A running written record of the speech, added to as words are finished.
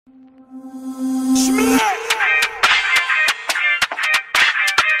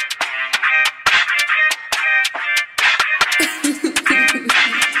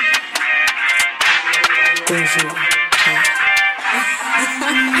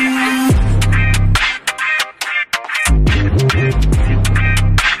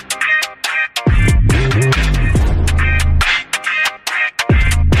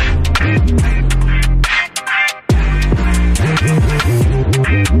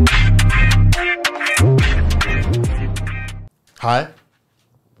Hi,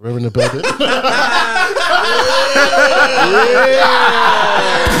 we're in the building.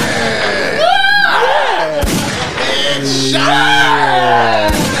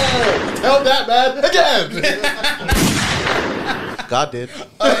 Tell that man again. God did.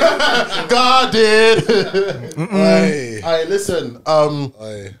 God did. Hey, listen.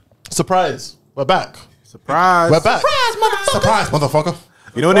 Surprise. We're back. Surprise. We're back. Surprise, motherfucker.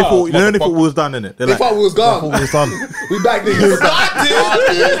 You know when they thought, we was done, innit? They thought we was gone. It was done. We back there.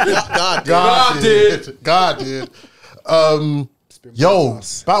 God did. Yo,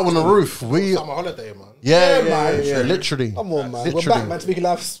 back on the roof. We Summer holiday, man. Yeah, literally. Come on, man. Literally. We're back, man. Speaking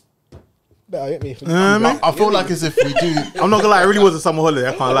life. Better get me. I feel like as if we do. I'm not gonna lie, it really was a summer holiday.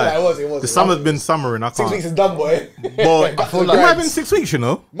 I can't lie. Yeah, it was. The summer's been summering. I can't. 6 weeks is done, boy. But I feel like it might have been 6 weeks, you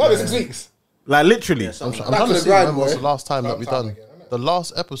know? Might be 6 weeks. Like literally. I'm trying to to the see grind, when was boy. the last time that we done. The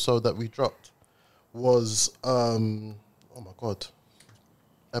last episode that we dropped was oh my god,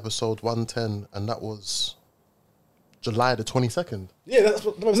 episode 110, and that was July the 22nd. Yeah, that's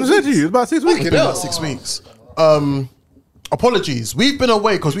what. Was it you? It was about 6 weeks. It's been about 6 weeks. Apologies, we've been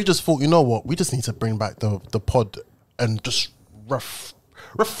away because we just thought, you know what, we just need to bring back the pod and just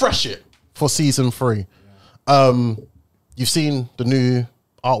refresh it for season 3. You've seen the new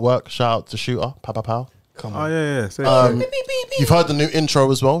artwork. Shout out to Shooter, Pow Pow Pow. Come Oh, on. yeah. Say You've heard the new intro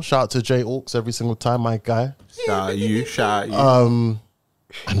as well. Shout out to Jay Orks every single time, my guy. Shout out you.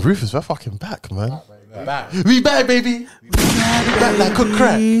 And Rufus, we're fucking back, man. Back. We back, baby. We back like cooked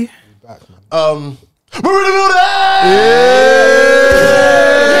crack. Back, man. We're in the building.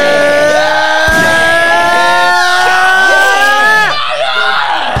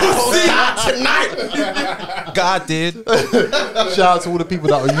 God did. Shout out to all the people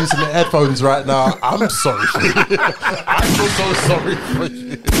that are using the headphones right now. I'm sorry for you. I feel so sorry for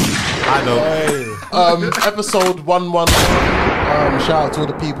you. I know. Episode 111. Shout out to all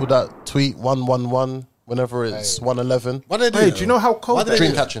the people that tweet 111 whenever it's 111. What did they do? Hey, do you know how cold that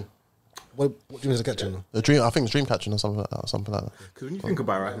Dream is? catching. What do you mean to catch him? I think it's dream catching or something like that. Because when you think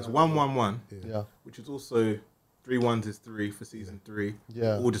about it, right, it's 111, Yeah. which is also 3 1s is 3 for season 3.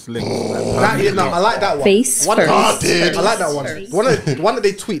 Yeah. All just linked. I like that one. Face One first. God did. I like that one. The one that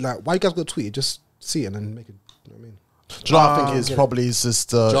they tweet, like, why you guys got to tweet it? Just see it and then make it. You know what I mean? Do you know what I think it's probably is just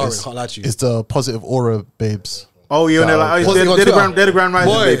Jarring, can't lie to you. it's the positive aura babes. Oh, yeah, and they're like, Positive on they're the Twitter. Grand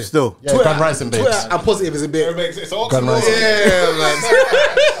Rising Boy. babes still. Yeah, Grand Rising babes. Twitter and positive is a bit. It's all Grand Rising. Yeah,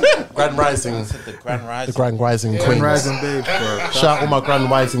 man. Grand Rising. The Grand Rising. The Grand Rising Grand queens. Rising babes, bro. Shout out all my Grand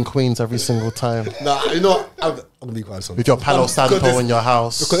Rising queens every single time. Nah, you know what? I'm gonna be quiet. With your Palo Santo in your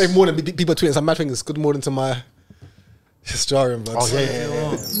house. Because every morning people tweeting some mad things. Good morning to my. It's jarring, man. Oh, yeah.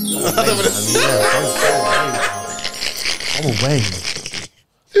 Go away.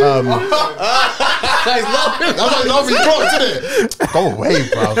 That's like loving dropped, isn't it? Go away,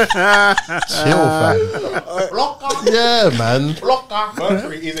 bro. Chill, fam. Yeah, man.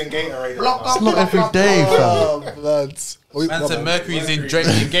 Mercury is in Gatorade. It's not every day, fam. Oh, lads. Man said Mercury's in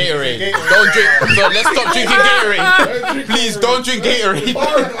drinking Gatorade. Don't drink. So let's stop drinking Gatorade. Please don't drink Gatorade.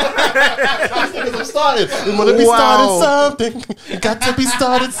 I'm started. We want to be starting something. You got to be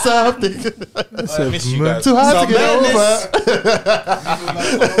started something. Too hard to get over.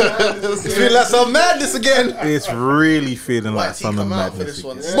 It's feeling like some madness again. It's really feeling like summer madness.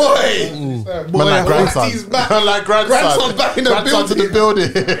 Boy, Man like grandson. Man like grandson. Grandson's back in the Grandson to the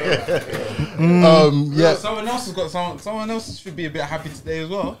building. Yeah. Someone else has got someone else should be a bit happy today as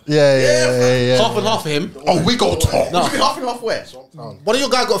well. Yeah. Half and half for him. Oh, we got talk. No, half and half where? one of your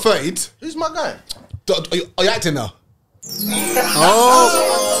guys got 30'd. Who's my guy? Are you acting now? Just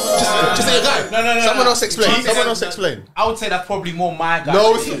say your guy. No. Someone else explain. Someone else explain. I would say that's probably more my guy.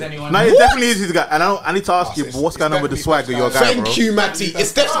 No, than it is anyone No, else. it definitely is his guy. And I need to ask you, what's going on with the swag of your guy, bro? Thank you, Matty. It's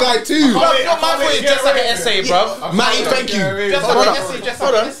Steph's guy too. Not my way, just like an essay, bruv. Matty, thank you. Just like an essay, just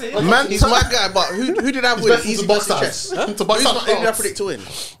like an essay. Man, He's my guy, but who did I win? best Easy to box box us. chess. To box Who's us not? Who did I shots. predict to win?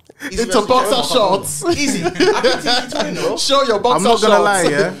 Into boxer shorts. Easy. I picked easy to win, though. Show your boxer I'm not shorts. gonna lie,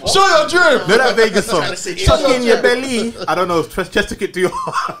 yeah. Show your drip. Know that Vegas song? Trying to say- Tuck in your belly. I don't know, chest took it to your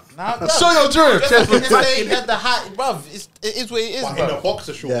heart. Show your drift. He had the hat, bruv. It is what it is, In the bruv.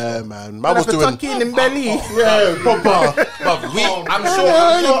 boxer shorts. Yeah, man. Man was doing. in belly. Yeah, proper. Bruv, I'm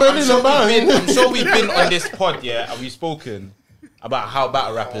sure we've been on this pod, yeah, and we've spoken about how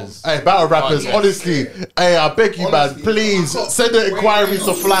battle rappers. Hey, battle rappers, yeah. honestly. Hey, I beg you, man. Please send the inquiries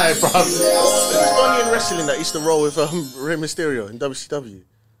to fly, bruv. There was only in wrestling that used to roll with Rey Mysterio in WCW.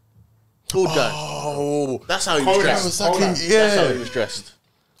 Tall guy. Oh, That's how he was dressed. exactly. That's how he Yeah. was dressed.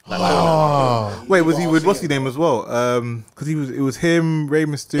 Wait, was he with what's his name as well? Because it was him, Rey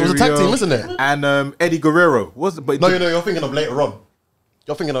Mysterio. It was a tag team, isn't it? And Eddie Guerrero. But No, you're thinking of later on.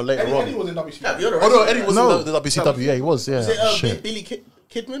 You're thinking of later on. Eddie was in WCW. Yeah, you're the Oh no, wrestler. Eddie was No. in the WCW. Yeah, he was. Yeah. Is it Shit. Billy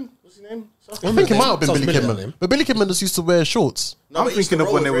Kidman? What's his name? I think it might have been Sounds Billy familiar, Kidman. name. But Billy Kidman just used to wear shorts. No, I'm but he used to thinking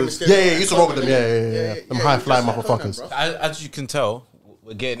of roll when with it Rey was- Mysterio. Yeah, he used to roll with them. Yeah. Them high flying just like motherfuckers. Conan, bro. As you can tell,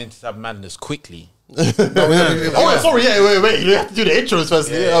 we're getting into some madness quickly. Oh, yeah, sorry. Yeah, wait. You have to do the intros first.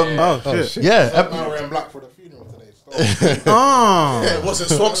 Oh shit. Yeah. I'm wearing black for the funeral today. Oh, Yeah, it wasn't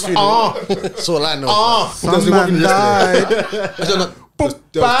Swank's funeral. That's all I know. some man died.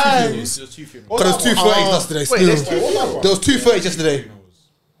 Bye. There's two 30s yesterday. There was two 30s yesterday.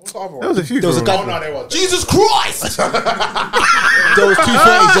 What's the other one? There was a few. There was a bro. Oh, no, there was. Jesus Christ! There was two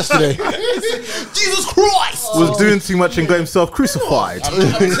 30s yesterday. Jesus Christ! Was doing too much and got himself crucified.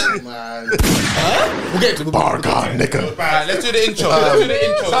 We'll get to it. Bar God, nigga. Alright, let's do the intro. Let's do the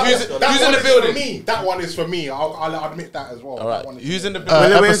intro. Who's in the For building? me. That one is for me. I'll admit that as well. Alright, That one is who's for in the me.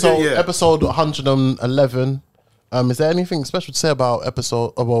 building? Wait, wait, yeah. Episode 111. Is there anything special to say about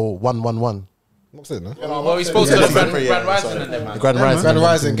episode 111? What's it, no? Well, we spoke to the Grand Yeah, Rising and them, man. Grand Rising. Grand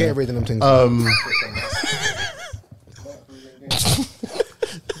Rising, Gatorade and them things.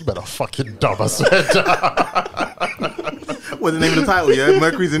 You better fucking dub, I swear. What's the name of the title? Yeah,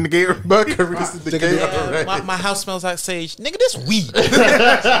 Mercury's in the Gator. Mercury's in the game. My house smells like sage. Nigga, this weed.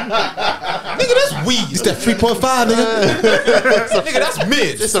 Nigga, that's weed. It's that 3.5, nigga. Nigga, that's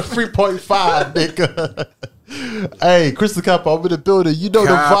mid. It's a 3.5, nigga. Hey, Crystal Kappa, I'm in the building. You know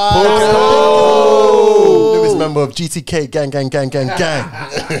Capo. the vibe. Newest member of GTK, gang. Dom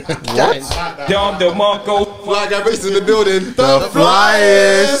DeMarco. Fly guy based in the building. The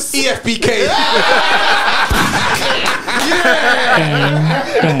flyest. EFBK.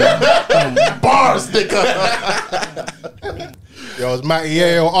 Bars, nigga. Yo, it's Matty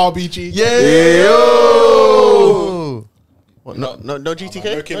Yale, RBG. Yeah. Yo. What, no GTK?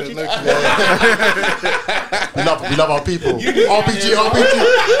 No killers, no GTK? killers. We love our people. RPG.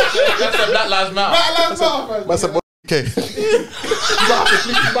 That's a Black Lives Matter. That's a okay.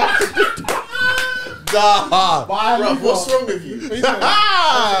 Bro, what's wrong with you?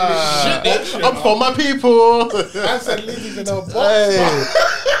 I'm for my people. I said Lizzie's in a box. Hey.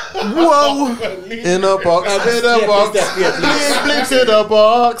 Whoa. In a box. I'm in a box. Blink in a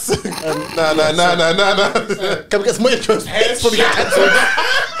box. Nah. Can we get some more intros? Before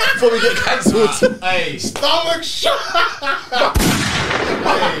we get cancelled. Hey, Stomach shot.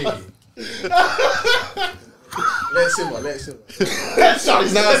 Let it simmer. Now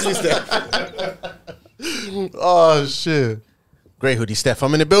it's used there. Oh shit. Grey hoodie Steph,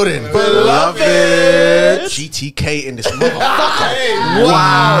 I'm in the building. Beloved. GTK in this motherfucker.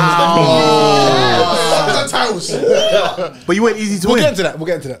 But you went easy to We'll win. get into that. We'll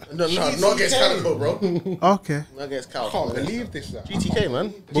get into that. No, not against Calico, bro. Okay. Not against I can't Calico. believe this. GTK,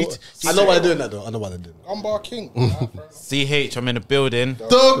 man. I know why they're doing that, though. I know why they're doing that. Gumbar King. CH, I'm in the building.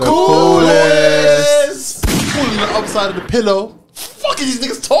 The coolest. Pulling the upside of the pillow. Fuck are these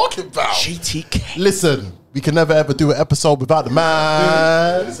niggas talking about? GTK. Listen, we can never ever do an episode without the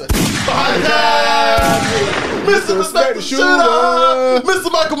man. Mr. Respect the Shooter.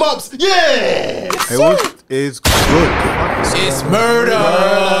 Mr. Michael Mops. Yeah. Hey, what is good? It's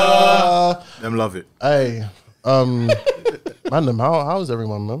murder. Them love it. Hey, man, how's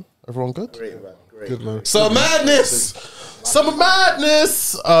everyone, man? Everyone good? Good, man. Summer Madness. Summer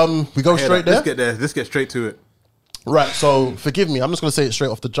Madness. We go straight there. Let's get straight to it. Right. So forgive me. I'm just gonna say it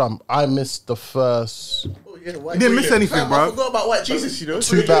straight off the jump. I missed the first You didn't miss anything, I bro. forgot about White Jesus, you know.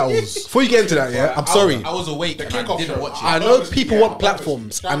 2 battles. Before you get into that, yeah, I'm sorry. I was awake and I didn't watch it. I know people want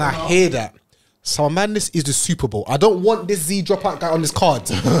platforms, and I hear that. Summer Madness is the Super Bowl. I don't want this Z dropout guy on this card.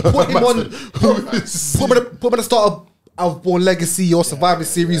 Put him on. Put him at the start of Born Legacy or Survivor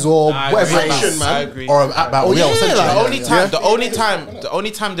Series or whatever. I agree. Or an at battle. Oh, yeah, essentially. The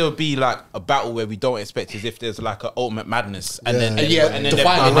only time there would be like a battle where we don't expect is if there's like an Ultimate Madness and then the they're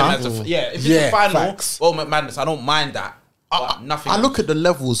final. putting them as if it's a final facts. Ultimate Madness, I don't mind that. But nothing. I look at the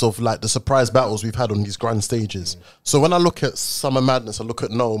levels of like the surprise battles we've had on these grand stages. So when I look at Summer Madness, I look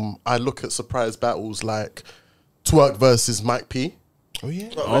at Gnome, I look at surprise battles like Twerk versus Mike P. Oh yeah.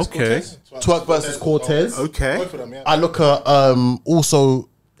 Okay. Twerk versus Cortez. Okay. Both of them, yeah. I look at also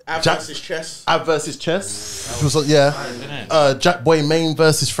Av Jack- versus Chess. Ab versus Chess. Which was, yeah. Jack Boy Main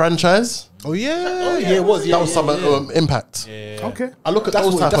versus Franchise. Oh yeah. Yeah, it was. Yeah, That was some Impact. Okay. I look at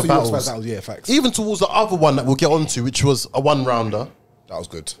those type of battles. Yeah, facts. Even towards the other one that we'll get onto, which was a 1-rounder. That was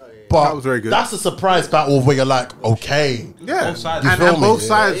good. But That was very good. that's a surprise battle where you're like, okay. Yeah, Both sides. and, You feel and me? both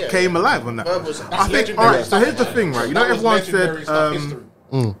sides came alive on that. That's I think. legendary All right, so stuff, here's the man. thing, right? You know, That was everyone legendary said, stuff, history.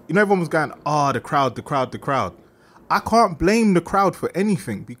 you know, everyone was going, the crowd. I can't blame the crowd for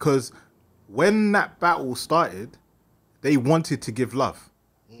anything because when that battle started, they wanted to give love.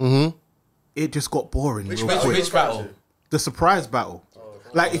 Mm-hmm. It just got boring real quick. Which battle? The surprise battle.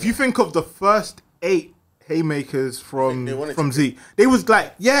 Like, if you think of the first 8 haymakers from wanted to Z, they was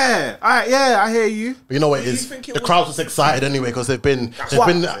like, I hear you. But you know what it you is? think it The was- crowd was excited anyway because they've been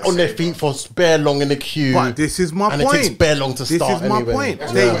what- on their feet for bare long in the queue. But this is my and point. it takes bare long to this start is my anyway. point. Yeah.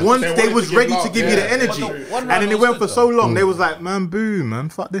 They They was wanted to ready give to love, give you the yeah. energy, One and then it round went was for good, so long. They was like, man, boo, man,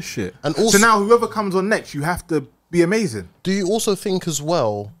 fuck this shit. And So also- now whoever comes on next, you have to be amazing. Do you also think as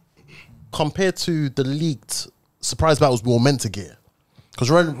well, compared to the leaked surprise battles we were meant to get? Because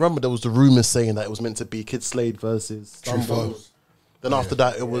remember there was the rumours saying that it was meant to be Kid Slade versus Stumbles. Then after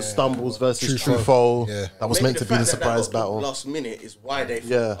that it was Stumbles versus Truffaut. Yeah. That was Maybe meant to be the fact that surprise got battle. Last minute is why they thought,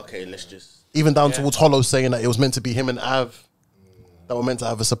 Yeah. okay, let's just. Even down towards Hollow saying that it was meant to be him and Av that were meant to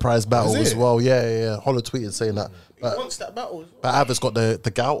have a surprise battle as well. Yeah. Hollow tweeted saying that. He wants that battle. But Av has got the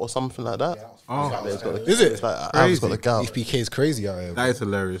gout or something like that. Is it? It's like Av's got the gout. HBK is crazy out here. That is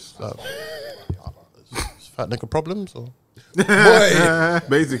hilarious. Fat nigga problems or?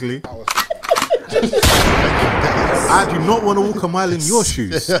 Basically. I do not want to walk a mile in your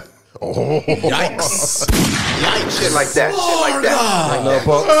shoes. Yikes. Shit like that. In the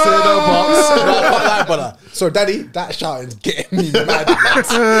box. Brother. So, Daddy, that shouting's getting me mad. It's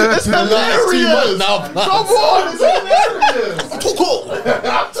hilarious. now. Come on, it's hilarious.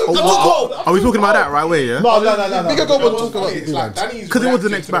 Are we talking about that right away, yeah? No. We can go and talk about It's like Danny's 'Cause it was the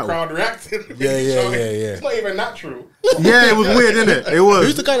reacting next to battle. crowd reacting. Yeah. It's not even natural. Yeah, it was weird, isn't it? It was.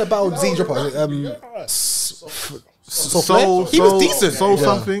 Who's the guy that battled Z Dropper? Soul, He was decent. Soul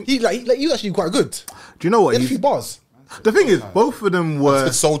something. He was actually quite good. Do you know what? He had a few bars. The thing is, both of them were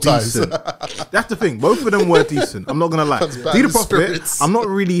It's soul ties. decent. That's the thing. Both of them were decent. I'm not gonna lie. That's bad See the Prophet. spirits. I'm not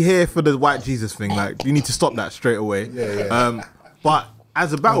really here for the white Jesus thing. Like, you need to stop that straight away. But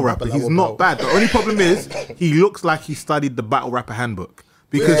as a battle rapper, he's not bad. The only problem is he looks like he studied the battle rapper handbook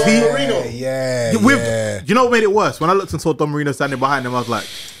because Yeah. with you know what made it worse? When I looked and saw Don Marino standing behind him, I was like,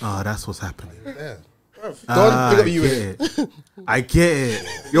 oh, that's what's happening. Don, pick up you I get it. I get it.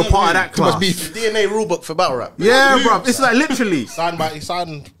 You're part of that class. DNA rulebook for battle rap. Yeah, bro. It's like literally. Signed by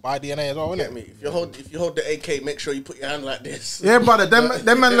DNA as well, Get isn't me. it? If you hold the AK, make sure you put your hand like this. Yeah, brother.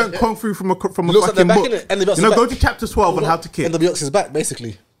 Them man learned kung fu from a Looks like they're fucking back book. in it, and the You belts know, are go back. to chapter 12 on how to kick. NWX is back,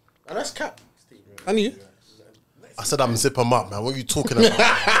 basically. And that's cap. And you? I said I'm zip him up, man. What are you talking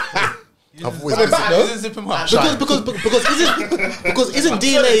about? I've always been Zip him up. Because isn't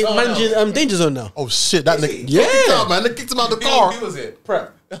DNA managing Danger Zone now? Oh shit, that nigga. Yeah. Kicked him out, man. They kicked him out of the car. Who was it?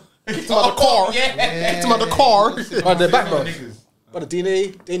 Prep. Kicked him out of the car. Kicked him out of the car. But they're back, bro. But the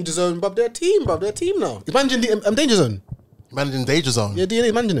DNA, Danger Zone, bro, they're a team, bro. They're a team now. He's managing Danger Zone. Managing Danger Zone. Yeah,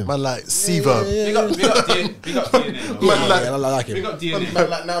 DNA managing him. Man like Seaver. Big up DNA. Man like I like him. Big up DNA. Man,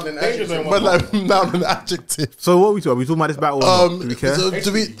 like now then, man like noun and adjective. So what are we talking? Are we talking about this battle? Or not? Do we care? so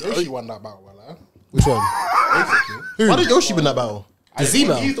do we? Yoshi won that battle, man. Which one? Why did Yoshi win that battle? The Z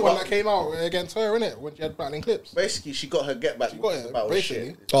battle. He's the one that came out against her, innit? When she had battling clips. Basically, she got her get back. She got it, battle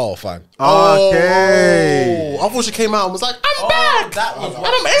basically. shit. Oh, fine. Okay. Oh, I thought she came out and was like, I'm back. That was And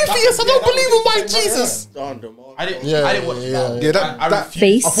I'm atheist. I don't believe in white Jesus. I didn't watch that. Yeah, that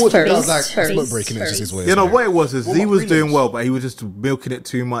Face I thought that was first. like smoke breaking. It was just his way. You know what it was? Is he was doing well, but he was just milking it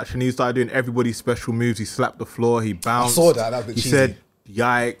too much, and he started doing everybody's special moves. He slapped the floor. He bounced. I saw that. That was a bit He cheesy. said,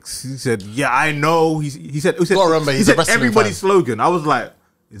 "Yikes!" He said, "Yeah, I know." He said, Gotta remember, he he's a said wrestling everybody's fan. slogan. I was like,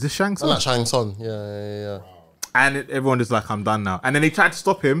 "Is this Shang I Tsung?" like Shang Tsung. Yeah. And everyone is like, "I'm done now." And then they tried to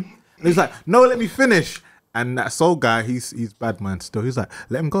stop him, and he's like, "No, let me finish." And that soul guy, he's bad man still. He's like,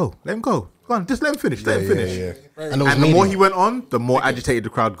 "Let him go. Go on, just let him finish. Let him finish." And, it was And the more meaty. he went on, the more agitated the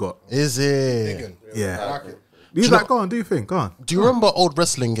crowd got. Is it? Yeah. He's like, "Go on, do your thing. Go on." Do you remember old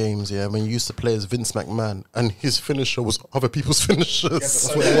wrestling games, yeah, when you used to play as Vince McMahon and his finisher was other people's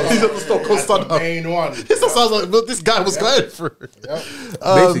finishers? He's at the Stone Cold Stunner. Main one. It sounds like what this guy was going through.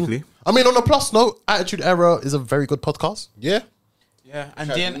 Basically. I mean, on a plus note, Attitude Era is a very good podcast. Yeah. Yeah, and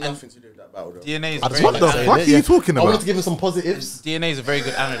Had DNA, nothing to do with that battle, though. DNA is I just very want good. to say fuck it, are you talking I wanted about? to give him some positives. DNA is a very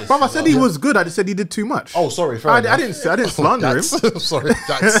good analyst. Bro, I said he was good. I just said he did too much. Oh, sorry. Fair I enough. didn't slander him. Dax. Sorry,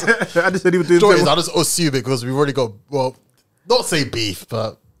 Dax. I just said he was doing Joy too is, I'll much. just assume it because we've already got, well, not say beef,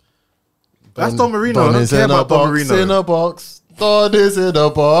 but. That's Don Marino. I Don don't is care in a about Don box, Marino. in a box. Don is in a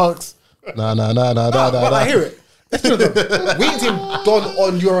box. Nah. But I hear it. We ain't team Don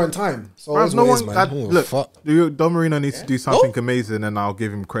on your own time. So Bruv, it's no what it is, one. man. Look, Fuck. Don Marino needs to do something amazing, and I'll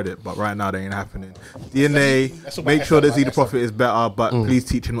give him credit. But right now, that ain't happening. DNA, make sure that Zeta Prophet is better, but please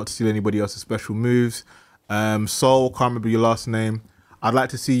teach him not to steal anybody else's special moves. Soul, can't remember your last name. I'd like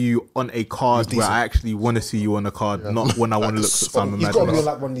to see you on a card where I actually want to see you on a card, not when I want to look at Simon He's got to be on Madness.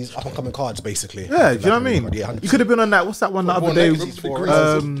 like one of these up and coming cards, basically. Yeah, do you know what I mean? Yeah, You could have been on that. What's that one the other day?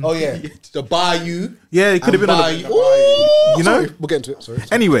 Oh yeah, the Bayou. Yeah, you could have been on. Bayou. The, Ooh, you know. sorry, we'll get into it. Sorry.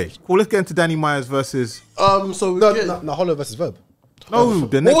 Anyway, cool. Let's get into Danny Myers versus. So No, Hollow versus Verb. No,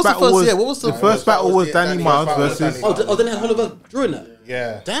 the next was the battle first- was. yeah, what was the first first battle battle? was Was Danny Danny Myers Myers versus. versus- Then they had Hollow Verb during that.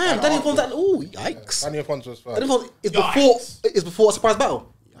 Yeah. Damn, Danny Fonz that. Oh, yikes! Daniel Fonz was first. Danny Fonz is before a surprise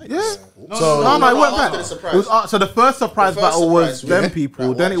battle. Yeah. So No, it went after back. the surprise. It was, so the first surprise The first battle was surprise, them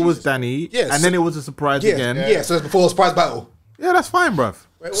people. Then it was Danny. Yes. And then it was a surprise Yeah, again. yeah. So it's before a surprise battle. Yeah, that's fine, bruv.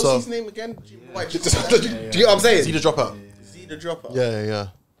 Wait, what's So- his name again? Do you get what I'm saying? See the dropout. Z the Dropper. Yeah.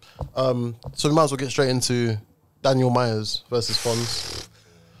 So we might as well get straight into Daniel Myers versus Fonz.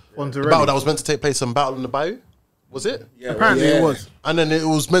 The battle that was meant to take place in Battle in the Bayou, was it? Yeah, Apparently it was. And then it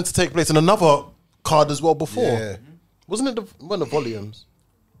was meant to take place in another card as well before. Yeah. Wasn't it one of the volumes?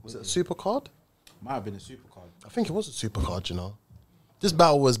 Was it a super card? Might have been a super card. I think it was a super card, you know. This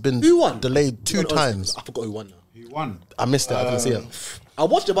battle has been Who won? delayed two times. I forgot who won now. Who won? I missed it. I didn't see it. I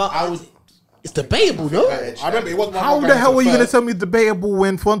watched it, but it's debatable, no? I remember it wasn't. How the hell were you going to tell me it's debatable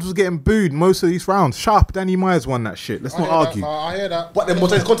when Fonz was getting booed most of these rounds? Sharp, Danny Myers won that shit. Let's not argue. I hear that. What, then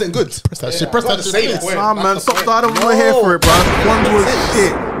Mortai's content good? Press that shit. Press that Say shit. this. Nah, man, stop. I don't want to hear for it, bro. Fonz was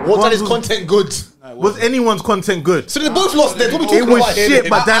shit. Mortai's Fonz content good. was anyone's content good? So they both lost then. What are we It talking was about here? shit,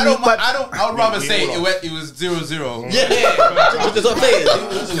 but Danny. I would rather say it was 0-0. Yeah. That's what I'm saying.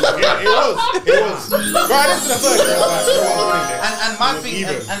 Yeah, it was. Right into the first. And my thing,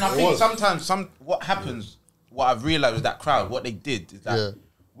 and I think sometimes what happens, what I've realized with that crowd, what they did is that Yeah.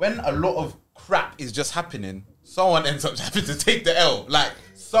 when a lot of crap is just happening, someone ends up having to take the L. Like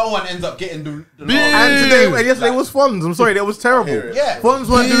someone ends up getting the And today, and yesterday was Fonz. I'm sorry, that was terrible. Yeah. Fonz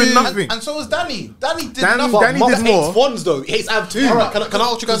weren't doing nothing. And so was Danny. Danny did Danny- nothing. Danny Mark did hates more. Fonz though. He hates Av too. All right, can I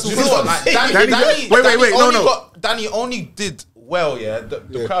ask you guys some You know what, questions? like, Danny- wait, no. Danny only did well, yeah.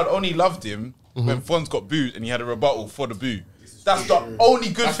 The crowd only loved him when Fonz got booed and he had a rebuttal for the boo. That's the only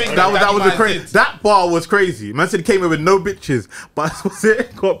good thing That was Danny the Myers crazy. did. That bar was crazy. Man said he came in with no bitches, but was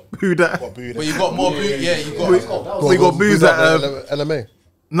it got booed at? But you got more boo. Yeah, you got. We got booze at LMA.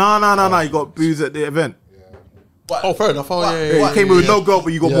 No. You got booze at the event. But, Oh, fair enough. Oh, But- yeah. Yeah, What? you came in with no goal,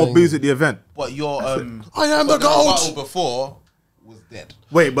 but you got Yeah, more yeah. booze at the event. but your I am the but GOAT. rebuttal before was dead.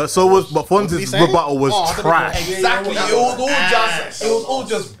 Wait, but Fonz's rebuttal was trash. Exactly. It was all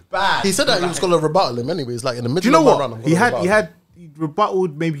just bad. He said that he was going to rebuttal him anyways, like in the middle Do you know of my run. what? I'm He gonna rebuttal him. he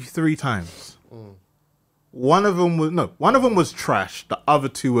rebutted maybe 3 times. One of them was trash. The other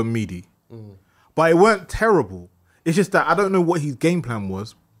 2 were meaty, but it weren't terrible. It's just that I don't know what his game plan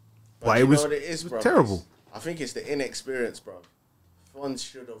was, but it You was know what it is, bro? terrible. I think it's the inexperience, bro. Fonz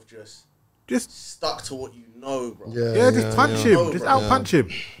should have just Just stuck to what you know, bro. just punch him, No, just bro. out punch him.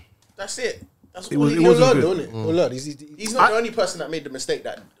 That's it. That's It all was- he it can wasn't learn, good. don't it? Well, look, He's not the only person that made the mistake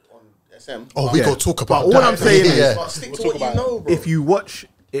that on SM. Oh, we Yeah. got to talk about But that. all I'm saying is- yeah. But stick to what you know, bro. If you watch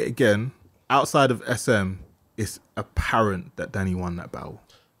it again outside of SM, it's apparent that Danny won that battle.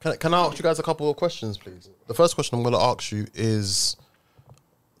 Can I ask you guys a couple of questions, please? The first question I'm going to ask you is,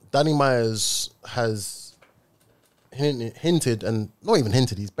 Danny Myers has hinted, and not even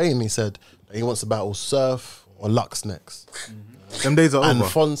hinted, he's blatantly said that he wants to battle Surf or Lux next. Them days are And over.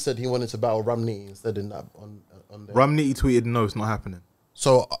 Fonz said he wanted to battle Ramney instead in that on there. Ramney tweeted, "No, it's not happening."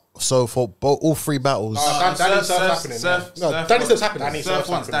 So for all 3 battles, Danny Surf's happening. No, Danny Surf's happening. Danny Surf Surf's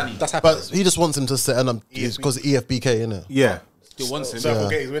wants happening. Danny. That's happening. but he just wants him to set up because EFBK, innit? Yeah, Still wants him. Surf will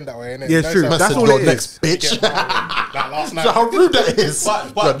get his win that way, innit? Yeah, it's true. Surf- That's That's all your it next is. bitch. Like last night. So how rude that is.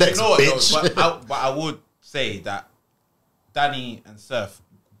 But Your you next know what, bitch. though? But I would say that Danny and Surf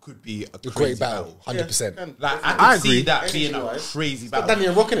could be a crazy Great battle, 100%. Like I I could see agree. that being a Energy-wise. crazy battle. Danny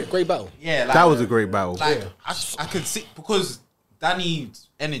and Rockin' it, great battle. Yeah, like, that was a great battle. Like I could see because Danny's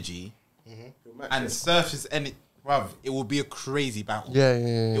energy and Surf's energy, bruv, it will be a crazy battle. Yeah.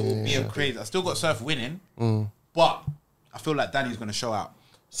 It will be a crazy. I still got Surf winning, but I feel like Danny's gonna show out.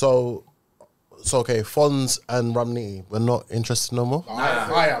 So So okay, Fonz and Ramney, we're not interested no more. I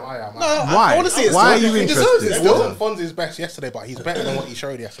am. Why? I wanna see it Why are still. you He deserves interested? it It still. wasn't Fonz's best yesterday, but he's better than what he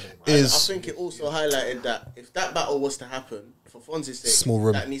showed yesterday. I Is think it also highlighted that if that battle was to happen, for Fonz's sake, Small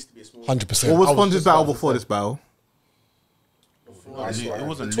room. that needs to be a small 100%. What was Fonz's just battle about to before say. this battle? It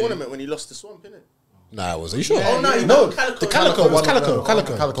wasn't The tournament when he lost to Swamp, innit? Nah, was. Are you sure? Oh no, he no. won Calico. The Calico one. Calico.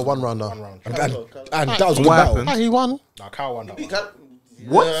 Calico one rounder. And that was a good What battle. happened? He won. Nah, Cal won that Beat one. Cal-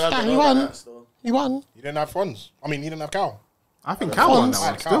 What? Yeah, I don't he know won. about that still. He won. He didn't have Fonz. I mean, he didn't have Cal. I think Cal won that Fonz.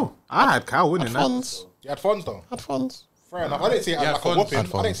 one still. I had Cal winning that. Fonz. He had Fonz though. Had Fonz. Fair enough. I didn't see it as Yeah, like a Fonz. whooping.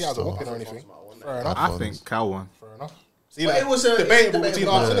 Had I didn't see it as a Fonz, whooping or anything. Fair enough. I think Cal won. Fair enough. See, But like, it was a debatable between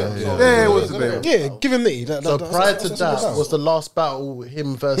us, debatable. innit? Yeah, it was debatable. Yeah, give him me. So prior to that was the last battle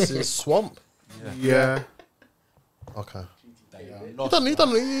him versus Swamp. Yeah. Okay. He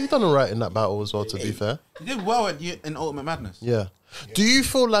done all right in that battle as well. To be fair. He did well in Ultimate Madness. Yeah. Do you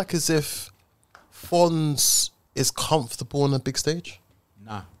feel like as if Fonz is comfortable on a big stage,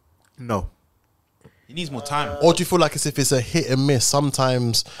 Nah, No. he needs more time. or do you feel like as if it's a hit and miss?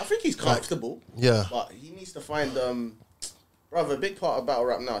 Sometimes, I think he's comfortable. yeah. But he needs to find brother, a big part of battle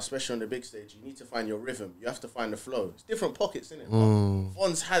rap now, especially on the big stage, you need to find your rhythm. You have to find the flow. It's different pockets, innit?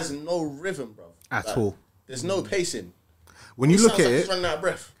 Fonz has no rhythm, bro. At all. There's no pacing. When you look Sounds at like he's it, running out of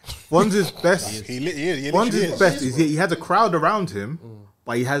breath. Fonz's best. He literally Fonz's is. best is he has a crowd around him,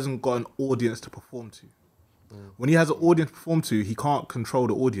 but he hasn't got an audience to perform to. When he has an audience to perform to, he can't control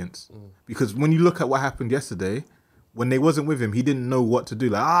the audience. Because when you look at what happened yesterday, when they wasn't with him, he didn't know what to do.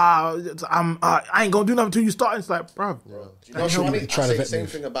 Like, I ain't gonna do nothing until you start. It's like, bruv. Do you know what's funny? I trying to say the vet same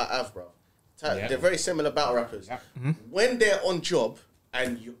move. thing about Av, bro. They're very similar battle rappers. When they're on job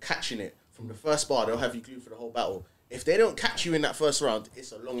and you're catching it from the first bar, they'll have you glued for the whole battle. If they don't catch you in that first round,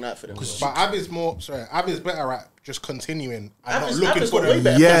 it's a long night for them. But Ab is better at just continuing and Av not is- looking Av is for got way the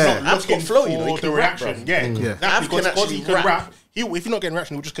better. Yeah. not Av's looking got flow, you know, he for can the rap, reaction. bro. Yeah, Av exactly. can Because actually he can rap. rap. If you're not getting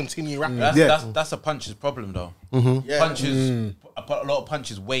reaction, he'll just continue rapping. That's a punch's problem though. Yeah. Punches, a lot of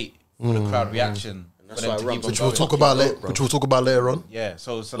punches wait for the crowd reaction for that's them why to Rum's keep on Which we'll going. talk about later. Which we'll talk about later on. Yeah,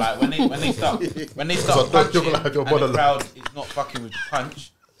 so like when they start you're punching gonna have your and the monologue. crowd is not fucking with the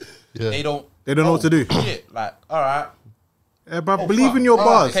punch, Yeah. they don't know what to do. Shit, like all right, Yeah, bruv, believe in your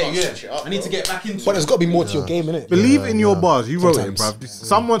bars. okay, yeah, I need to get back into. But there's got to be more to your game, innit? Believe in your bars. You wrote it, Sometimes.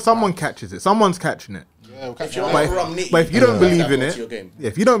 bruv. Someone catches it. Someone's catching it. If you're But not Rum Nitty, if you don't that's believe in that to your it, game.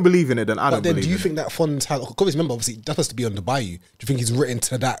 if you don't believe in it, then I don't But then, believe do you in it. think that Fonz has? Because remember, obviously, that has to be on the Bayou. Do you think he's written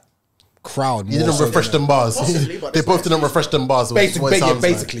to that crowd? He more didn't so refresh than them bars. Possibly, but They it's both not didn't refresh them bars.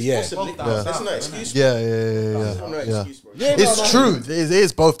 Basically, yeah. Possibly. That's no excuse. Yeah. No excuse, bro. It's true. It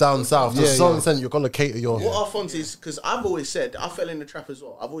is both down south. To Yeah, some yeah. extent, you're gonna cater your. What are Fonz is, because I've always said, I fell in the trap as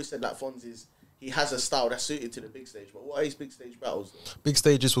well. I've always said that Fonz is, he has a style that's suited to the big stage. But what are his big stage battles? Big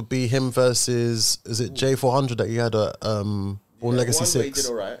stages would be him versus, is it J400 that he had at Born Legacy one way he 6? did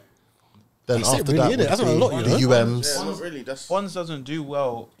alright. Then That's it, after really, that, innit? would That's not a be lot, you the know? UMs. Yeah, not really. That's Fonz doesn't do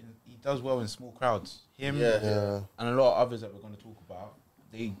well. He does well in small crowds. Him yeah. and a lot of others that we're going to talk about.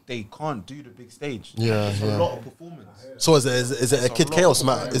 They can't do the big stage. Yeah, it's yeah. a lot of performance. So is it a It's Kid a lot Chaos of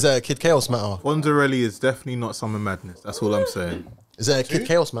matter? Is it a Kid Chaos matter? Fonzarelli is definitely not Summer Madness. That's all I'm saying. Is it a Kid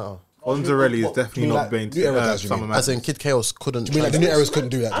Chaos matter? Fonzarelli is definitely mean not like being New Era guys, you Summer mean? As Madness. in Kid Chaos couldn't. I mean, like the new translate. eras couldn't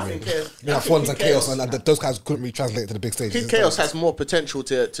do that. I I mean, think, I mean, like Fonz and Chaos, and those guys couldn't really translate to the big stage. Kid Chaos has more potential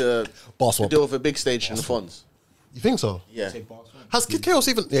to Boss swap. deal with a big stage than the Fonz. You think so? Yeah. Has Kid Chaos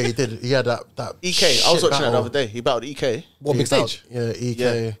even? Yeah, he did. He had that. EK. I was shit watching that the battle. other day. He battled EK. What big stage? Yeah,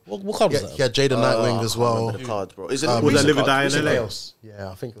 EK. Yeah. What card was that? He had Jada Nightwing as well. Remember the cards, bro. Is it Was that Live or Die in recent LA? card? Chaos. Yeah,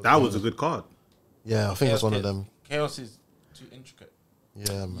 I think it That was a good card. Yeah, I think it was one of them. Chaos is too intricate.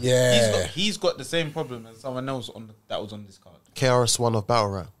 Yeah, man. Yeah. He's got the same problem as someone else that was on this card. KRS One of Battle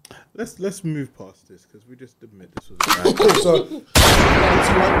Rap. Let's move past this because we just admit this was a bad. Cool. So,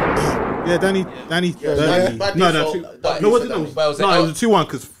 Yeah, Danny. Bad No, default. no, was it? No, But it was no, a it L. was a 2-1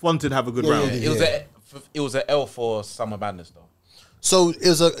 because Fonz did have a good round. It was a L for Summer Madness though. So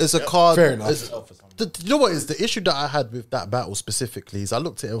it's a card. Fair enough. You know what is the issue that I had with that battle specifically is I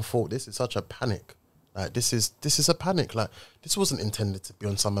looked at it and thought this is such a panic. Like this is a panic. Like this wasn't intended to be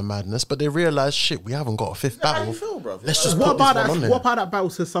on Summer Madness, but they realized shit. We haven't got a fifth How battle. you feel, bro? Let's just What put about this one on that? there. What about that battle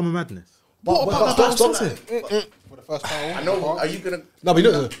says Summer Madness? What about that battle? For the first battle. I know. Are you gonna? no, but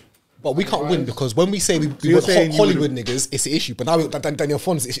no. But we can't win because when we say we you're want saying you Hollywood niggas, it's the issue. But now Daniel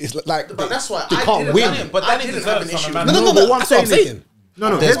Fonz, it's like But that's why they I can't didn't- win. But I Danny didn't have an deserves issue. Summer No, Madness. no, what I'm that's what I'm saying is- saying. No,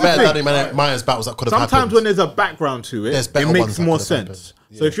 There's here's the better thing. Danny Myers battles that could have Sometimes happened. when there's a background to There's it, better it makes ones that more could have sense.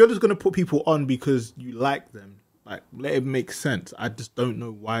 So if you're just gonna put people on because you like them, like let it make sense. I just don't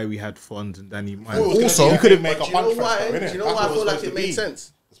know why we had Fonz and Danny Myers. Also, you could have But make a do you know punch why? fest, though, Do innit? you know That's why I what feel it's like supposed it to made be.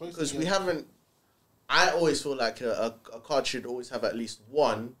 sense? Because we haven't I always feel like a card should always have at least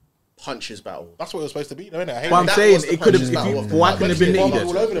one punches battle. That's what it was supposed to be, though, isn't it? But I'm That saying was the it could have. punches battle. Why couldn't it have been Nitty all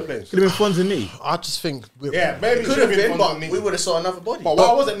then? over the place. Could have been Fonz and Nitty. I just think Yeah, maybe Could have been, but Nitty. we would have saw another body. But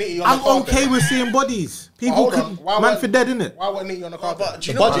why wasn't Nitty on the I'm card? okay then? with seeing bodies. People hold on. could Why man weren't- for dead, innit? Why wasn't Nitty on the card? But do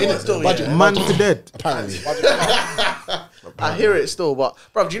you the know budget, what innit? still, The budget. yeah? Man for dead. Apparently. I hear it still, but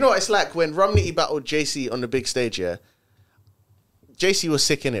bro, do you know what it's like when Rum Nitty battled JC on the big stage? Yeah, JC was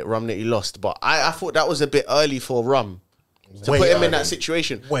sick in it. Rum Nitty lost, but I thought that was a bit early for Rum to put him in that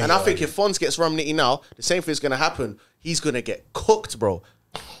situation. And I think if Fonz gets Rum Nitty now, the same thing's gonna happen. He's gonna get cooked, bro.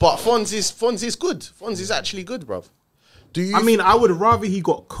 But Fonz is good. Fonz is actually good, bro. Do you? I mean, I would rather he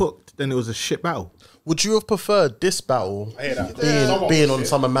got cooked than it was a shit battle. would you have preferred this battle I hear that. being on Shit.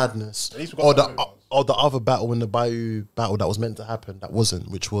 Summer Madness, At least we got or something else. the other battle in the Bayou battle that was meant to happen that wasn't,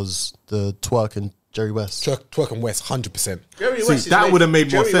 which was the Twerk and Jerry West? Twerk and West, 100%. Jerry See, West is that made- would have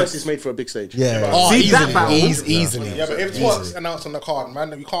made more Jerry West sense. is made for a big stage. Yeah. Oh, See, easily, that battle- easily. Yeah, but if Twerk's announced on the card,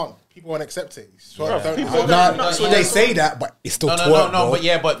 man, you can't. People won't accept it. Twerk don't- people Nah, That's what they they- say that, but it's still No, Twerk,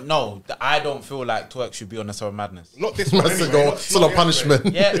 bro. but I don't feel like Twerk should be on the Summer Madness. Not this one. That's a anyway, goal. not- Still not a punishment.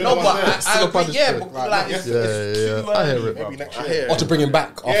 Yeah, no, but I Still a agree. Yeah, punishment. but like it's Yeah, too yeah. I hear early, it. bro. Maybe next I year. hear Or it. to bring him back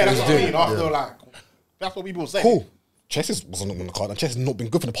after Yeah, that's he's what I doing mean. it. I feel like that's what people say. Cool. Chess wasn't on the card, and Chess has not been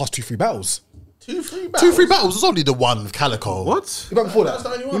good for the past 2-3 battles. 2-3 2-3 battles was only the one with Calico. What? The back before that.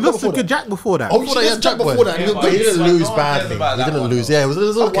 He lost to Jack before that. Oh, Before that, he had Jack Boy. before that. and he But was he good. didn't Yeah, lose no one cares badly. about He that didn't one. lose. Yeah, it was a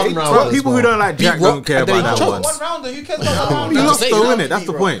Okay, one round. Bro, people who don't like Jack Beat Rock, don't care and then about he that choked. one. One rounder, who cares about that He one? lost say though, that. innit? That's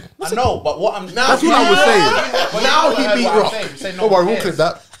the point. I know, but what I'm That's what I was saying. But Now you he heard beat what I'm Rock. saying. You say no Don't one worry, we'll cares. clip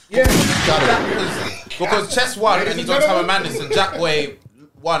that. Because Chess won and he's on Summer Madness and Jack Boy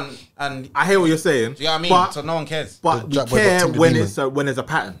won and I hear what you're saying. do you know what I mean? But, So no one cares. but we Jack Boy got care Tim the when Demon. it's when there's a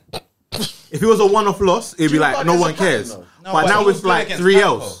pattern. If it was a one-off loss, it'd be know like what? no There's one a pattern, cares. though. No, But but now he was it's good like against 3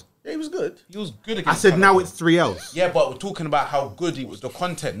 Calico. L's. Yeah, he was good. He was good I against said now Calico. it's 3 L's. Yeah, but we're talking about how good he was, the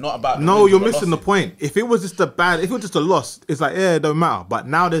content, not about the No, wins you're or missing the losses. point. If it was just if it was just a loss, it's like yeah, it don't matter. But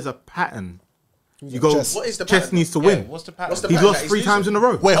now there's a pattern. You go. Chess. What is the Chess pattern? needs to Yeah, win. what's the pattern? What's the He's pattern lost that 3 he's times in a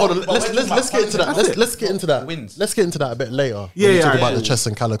row. Wait, hold on. But Let's we're let's talking let's get into that. about Let's content. let's get into that. Wins. Let's get into that a bit later. Yeah, when we yeah, talk yeah. about the Chess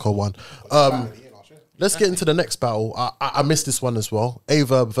and Calico one. Let's get into the next battle. I missed this one as well.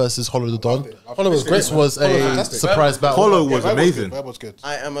 Ava versus Hollow the Don. Hollow was great. This was Hollow was a fantastic. surprise battle. Hollow was amazing. That was good.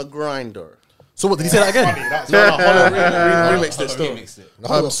 I am a grinder. So what did he say that again? No, Hollow remixed it still. Remixed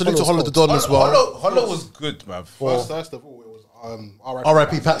it. Salute to Hollow the Don as well. Hollow was good, bruv. First of all, it was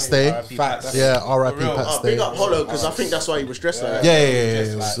R.I.P. Pat Stay. Facts. Yeah, R.I.P. For real. Pat Oh, Stay. big up Hollow because I think that's why he was dressed like that. Yeah,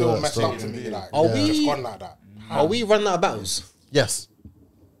 it was, still uh, messed still- up to me. Like, Are it's just we- gone like that. Are we running out of battles? Yes.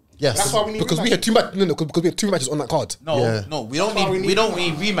 That's Yes. why we need Because we had 2 matches. No, because we had 2 matches on that card. No, Yeah. no, we don't need we don't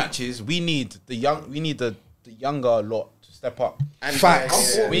need rematches. We need the younger lot to step up. And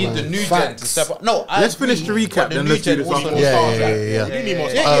Facts. We need the new gen to Facts. step up. No, Let's finish the recap, but then new let's do gen this also after. needs Yeah, stars, yeah, like- yeah, We need more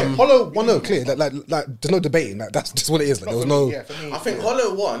Yeah, stars. yeah. Hollow, no, clear. Like, there's no debating. Like, that's just what it is. Like, there was no. Yeah, for me, I think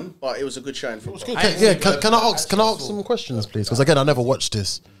Hollow won, but it was a good showing for him. Yeah, can I ask some questions, please? Because again, I never watched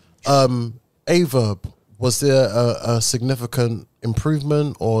this. Averb, was there a significant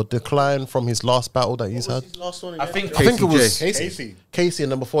improvement or decline from his last battle that he's had? His last one I again? think I think it was Casey. Casey,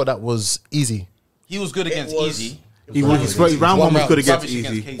 and then before that was Easy. he was good against was- Easy. His round one was good against Rubbish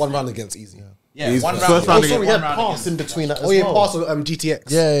against Easy. Casey. 1 round against Easy. Yeah, His one first round. round Oh, sorry, one he had round pass against- in between that as Oh, yeah, well. pass of GTX.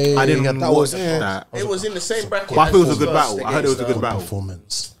 Yeah, I he didn't had watch was that. It was in the same bracket. But I as thought it was a his good first battle. I heard it was a against, good battle.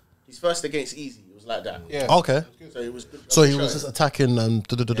 performance. His first against Easy, it was like that. Yeah. Okay, So it was good. so he was just attacking and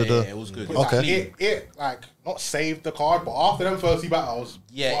Yeah, it was good. Okay. It like not saved the card, but after them first few battles,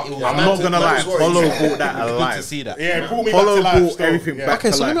 Yeah, it was. I'm not gonna lie, Hollow brought that Good to alive. see that. yeah, it brought me Hollow back to life. brought still. everything Yeah. back.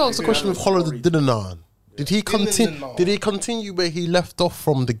 Okay, so let me Like- ask the question with Hollow the Dinan. Did he continue? Dinan. Did he continue where he left off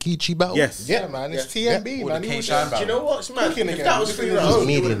from the Geechee battle? Yes. Yeah, man, it's TMB, Or man. the He K was Shine there. Do you know what's mad? Cooking If again. that was He 3 was rounds, He was it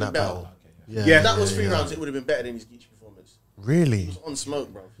meaty would in have that been battle. better. Yeah. If that was 3 rounds, it would have been better than his Geechee performance. Really? He was on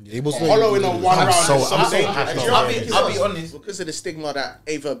smoke, bro. He was Hollow in a one round. so- is I'm so dangerous, happy. though. And you know what I think it I'll was? be honest. Because of the stigma that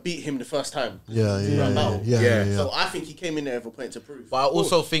Ava beat him the first time. Yeah. So I think he came in there with a point to prove. But I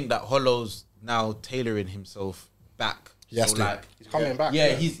also think that Hollow's now tailoring himself back. Yes, so dude. like, He's coming back.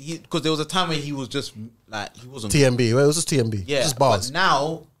 yeah, he's because there was a time where he was just like he wasn't. TMB. Well, it was just TMB. Yeah, just bars. but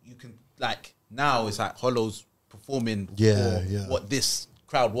now you can now it's like Hollow's performing Yeah, for yeah. what this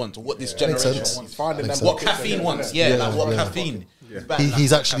crowd wants or what this Makes generation sense. wants. He's finding them What pockets caffeine again, wants, innit? yeah, Yeah, like what yeah. caffeine. He's back, He's like,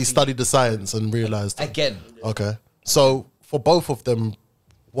 what actually caffeine. studied the science and realized. again. Okay. So for both of them,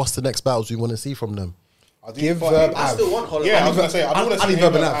 what's the next battles we want to see from them? I do- Give but- Verb I still want Hollow. Yeah, I was gonna say I do want to I see need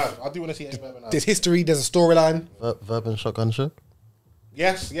Verb and Ava Av. have. I do want to see Ava and Av. There's history, there's a storyline. Verb and Shotgun Show?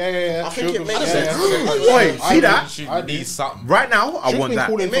 Yes, yeah. I think Suge it was- makes yeah, sense. yeah. Wait, see that? Should need something. Right now, I Suge's want been that.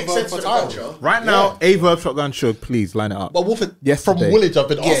 calling It makes for sense for for the titles. culture. Right now, a verb shotgun Suge. Please line it up. But Wolf, Yesterday. from Woolwich, I've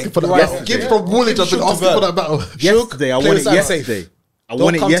been asking for that right. battle. Give from Woolwich, I've been Suge to asking for Verb. that battle. Yesterday, I play won with it Simon yesterday. I Don't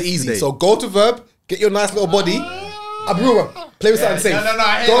won it come to yesterday. easy. So go to Verb, get your nice little body. Abdul, play with something safe. No,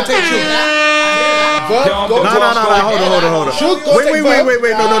 I hear Don't that. take Suge. Verb, Down don't the No, hold on. Suge, don't take Verb. Wait,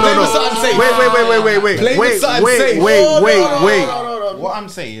 Play with something safe. Play with something safe. Wait. What I'm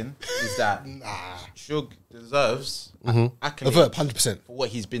saying is that Suge deserves A accolades Verb, 100%. for what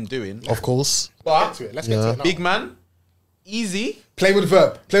he's been doing. Of course. But Let's get to it now. big man, easy. Play with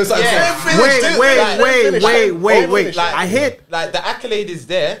Verb. Play with something safe. Wait. Like, I hit. like the accolade is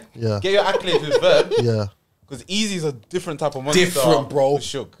there. Yeah. Get your accolade with Verb. Yeah. Because Easy is a different type of monster. Different, bro. to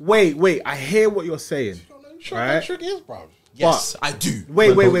Suge. Wait. I hear what you're saying. Right? Suge is, bro. Yes, I do. Wait.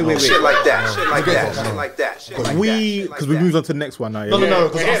 Shit like that. Shit like that. Shit like that. Shit like that. Because we moved on to the next one now. No.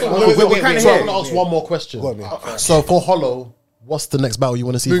 Because Wait, I want to ask one more question. Go on, man. So for Hollow, what's the next battle you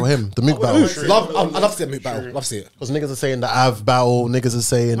want to see for him? The Mook battle. I love to see a Mook battle. Love to see it. Because niggas are saying the Av battle. Niggas are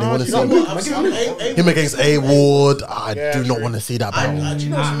saying they want to see A- him against A Ward. I do not true. want to see that battle. Do you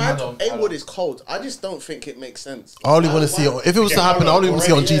know what's mad? A-Wood is cold. I just don't think it makes sense. I only want to see it. If it was to happen, I only want to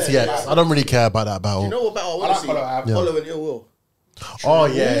see it on GTX. I don't really care about that battle. You know what battle I I want like to see? Hollow Av. Hollow and Ill Will. Oh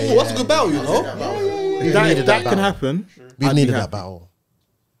yeah, What's a good battle, you know? We needed That that can battle. happen. We I'd be needed happy. that battle.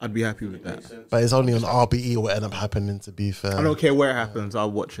 I'd be happy with that. But it's only on RBE what ended up happening. To be fair, I don't care where it happens.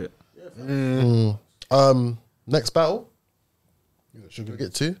 I'll watch it. Next battle. Should we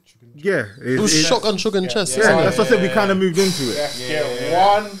get to? Yeah. It was Shotgun Sugar and Chess. Yeah, that's what I said. We kind of moved into it. Let's get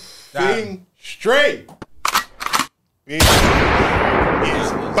one thing straight. Big is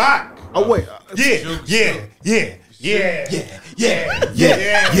back. Oh wait. Yeah. Yeah. You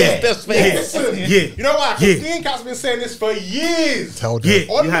know what? Yeah. Dean Cat's been saying this for years. Tell them. Yeah.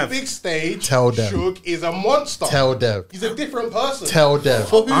 On You the have. big stage, Tell them. Suge is a monster. Tell them. He's a different person. Tell them.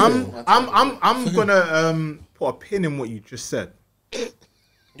 I'm gonna put a pin in what you just said.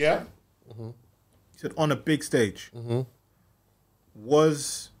 Yeah. You said on a big stage.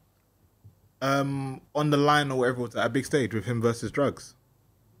 Was on the line or whatever it was at a big stage with him versus Drugs.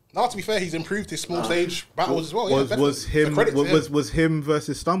 Now, to be fair, he's improved his small stage battles as well. Was yeah, was definitely. him The credit to him. was him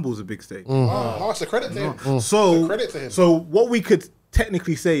versus Stumbles a big stage? No, it's a credit to him. So credit to him. so what we could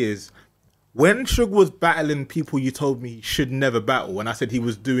technically say is when Suge was battling people you told me he should never battle, and I said he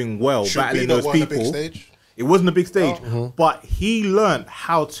was doing well Should battling be the those one on the people. big stage. It wasn't a big stage, but he learned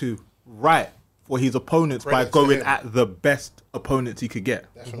how to write for his opponents by Credit to going him. at the best opponents he could get.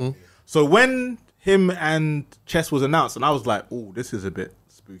 So when him and Chess was announced, and I was like, "Oh, this is a bit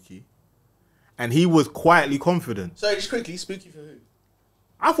spooky," and he was quietly confident. So just quickly, spooky for who?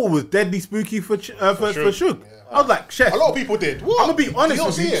 I thought it was deadly spooky for Suge. I was like, Chess. A lot of people did. I'm gonna be honest You don't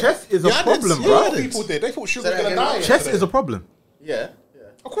with you. see it? Chess is a problem, A lot bro. of people did. They thought Suge was Say that gonna again, die. bro. Chess is a problem. Yeah.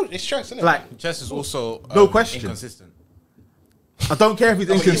 Of course, it's Chess, isn't it? Like, Chess is also No question. inconsistent. I don't care if he's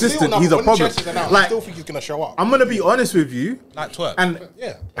But he's still inconsistent. not- He's a when problem. Chess is announced, I Like, still think he's gonna show up. I'm gonna be honest with you. Like twerk. And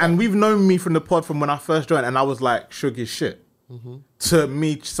Yeah. and we've known me from the pod from when I first joined, and I was like, Suge is shit. To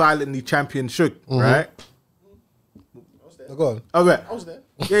me, silently champion Suge, right? Go on. Okay. I was there.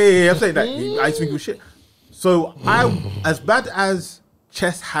 Yeah. I'm saying that. I used to think he was shit. So as bad as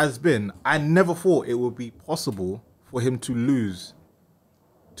Chess has been, I never thought it would be possible for him to lose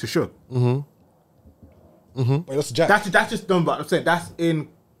to Suge. Wait, that's Jack. That's just done, but I'm saying that's in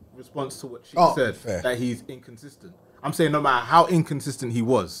response to what she said, fair. that he's inconsistent. I'm saying no matter how inconsistent he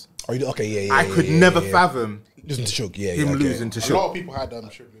was, Oh, okay, yeah. I could never fathom Losing to Suge, yeah. him okay. losing to A lot Suge. of people had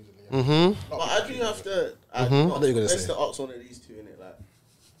Suge losing. But I do have to. I know what you're gonna Let's say. ask one of these two in it. Like,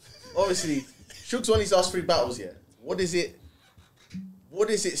 obviously, Suge's won his last 3 battles. Yeah. What does it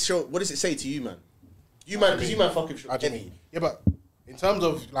show? What does it say to you, man? You man, because you man fucking Suge. I do mean. Yeah, but in terms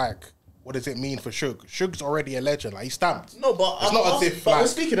of like, what does it mean for Suge? Suge's already a legend. Like, he's stamped. No, but It's I'm not as asking- if but like, we're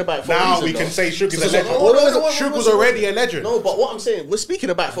speaking about it for a now reason, we can though. say Suge is a So- legend. no, no, no, Suge no, was no, already a legend. No, but what I'm saying, we're speaking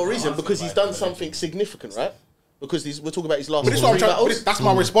about it for a reason because he's done something significant, right? Because we're talking about his last But this is what I'm 3 trying. battles. That's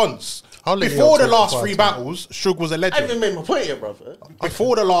my response. I'll let Before you the last talk 3 about battles, Suge was a I haven't legend. made my point yet, brother.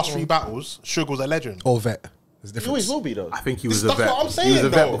 Before the last 3 battles, Suge was a legend. Or vet. There's a He always difference. will be though. I think he was a That's vet. what I'm saying. He was a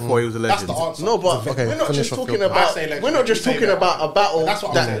vet though. before he was a That's legend. the answer. No, but Okay, we're not finish just off talking your- about. I say legend. We're not just You say talking vet. about a battle That's what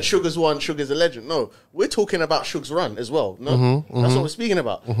I'm that saying. Sugar's won. Sugar's a legend. No, we're talking about Sugar's run as well. No, that's what we're speaking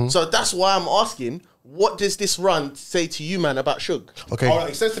about. So that's why I'm asking, what does this run say to you, man, about Suge? Okay. Oh,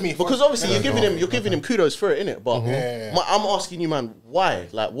 it says to me Because obviously you're giving him kudos for it, innit? But Yeah. I'm asking you, man, why?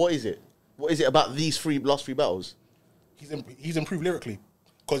 Like, what is it? What is it about these last 3 battles? he's improved lyrically.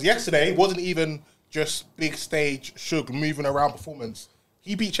 Because yesterday wasn't even just big stage Suge moving around performance.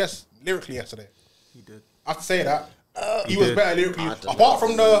 He beat Chess lyrically yesterday. He did. I have to say that. He was did. better lyrically. Apart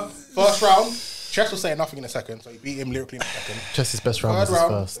from the first round, Chess was saying nothing in the second, so he beat him lyrically in the second. Chess's best round was Third his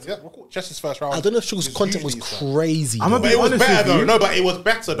round, first. yeah, Chess's first round. I don't know if Sugar's is content was usually his first. crazy. I'm a though. bit But it was honest better with though. you. No, but it was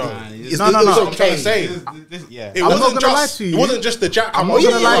better though. No, no, That's no. what I'm trying to say. Yeah. It I'm not wasn't gonna lie just. to you. It wasn't just the Jack. I'm and not Moss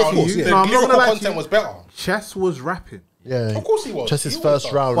gonna lie round. to you. The No, I'm not lyrical gonna lie to content you. was better. Chess was rapping. Yeah, Of course he was. Chess's He first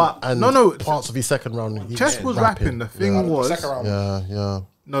was. round But- and no, parts of his second round. He Chess was rapping. The thing was, Second round. Yeah.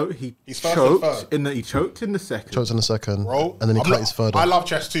 no, he He's first and third. choked in the second. Choked in the second, Bro, and then he I'm cut not- his third. I off. love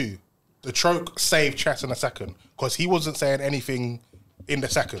Chess too. The choke saved Chess in the second because he wasn't saying anything in the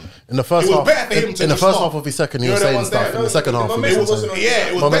second. In the first it was half, better for him to in the just first stop. half of his second, he You was know the saying ones stuff. there? In the second half, he It wasn't was, saying. yeah,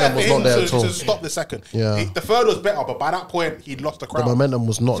 it was Momentum better was for not him there at all. to stop the second. Yeah. The third was better, but by that point, he'd lost the crowd. The momentum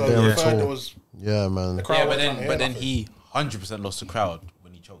was not So there the at third all. was Yeah, man. the crowd. Yeah, but wasn't then hearing nothing. he 100% lost the crowd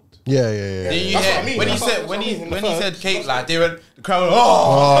when he choked. Yeah. Did you That's hear- what I mean. when he That's said what when I he mean. In the when he third, said Kate, lost like they were the crowd.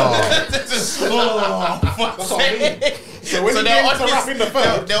 That's That's what I mean. So when he they're came to rap in the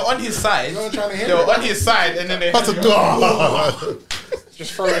third, they're on his side. weren't trying to hear They were it. on his side, and then they had to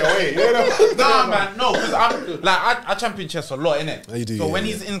just throw it away. You know? Nah, man, no, because I champion Chess a lot, innit? You do, so yeah, when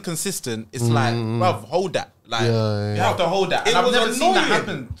he's inconsistent, it's like, bruv, hold that. Like, Yeah. you have to hold that. It And I've was never seen that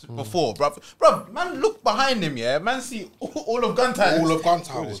annoying. happen before, bruv. Man, look behind him, yeah. Man, see all of Gun Time. All of Gun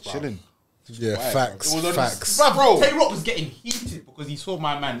Time was chilling. Yeah, facts. It was on Facts. Bruv, Tay-Rock was getting heated because he saw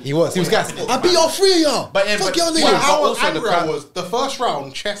my man. He was gassed. I beat all three of y'all. But yeah, Fuck but- y'all but niggas. How I was also the angry crowd- was the first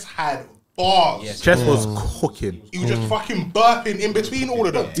round, Chess had bars. Yes. Chess was cooking. He was just fucking burping in between all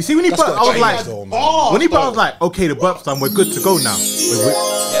of them. You see when he That's burped, got I was change like, though, man. Bars, when he burped, I though. was like, okay, the burp's done. We're good to go now.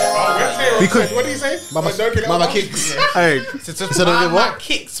 Because- What did he say? Mama kicks. Hey, Said what? my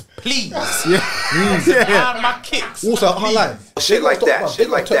kicks, please. yeah. My kicks. Also, I can't lie. Shit like that, shit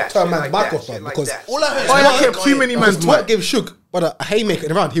like that, Turn shit man's like mic that, off, man, shit like because that. All I heard Oh, that kept too many Because man's Twerk mic. gave Suge but a haymaker in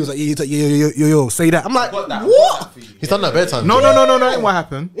the round. He was like, yo, say that. I'm like, got that. what? He's done that bedtime. No. Ain't what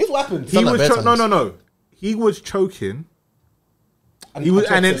happened? Here's what happened. He done that was bare times. no. He was choking. And He was,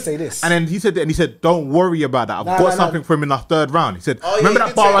 Twerk and then said, say this. and then he said, don't worry about that. I've Nah, got nah, something for him in the third round. He said, yeah, remember he that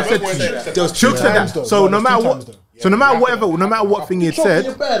did bar say I that. said That's to what you? he said. There was Suge said times, that. though. So No, no there's matter two what, times, though. so no matter what thing he had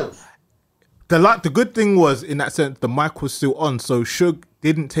said, battles. the good thing was in that sense the mic was still on, so Suge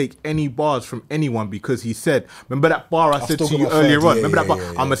didn't take any bars from anyone because he said, remember that bar I said still to got you my earlier third. on? Yeah, Remember that bar? yeah,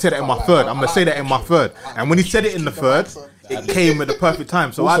 I'm gonna say that in my third. I'm gonna say that in my third. And when he said it in the third, it came at the perfect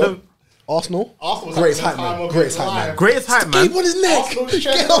time. So I Also, don't. Arsenal, Arsenal was greatest having hype the time man, of greatest his hype man. life. Greatest hype man. Keep on his neck. Arsenal's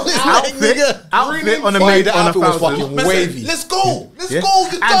chest Get on his neck, nigga. Outfit on a Boy, made that on a outfit was thousand. fucking wavy. Let's go. Let's Yeah. go.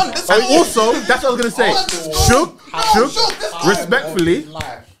 You're done. And Let's go. also, that's what I was gonna say. Suge, Let's go. respectfully,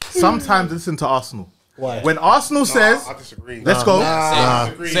 sometimes listen to Arsenal. Why? When Arsenal says, I disagree. "Let's go,"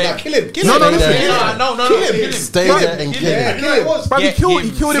 Say- Kill him. Kill No, him. no, listen. No, Kill him. kill him. Stay Right. there and kill him. You know it was. Bruv, he Get killed him.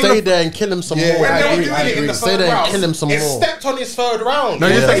 him. Stay there and kill him some Yeah, more. When I they were agree, doing I it in agree. the Stay third there and round, kill him some it more. stepped on his third round. No,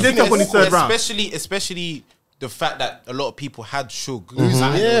 he did step on his third round. Especially the fact that a lot of people had Suge.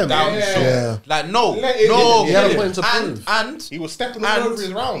 Yeah, Down man. Suge. Yeah. Like no, Let it- no. He had a kill point him. to prove. And He was stepping all over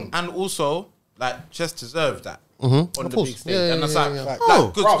his round. and also like Chess deserved that on the course. big stage. Yeah, and that's yeah, like, yeah. like,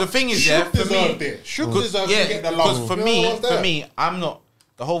 Oh. 'cause Bruv, the thing is, Suge yeah, for me, deserved it. Suge deserved to get the because love. for No me, one was there. I'm not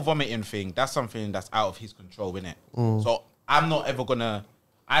the whole vomiting thing. That's something that's out of his control, innit? So I'm not ever gonna.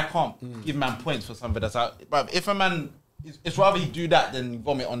 I can't give man points for something that's out. But if a man, it's rather he do that than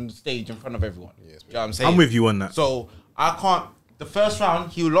vomit on the stage in front of everyone. You know what I'm saying? I'm with you on that. So I can't. The first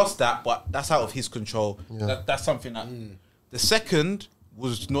round he lost that, but that's out of his control. That's something that. The second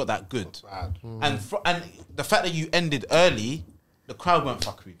was not that good, and the fact that you ended early, the crowd won't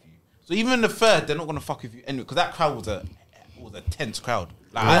fuck with you. So even in the third, they're not gonna fuck with you anyway because that crowd was a tense crowd.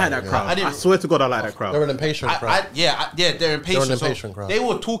 Like, I like that crowd. I didn't. swear to God, I like that crowd. They're an impatient crowd. They're impatient. They're an So impatient crowd. They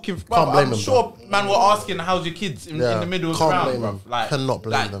were talking. Can't Bruv, blame I'm them, sure man were asking, "How's your kids?" in Yeah, the middle of the can't round, blame bruv. them. Like, Cannot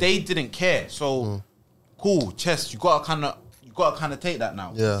blame like them. they didn't care. So cool, Chess. You gotta kind of take that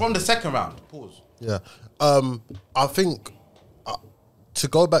now. Yeah. From the second round. Pause. Yeah. I think to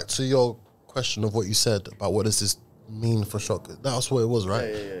go back to your question of what you said about what does this mean for Shotgun, that's what it was,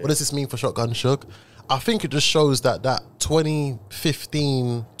 right? What does this mean for Shotgun Suge? I think it just shows that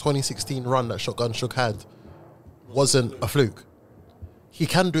 2015, 2016 run that Shotgun Suge had wasn't a fluke. He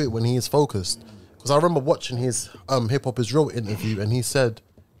can do it when he is focused. Because I remember watching his Hip Hop Is Real interview and he said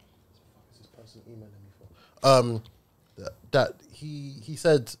that he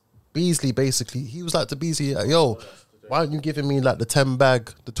said Beasley basically, he was like to Beasley, like, yo, why aren't you giving me like the 10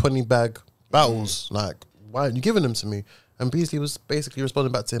 bag, the 20 bag battles? Like, why aren't you giving them to me? And Beasley was basically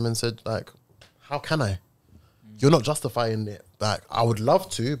responding back to him and said, like, how can I? You're not justifying it. Like, I would love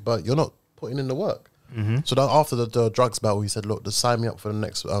to, but you're not putting in the work. So that after the drugs battle, he said, "Look, just sign me up for the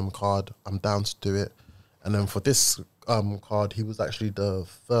next card. I'm down to do it." And then for this card, he was actually the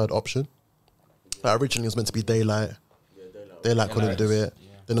third option. Like originally, it was meant to be Daylight. Daylight couldn't do it.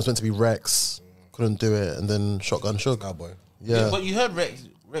 Then it was meant to be Rex, couldn't do it, and then Shotgun Suge. Cowboy. Yeah, But you heard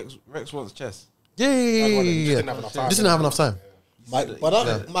Rex wants chess. yeah. Didn't have enough time. Just didn't have enough time. But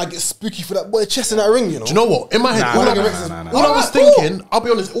that might get spooky for that boy chest in that ring, you know. Do you know what? In my head, all I was thinking, I'll be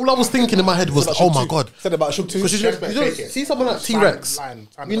honest, all I was thinking in my head was, oh my God. Said about Shook too. Because you don't see someone like T-Rex,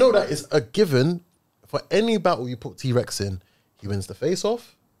 you know that it's a given for any battle you put T-Rex in, he wins the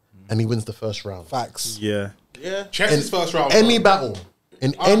face-off and he wins the first round. Facts. Yeah. Chess's first round. Any battle.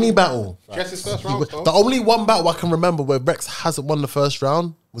 In any battle. Chess's first He round. win- the only one battle I can remember where Rex hasn't won the first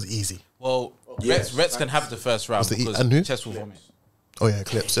round was easy. Well, Rex can have the first round the- because and who? chess will vomit. Oh yeah,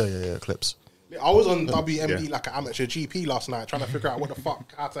 Clips. Yeah, Clips. I was on WMD like an amateur GP last night trying to figure out what the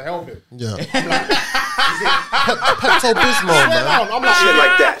fuck how to help him. Yeah. I'm like, Pepto Bismol, man. I'm like, Shit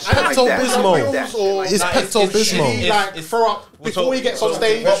like that. Shit like Pepto that. Bismol. or It's Pepto Bismol. he like throw up before he gets on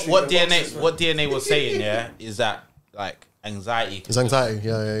stage. What DNA was saying, yeah, is that like anxiety. It's anxiety.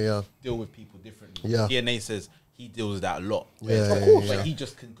 Yeah. Deal with people differently. Yeah. DNA says he deals with that a lot. Yeah, of course, but he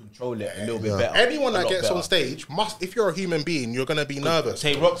just can control it a little bit better. Anyone a that lot gets better. on stage must, if you're a human being, you're gonna be nervous.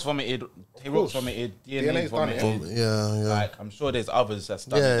 Tay Rock's vomited. DNA's DNA's done it. vomited. Yeah. Like I'm sure there's others that's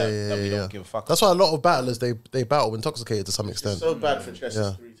done that we don't give a fuck. That's why a lot of battlers they battle intoxicated to some extent. So bad for chess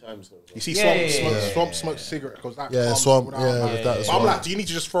Yeah. 3 times though. You see, Yeah, Swamp smokes a cigarette because that. Yeah, calms Swamp. people down. Yeah, that as But I'm well. like, do you need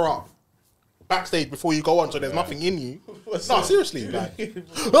to just throw up backstage before you go on so there's nothing in you? No, seriously, like, just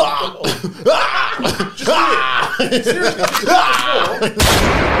do it. Seriously, just do it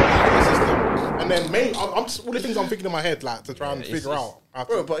before. And then, I'm just, all the things I'm thinking in my head, like to try and figure out. How to,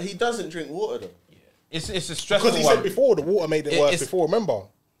 Bro, but he doesn't drink water though. It's a stressful because he one. said before the water made it worse. It's- Before, remember?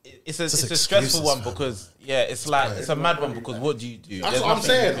 It's a excuses, stressful one man. because it's like it's a mad one because what do you do? That's There's what I'm nothing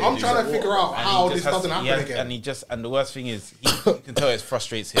saying. you I'm do. trying to figure out And how he this just has doesn't to- happen again. And the worst thing is you can tell it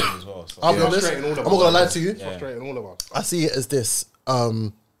frustrates him as well. So. I'll be honest. Frustrating all of I'm us. not gonna lie to you. Frustrating all of us. I see it as this.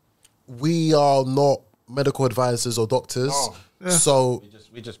 We are not medical advisors or doctors, so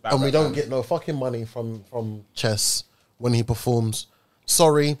we just and we don't get no fucking money from Chess when he performs.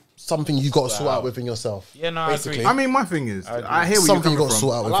 Sorry, something you got to sort out within yourself. Yeah, no, I agree. I mean, my thing is, I hear where Something you're you coming got to from.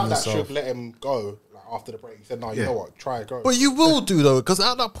 sort out I like within that yourself. should let him go like, after the break. He said, "No, you Yeah. know what? Try go." But you will do though, because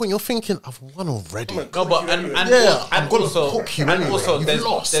at that point you're thinking, I've won already. No, but and Yeah, I'm gonna also cook you and anyway. also You've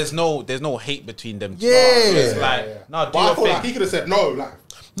lost. there's no hate between them. Yeah. It's like no, do But I your feel thing. like he could have said no. Like,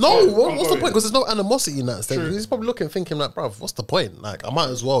 No, I'm what's the going. point? Because there's no animosity in that stage. He's probably looking, thinking like, bruv, what's the point? Like, I might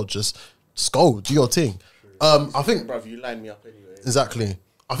as well just go, do your thing. I think Bruv, you line me up anyway. exactly.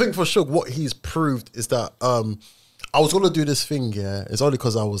 I think for sure what he's proved is that I was gonna do this thing. Yeah, it's only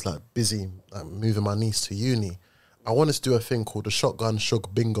because I was like busy, like moving my niece to uni. I wanted to do a thing called the Shotgun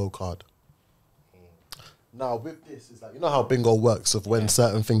Suge Bingo card. Now with this, is like, you know how bingo works of when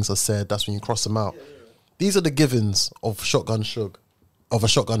certain things are said, that's when you cross them out. These are the givens of Shotgun Suge, of a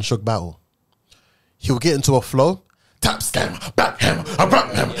Shotgun Suge battle. He'll get into a flow, tap scam, backham,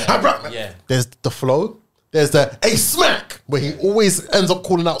 a Yeah. There's the flow. There's the a smack where he always ends up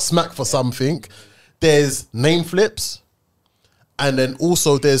calling out smack for something. There's name flips, and then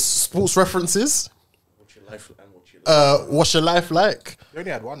also there's sports references. What's your life and what's your life? What's your life like? you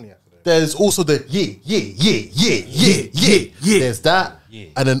only had one yesterday. There's also the yeah. There's that,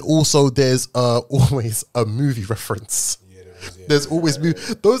 and then also there's always a movie reference. There's always movie.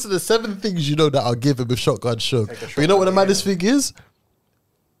 Those are the 7 things you know that are given with Shotgun Suge. But you know what the maddest thing is?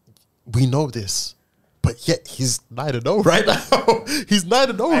 We know this, but yet he's 9-0 right now. He's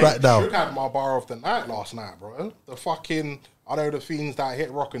 9-0 right now. Shook had my bar of the night last night, bro. The fucking, I know the fiends that hit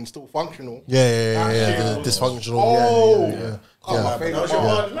rock and still functional. Yeah. That shit The dysfunctional. Oh, Yeah. my favorite That was your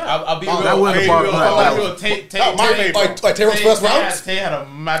bar. bar of the night. I'll be That real. was the bar of the night. I'll be real. Tay my favourite. Tay Rock's first round? Tay had a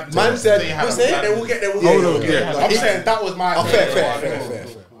mad. Man said- Tay had What's a that? mad- They will get. I'm saying that was my Fair.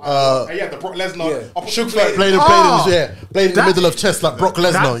 And yeah, the Brock Lesnar. Shook played in the middle of chest like Brock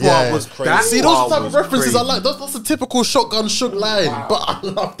Lesnar. That Yeah, part was crazy. See, That those part type of was references I crazy. like. That's a typical Shotgun Suge line, but I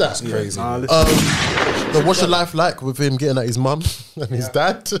love that. That's Crazy. Listen, The What's Your Life Like with him getting at his mum and his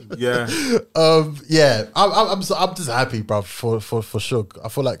dad. Yeah. Yeah. I'm just happy, bruv, for Suge. I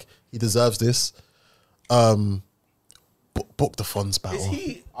feel like he deserves this. Book the Fonz battle. Is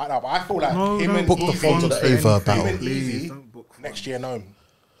he? I know, but I feel like No, him don't and book the Easy, Fonz or the Ava him battle. and Please, Easy don't book Fonz. next year, no.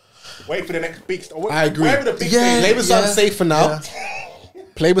 Wait for the next big star. I agree. Wherever the big Yeah. stage Play with something Yeah. safe for now.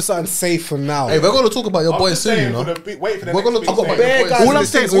 Play with something safe for now. Hey, we're gonna talk about your I'm boy just soon, you saying, know. wait for the We're next gonna big talk about stage. your Bare boy guys soon. all I'm in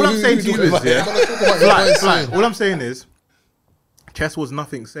saying, this all thing, I'm who saying do to you it is, with? yeah, We're gonna talk about your boy like, soon. all I'm saying is, chess was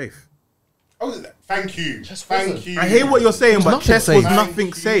nothing safe. Oh, Thank you. Thank you. I hear what you're saying, but nothing chess was safe.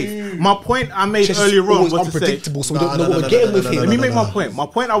 nothing safe. My point I made Chess earlier is on always was to say. unpredictable, so we don't know what we're getting with him. Let me make my point. My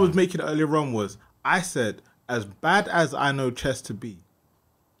point I was making earlier on was I said, as bad as I know chess to be,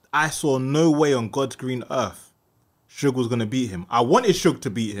 I saw no way on God's green earth Suge was gonna beat him. I wanted Suge to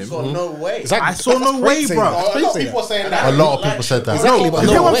beat him. So no way. I saw no way, bro. A lot of people are saying that. A lot of people said that. Exactly, but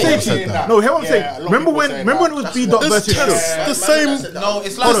Hear no what I'm way. saying? that. No, hear what I'm Yeah, saying. a lot of Remember people when? saying Remember when that. it was B Dot versus Suge? The same. No,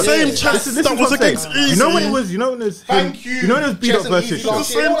 it's The like same saying- chess This is that what was I'm saying. against You Easy. know when it was. You know when it was. Thank you. You know when it was B Dot Chess and versus Easy The Suge.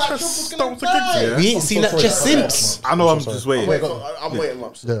 last year. same All that chess shit was that gonna was against die. you. We ain't seen that chess since. I know. I'm just waiting. I'm waiting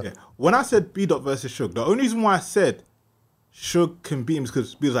up. Yeah. Yeah. When I said B Dot versus Suge, the only reason why I said Suge can beat him is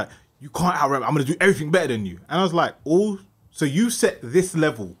because B was like, you can't outrap. I'm gonna do everything better than you. And I was like, so you set this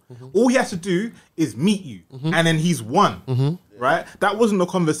level. All he has to do is meet you, and then he's won. Right? That wasn't the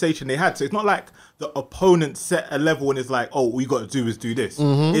conversation they had. So it's not like the opponent set a level and it's like, oh, all you got to do is do this.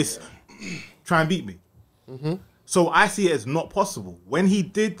 It's try and beat me. So I see it as not possible. When he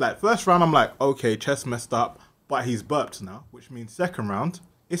did, like, first round, I'm like, okay, chess messed up, but he's burped now, which means second round,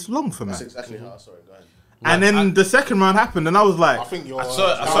 it's long for me. That's exactly how I saw it. Go ahead. And then the second round happened, and I was like, I think you're. I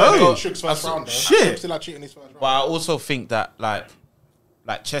saw it go- Suge's first round. Though. Shit. Suge still had cheating his first round. But I also think that like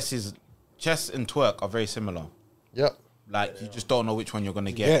chess and twerk are very similar. Yep. Like you just don't know which one you're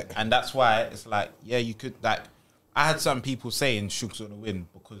gonna get, Yeah. and that's why it's like, yeah, you could like. I had some people saying Suge's gonna win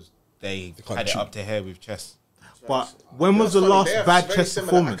because they can't had it cheat. up to here with chess. but when was the Funny, last they have bad very chess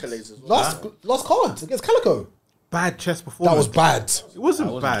similar performance? accolades as well. Last cards against Calico. Bad chess That performance. was bad. It wasn't,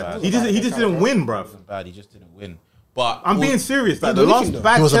 That wasn't bad. bad. He just didn't win, bruv. It wasn't bad. He just didn't win. But I'm being serious. Like Yeah, the but last listen,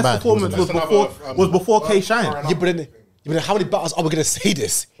 bad he wasn't chess bad. He performance was wasn't before K Shine. Yeah, but then how many battles are we gonna say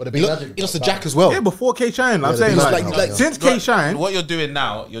this? Would it He be lost, Magic? he lost to Jack as well. Yeah, before K Shine. I'm Yeah, saying the like, big like- since K Shine, what you're doing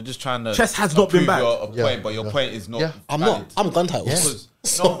now, you're just trying to Chess has not been prove bad. your point, Yeah. but your point is not. Yeah. I'm valid. not. I'm gun titles. Because-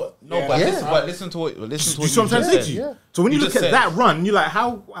 but listen to what you see what I'm trying to say to you. Yeah. So when you You look just at said- that run, you're like,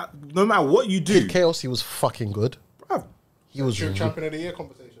 how? No matter what you do, Kid Chaos, he was fucking good. bruv. He was. Suge champion of the year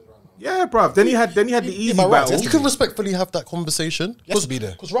conversations right now. Yeah, bruv. Then he had the easy but right, battle. You can respectfully have that conversation. He has to be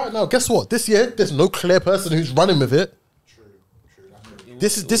there. Because right now, guess what? This year, there's no clear person who's running with it.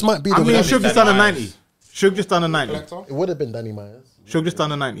 This might be the I mean, winner. Suge just done a 90. Suge just done a 90. Collector. It would have been Danny Myers. Suge just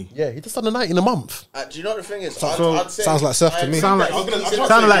done a 90. Yeah, he just done a 90 in a month. Do you know what the thing is? So- I'd say, sounds like Surf to me. Sound like- I was gonna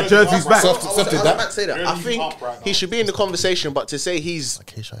Sounded like say Jersey's back. Surf I was did about that. to say that. I Jersey's think up right now. he should be in the conversation, but to say he's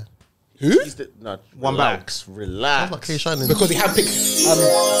K-Shine. no, One relax, relax. Like K-Shine. Because he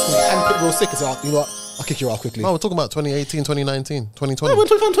handpicked real sick. He said, "Oh, you know what? I'll kick you out quickly. No, we're talking about 2018, 2019, 2020. No, we're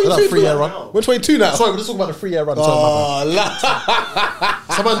 2022. That 3-year run. We're 22 now. Sorry, we're just talking about the 3-year run. Sorry, my bad. Oh,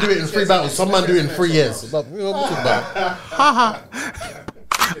 Some man do it in 3 battles. Some man do it in 3 years. But, you know, we're talking about.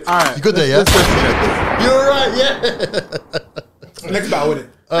 All right. You good there, yeah? You're right, yeah. next battle, innit?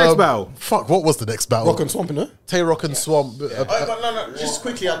 Next battle. Fuck, what was the next battle? Rock and Swamp, innit? Tay Rock and Swamp. No. Just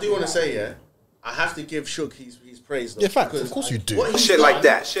quickly, I do want to say, yeah, I have to give Suge his praise. Though, Yeah, facts. because Of course you do. what he's Shit like done-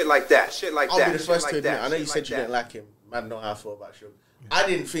 that. Shit like that. Shit like I'll that. be the first to shit admit. like I know you that, said shit you like didn't that. like him. Man, know how I feel about Suge. I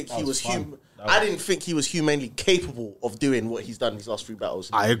didn't think he was human. I didn't think he was humanly capable of doing what he's done in his last 3 battles.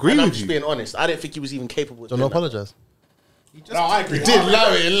 I agree and I'm with just you. being honest. I didn't think he was even capable. Of Don't doing that. apologize. No, I agree. He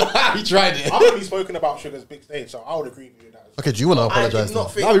tried it. I've only spoken about Sugar's big stage, so I would agree with you. That Okay, do you want to I apologize? did not now?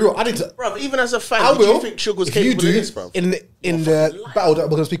 think. I'll be real. I need to. Bro, even as a fan, I did will. you think Suge was If you capable do of this, bro? in the battle that we're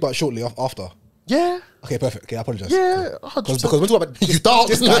going to speak about shortly after. Yeah. Okay, perfect. Okay, I apologize. Yeah. Because we're talking about You start.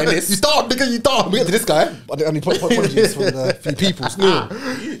 this guy. You start, nigga, you start. We get to this guy. I mean, apologies from the few people. No,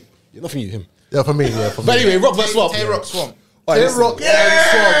 not from you, him. Yeah, for me, yeah, for me. But anyway, Rock vs Swamp. Tay-Rock Swamp. All right, listen. Let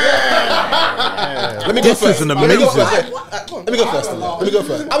me go This first. is an Let me go amazing- first. Let me go first. Let me go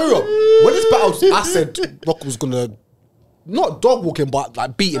first. I mean, Rock, when this battle, I said Rock was gonna not dog walk him, but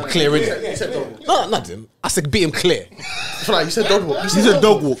like beat him clear in it. No, not him. I said beat him clear. Right, you said dog walk. He said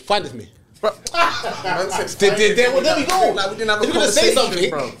dog walk. Find it for me. Well, There we go. Like, we didn't have a If you're gonna say conversation, something,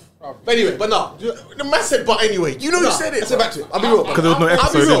 bro. but anyway, but no. The man said, but anyway, you know you said it. Let's get back to it. I'll be real. Because there was no I'll be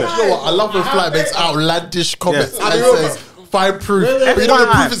episode real. in it. You know what? I love when Fly makes outlandish comments Yeah. and says, find proof. But you know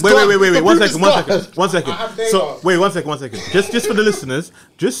the proof is Wait, gone. wait. The One proof is second. gone. One second. So wait, one second. Just for the listeners,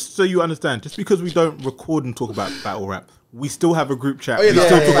 just so you understand, just because we don't record and talk about battle rap, we still have a group chat. We still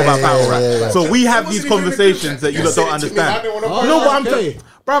talk about battle rap. So we have these conversations that you lot don't understand. I didn't wanna- No, but I'm okay.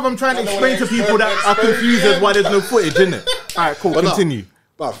 bruv, I'm trying to explain to people that are confused as why there's no footage, isn't it? All right, cool. But no, Continue.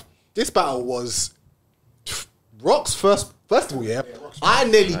 bruv, this battle was Rock's first festival, yeah. I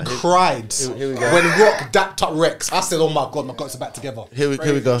nearly cried when Rock dapped up Rex. I said, "Oh my god, my guts are back together." Here we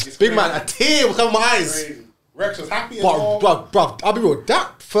go. Big man, a tear will come in my eyes. Rex was happy as But well. bruv, I'll be real.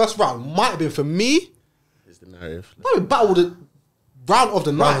 That first round might have been for me. Here's the narrative. That battle would have round of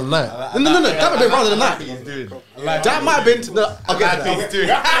the night. Round of the night. No. That might have been round of the night. That might have been. No, I'll get to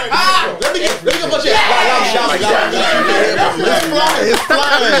that. Let me get my shit. It's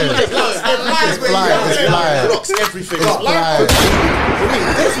flying. Blocks everything. This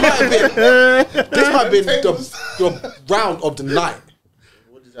might have been the round of the night.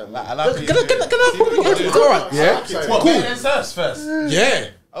 Can I? It's all right. Yeah. What, Cool. Ben Surfs first? Yeah.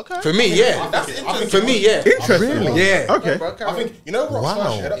 Okay. For me, yeah. For me, yeah. Interesting. Yeah. Okay. I think you know what?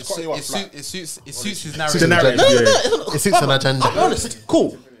 Wow. It suits his The narrative. narrative. It suits an agenda. I'll be honest.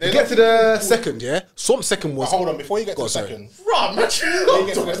 Cool. Get to the second, yeah. Swamp second was. Hold on, before you get to Go the on, sorry. second. Bro, man, Before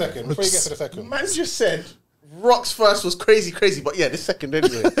you get to the second. man just said Rock's first was crazy, but yeah, this second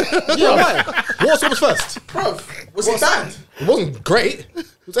anyway. Yeah, right. What was first? Bro, was it bad? It wasn't great. It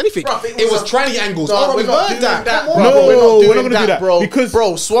was anything. Bruv, it was triangles. No, Oh, we're we not heard doing that. that. Come on. Bro. No, We're not we're doing not gonna do that, bro. because-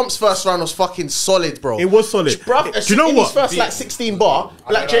 bro, Swamp's first round was fucking solid, bro. It was solid. Bruv, Do you know in what? his first like 16 bar,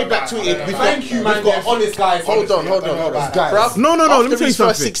 Black J Black tweeted. Thank you, man. Got honest guys. Hold on. Guys. Bruv, No, let me after tell you his something.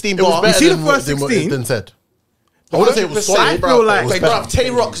 first 16 It was bar, You better see the than first what 16? Ben said. I wouldn't say it was solid. I feel like- but it was bruv, better.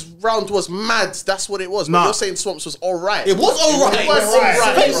 Tay Rock's round was mad. That's what it was. But Nah. you're saying Swamp's was alright. It was alright. It was alright.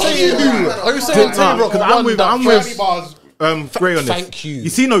 Are you saying Tay Rock I'm with Twenty bars. Gray on this. Thank you. You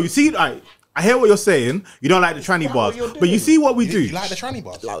see, I hear what you're saying. You don't like the tranny bars, but you see what we do. You like the tranny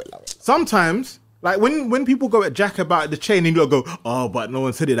bars? Sometimes, like when people go at Jack about the chain, and you go, "Oh, but no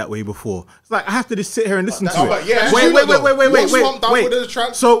one said it that way before." It's like I have to just sit here and listen to No, it. but yeah, Wait. What's Swamp done with the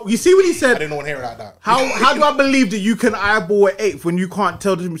trans- So you see when he I said, didn't want to hear it like that. How do I believe that you can eyeball an eighth when you can't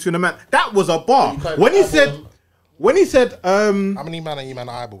tell the difference between a man? That was a bar. When he said, How many man are you man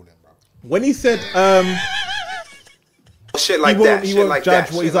eyeballing, bro? when he said, Shit like he that. won't, he Shit won't like judge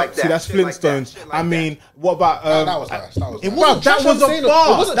that. what he's shit up like to. that, That's shit like that, Flintstones. shit like I that. mean, what about? That was nice. That was nice. Bruv, that was a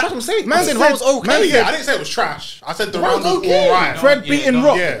bar. It wasn't trash, I'm saying. Man I'm saying said- it was okay. man Yeah, said- I didn't say it was trash. I said the Round round was okay. all right. Fred beating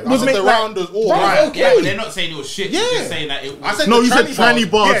Rock Yeah, I was said make the like, round was all round right. okay. Yeah, but they're not saying it was shit. They're Yeah. just saying that it was. I said No, the you said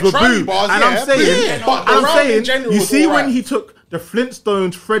tranny bars were tranny boo, bars, and yeah, I'm saying, boo. But the I'm round in saying, general you was see all when right. he took the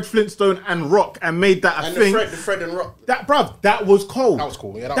Flintstones, Fred Flintstone, and Rock, and made that a And thing. the Fred and Rock. That bruv, that was cold. That was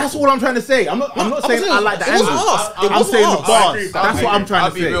cool, yeah, that That's was all I'm trying to say. I'm not saying I like the it wasn't angle. us. It I'm wasn't saying us. the I bars. agree with That's that. what I'm trying I'll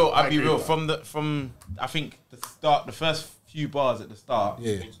to be say. real. I'll be real. From I think the first few bars at the start,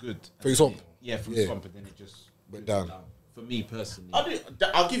 Yeah. it was good. For Swamp. Yeah, from Yeah. Swamp, and then it just Went down. For me personally,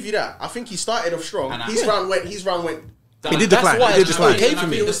 I'll give you that. I think he started off strong. And His round went. He did decline. why He did it's decline. okay And for I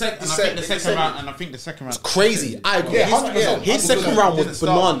me. think the second round, and I think the second round Crazy. I agree. Yeah, His- 100%. His second round was didn't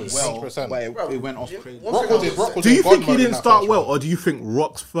start bananas. well, 100%. but it went off crazy. Rock was Do you in think God he mode in didn't that start first well, round. or do you think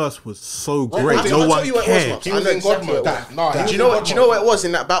Rock's first was so I'll great? tell No you one what it was, cared. Mark. He I was know in God exactly mode. what it was. Do you Do you know what it was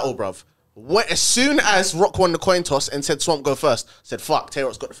in that battle, bruv? As soon as Rock won the coin toss and said Swamp go first, said fuck,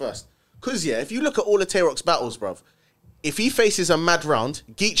 Tay-Rock's got the first. Because yeah, if you look at all of Tay-Rock's battles, bruv, if he faces a mad round,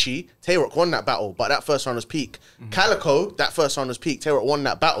 Geechee, Tay-Rock won that battle, but that first round was peak. Calico, that first round was peak. Tay-Rock won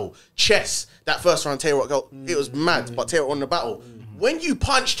that battle. Chess, that first round, Tay-Rock, it was mad, but Tay-Rock won the battle. When you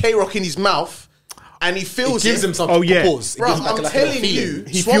punch Tay-Rock in his mouth and he feels It gives him something Oh, yeah. to pause. It Bro, gives him I'm like a telling feeling. you,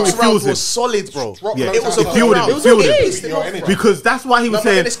 He Swamp's feels round it. was solid, bro. Yeah. It was a He good fueled round. him, fueled him. Pissed him off, bro. Because that's why he was No, but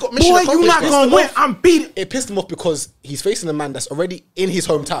saying, it's got mission boy, you not accomplished. gonna win. I'm beating. It pissed him off because he's facing a man that's already in his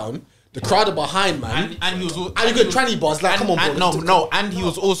hometown. The crowd are behind, man. And he was And you got tranny bars. Like, come on, bro. and he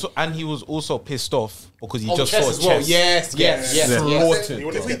was also pissed off because he Oh, just chess saw as well. chess.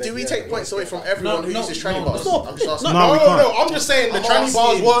 Yes. Do we take points away from everyone who uses tranny bars? no, I'm just asking. No, we can't. I'm just saying the I'm tranny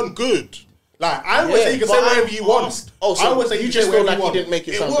bars asking. weren't good. Like I always say, you can say but whatever I you want. asked- oh, so I always say you you just say feel whatever like you he want. didn't make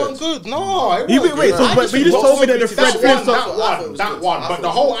it sound wasn't good. No, it Wait, wasn't wait, good. so but you just told me that the Fred Flintstone. That one, but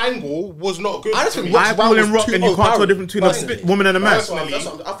the whole angle was not good. I just to think me. I Rock calling was Rock too and you can't tell the overpowered. difference between a woman and a man. Personally,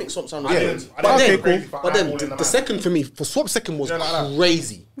 I think Swamp sounded I good. didn't But then, crazy for but then eyeballing the second for me, for Swamp second was Yeah, like that.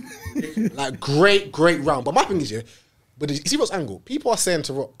 crazy. Like great round. But my thing is, yeah, but you see Rock's angle? People are saying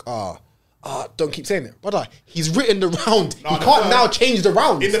to Rock, don't keep saying it. Brother, he's written the round. No, he the can't third- now change the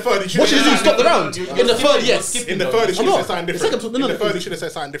round. In the third, he should What should have he do? said Stop the something round. different. In the third, yes. In the third, he should I'm have said not. something The different. second- In no, the no, third, he should have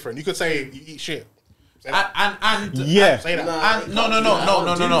said something different. You could say you eat shit. Say that. And Yeah. Say that. and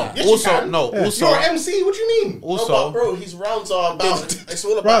no. Yes, you Also, can. no. Also, You're MC. What do you mean? also, No, but bro, his rounds are about. It's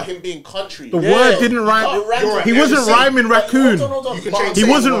all about him being country. The word didn't rhyme. He wasn't rhyming raccoon. Hold on. You can But I'm change He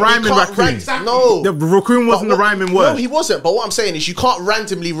saying wasn't you rhyming can't raccoon. rank- No. The raccoon wasn't the rhyming No, word. he wasn't. But what I'm saying is, you can't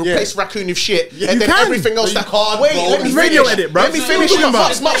randomly replace raccoon with shit, and You then can. everything else. No, you that can't, wait, bro. let me It's radio finish. edit, bro. Let me finish. What are you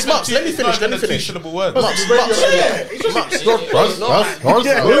talking Mups. Let me finish. Two syllable words. Mups. Yeah.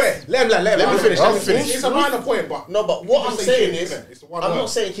 Let me finish. it's a minor point, but No, but what I'm just say saying shit, is, innit? It's the one I'm word. not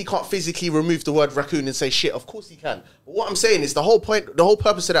saying he can't physically remove the word raccoon and say shit. Of course he can. But what I'm saying is the whole point, the whole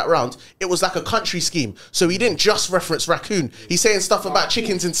purpose of that round, it was like a country scheme. So he didn't just reference raccoon. He's saying stuff about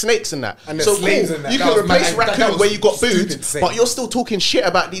chickens and snakes and that. And the so slaves cool, and that. you That can was replace mad. That raccoon was where you got stupid booed, to say. but you're still talking shit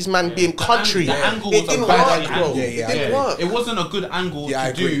about these man being country. The angle It was a didn't bad work, angle. bro. It didn't work. It wasn't a good angle Yeah,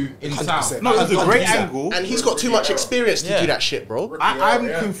 I to agree. do in 100%. South. No, it was a great Yeah. angle. And he's got too much experience to Yeah. do that shit, bro. I'm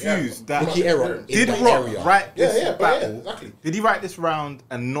confused that Rookie error. did in that Rock area. write this Yeah, but yeah, battle? exactly. Did he write this round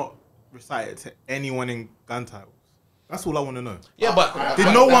and not recite it to anyone in gun titles? That's all I want to know. Yeah, but Did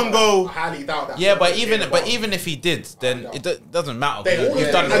no one go? I highly doubt that. yeah, but even if he did, then it doesn't matter. They all He's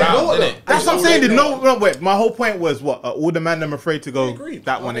did. done the And you know round, what, didn't it? That's what I'm saying. Did no, wait. My whole point was what? All the man I'm afraid to go. agreed.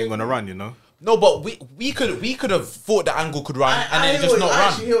 That one ain't gonna run. You know. No, but we could have thought the angle could run and then just not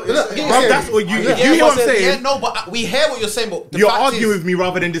run. Bro, that's what you. Yeah, You hear what I'm but- saying? Yeah, no, but we hear what you're saying. But the You're fact arguing is, with me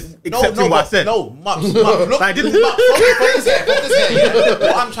rather than just accepting what I but- said. No, Mux, look, I didn't- focus here.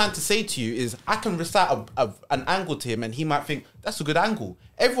 What I'm trying to say to you is, I can recite an angle to him, and he might think that's a good angle.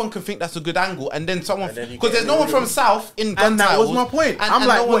 Everyone can think that's a good angle, and then someone because there's no one from South in gun And that was titles, my point. and- I'm and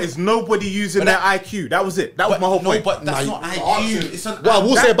like, no what one- is nobody using But their that- IQ? That was it. That was my whole point. No, but that's not IQ. It's an What I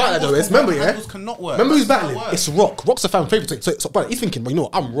will say about that though is, remember, yeah, angles cannot work. remember who's That's battling? not work. It's Rock. Rock's a fan favorite. So brother, he's thinking, but you know,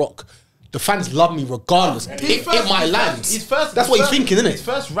 what? I'm Rock. The fans love me regardless. It might land. That's what he's thinking, isn't His it?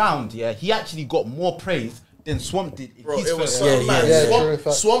 first round, yeah, he actually got more praise than Swamp did. In Bro, his it was first so round. mad. yeah, Swamp, true, in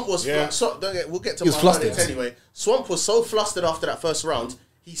fact. Swamp was we'll get to He was my flustered. verdict anyway. Swamp was so flustered after that first round.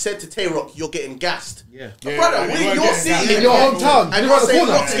 He said to Tay-Rock, "You're getting gassed." Yeah. But brother, and you weren't you're getting seeing gassed. it In your hometown, and you you're around the saying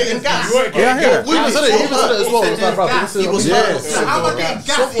corner. Rock's getting gassed. Yeah. We even said it. He even said it as well. It's like, bro, gas. this is- He was yeah. hurt. So how am I getting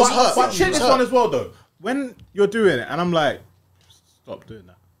gassed? Swamp was hurt. But check He was this hurt. one as well, though. When you're doing it, and I'm like, stop doing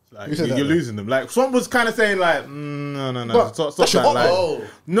that. Like, Who said you're that, though? losing them. Like, Swamp was kind of saying, like, no, But stop that's your that. Like, Oh.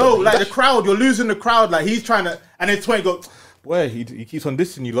 no, like the crowd, you're losing the crowd. Like, he's trying to, and then Twain go, boy, he keeps on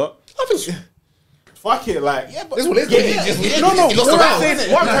dissing you lot. I think Fuck it, like, Yeah, but this one is yeah, good. he just- no. he lost What the I'm round.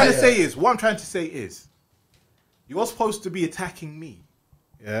 saying- what I'm trying to say is, you're supposed to be attacking me,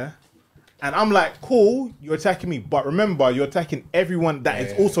 yeah. And I'm like, cool, you're attacking me, but remember, you're attacking everyone that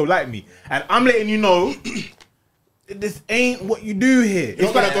is also like me, and I'm letting you know. This ain't what you do here.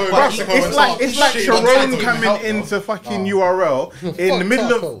 It's gonna like, go bruv, back to it's like shit on Sharon tacos. coming Help, into fucking URL in the middle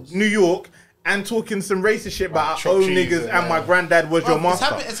tacos. of New York and talking some racist shit about our chopped own cheese niggas and, and my granddad was your Bro, it's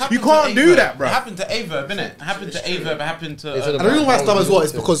master. happened You to can't do Averb. that, bro. It happened to Averb, innit? It happened to Averb. It happened to. Is it And the reason why it's dumb as well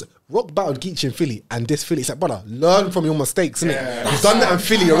is because Rock battled Geechee in Philly, and this Philly, it's like, brother, learn from your mistakes, innit? You've done that in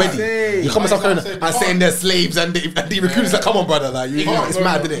Philly already. saying. You come and saying they're slaves and the recruiters like, come on, brother, like, it's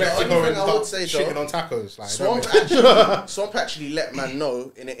mad, isn't it? The only thing I would say, shitting though, on tacos. Like, Swamp actually let man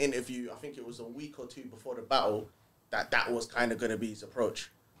know in an interview, I think it was a week or two before the battle, that was kind of going to be his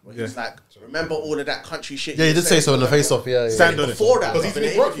approach. Where he was like, remember all of that country shit? Yeah, he you did were say saying so in the before face off. Yeah, yeah. Stand on it. Before that, because he's in the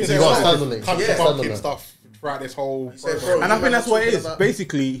been working interview, You gotta stand on it. country Yeah. bumpkin stuff throughout this whole. said, bro, And I you think man that's what it talking is. about-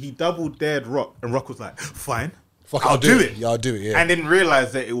 Basically, he double dared Rock, and Rock was like, fine. Fuck, I'll do it. Yeah, I'll do it, yeah. And didn't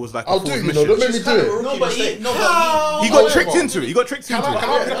realize that it was like I'll a do full it, you know. mission. Don't make me do it. No, but he He got tricked into it. He got tricked into it. Can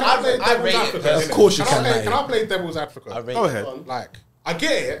I play I rate devil's it advocate? personally. Of course you can, Can I mate. play devil's advocate? Go ahead. Like, I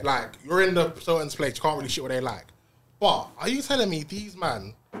get it. Like, you're in the certain place, you can't really shit what they like. But are you telling me these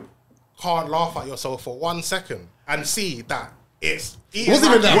man can't laugh at yourself for 1 second and see that it's eating Wasn't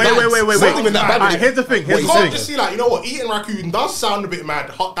even that raccoon- bad. Wait. Wasn't even that bad. Alright, here's the thing. You Here's the can't thing. just see, like, you know what, eating raccoon does sound a bit mad.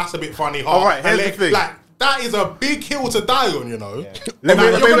 Hot, that's a bit funny. Hot. All right, here's And the thing. Like, that is a big hill to die on, you know. Let me-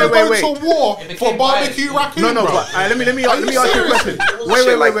 Like, you're gonna wait. go to war It for became barbecue biased. raccoon, No, bro. but let me Are ask you you a serious? question.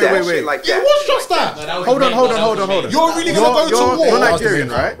 Shit like that, Wait. shit like Yeah, it that. was just that. Hold on. You're really gonna go to war? You're Nigerian,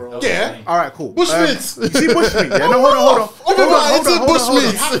 right? Yeah. All right, cool. Bushmeat. You see bushmeat? Yeah. No, hold on.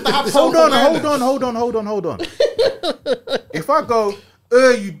 Bushmeat. You have to have Hold some awareness. on. If I go,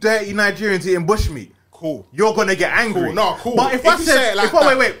 you dirty Nigerians eating bushmeat, Cool. you're gonna get angry. Cool, no, cool. But if If I you said, say it like if I,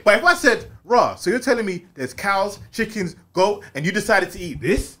 that- wait, but if I said raw, so you're telling me there's cows, chickens, goat, and you decided to eat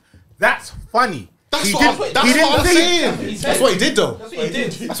this? That's funny. That's He what didn't- I'm, he that's didn't what I'm say- saying. That's what he did, though. That's what he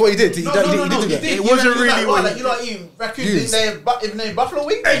did. That's what he did. He did that. It wasn't really what he- You lot eating raccoons Views. in their buffalo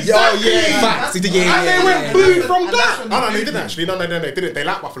wings? Exactly. Facts. He did, yeah. And they went yeah. booed from And that's that. when No, they they booed didn't him. actually. No, they didn't. They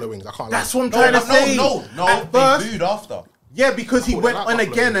like buffalo wings. I can't lie. That's what I'm trying to say. No, At they first- booed after. Yeah, because he Oh, went they like on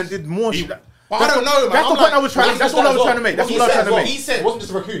buffalo again wings. and did more shit. But I don't know, man. That's the I'm point like- I was trying. That's all I was trying to make. That's He all I was said trying to what? make. He said, It wasn't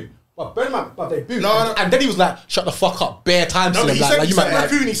just a raccoon. But bear in mind, but they booed. No. And then he was like, shut the fuck up, bare times No, to them. he Like, said you might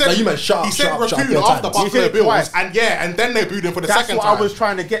raccoon. He said like, you might shut up, he shut said up, shut up, raccoon bare after times. He Buffalo said it Bills, twice. and then they booed him for the That's second what time. I was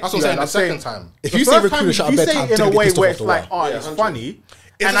trying to get That's to. what I'm saying. and The I'm saying, second time. If the you say first raccoon time and shut up you bare say times, it in a typically way pissed where off it's after a like, while. oh, it's funny,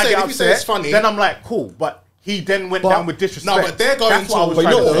 It's and the I same. get If you say it's upset, funny- then I'm like, cool. But he then went down with disrespect. but they're going That's what I to- was but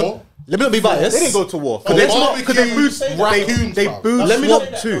trying you know to say. what? Let me not be biased. They didn't go to war. Oh, Because barbecue they booed raccoons, They bruv. booed Let me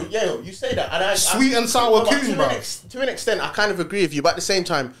Swamp not- too. Yeah, you say that. And Sweet and sour but coon, bro. to an extent, I kind of agree with you. But at the same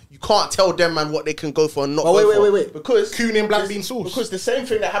time, you can't tell them, man, what they can go for and not Oh, go wait, for. wait. Because Coon in black bean sauce. Because the same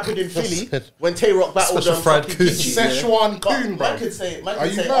thing that happened in Philly when Tay-Rock battled Special fried fucking coon. Kichi, Szechuan But coon, bro. Man could say, Are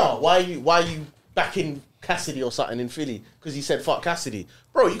you mad? oh, why are you backing Cassidy or something in Philly? Because he said fuck Cassidy.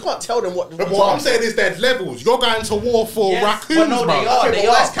 Bro, you can't tell them what. But what I'm saying is there's levels. You're going to war for Yes, raccoons, but no, bro. they are. Okay, but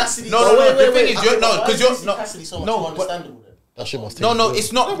why is Cassidy? No, so- no, wait, the wait, thing wait. is, you're- no, Why 'cause is you're- no, Cassidy so much no, more but- understandable then? That shit must take No, years.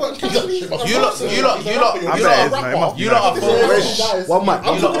 it's not. No, but Cassidy- You lot, He's you a lot, rapper. you lot, I you bet it is, man. It lot, must be you lot are nice. One mic.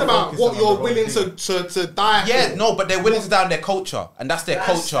 I'm talking about what you're willing to die Yeah, for. no, but they're willing to down their culture, and that's their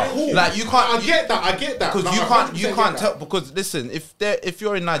culture. cool. Like you can't. I get that. Because No, you I can't 100% get tell. that. Because listen, if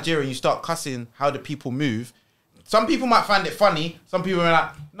you're in Nigeria and you start cussing how the people move, some people might find it funny. Some people are like,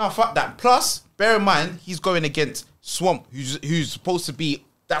 no, fuck that. Plus, bear in mind, he's going against Swamp, who's supposed to be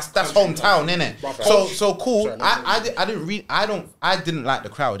that's hometown, innit? So cool. I didn't like the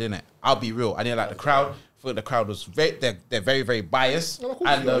crowd, innit? I'll be real. I didn't like the crowd. I thought the crowd was they're very, very biased. No, of course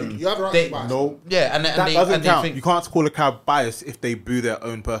And you are. You have the right they, to be biased. No, yeah, and that they doesn't and they count. think, You can't call a crowd biased if they boo their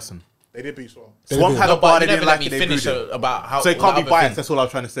own person. They did beat Swamp. Swamp had no, a bar but they you never didn't let like me it, they finish booed it. about how. So it the can't be other biased. thing. That's all I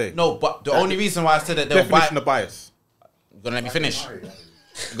was trying to say. No, but the only reason why I said that they were Definition biased. of bias. You're gonna let me finish.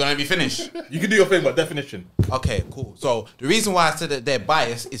 You're gonna let me finish. You can do your thing, but definition. Okay, cool. So the reason why I said that they're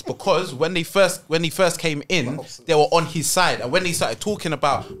biased is because when he first came in, they were on his side, and when they started talking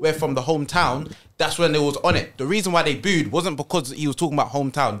about we're from the hometown, that's when they was on it. The reason why they booed wasn't because he was talking about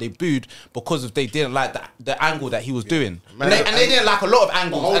hometown. They booed because they didn't like the angle that he was doing, and they didn't like a lot of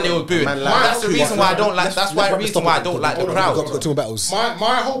angles, and they were booing. That's the reason why I don't like. That's why the reason why I don't like the crowd. Got two more battles.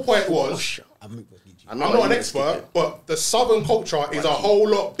 My whole point was, I'm not an expert, but the Southern culture is a whole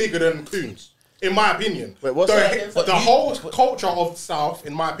lot bigger than Coons, in my opinion. Wait, what's that again? The whole culture of the South,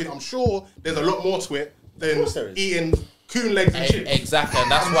 in my opinion, I'm sure there's a lot more to it than course there is. eating coon legs and chips. Exactly, and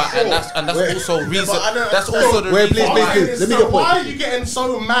that's why, and that's also reason. but I don't- That's also the Wait, reason. please, why- please, let me So get a point. why are you getting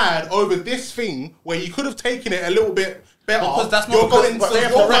so mad over this thing where you could have taken it a little bit better? Because that's not you're because- going but to they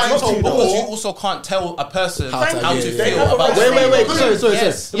have you're the right going not to, to Because you war. also can't tell a person How to- how to yeah, yeah, feel yeah. about. Wait. Yes, Sorry.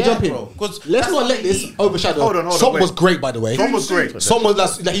 yes, Let me jump in. bro. 'Cause Let's that's not what let this overshadow. Hold on, Som wait. was great, by the way. Som was great. Som was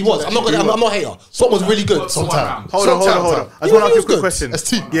like he was. I'm not a hater. Som was really good. Sometimes. Hold on. I just want to ask you a quick question. That's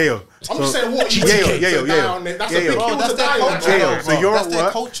two. Yeah, I'm just saying what you yeah. That's a big Bro, hill that's to their die on. culture. Yeah, bro. so you're That's at their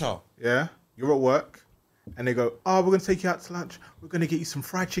work. culture. Yeah, you're at work, and they go, "Oh, we're gonna take you out to lunch. We're gonna get you some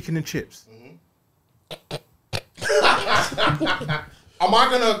fried chicken and chips." Am I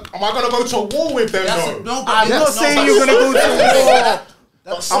gonna go to war with them though? No, but I'm not saying you're gonna go to war.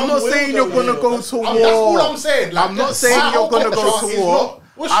 I'm not saying you're gonna go to war. That's all I'm saying. Like, I'm not saying my you're gonna culture go to is war.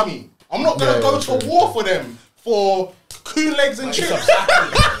 not push me. I'm not gonna go to war for them for coon legs and chips.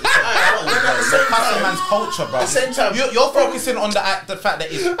 It's a custom man's culture, bro. At the same time- you're focusing on the fact that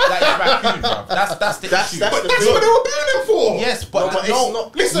it's raccoon, bro. That's the issue. that's But the that's thing. what they were booing him for. Yes, but But it's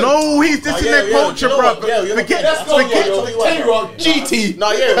not. Listen, No, he's dissing their culture, bro. T-Rock, GT.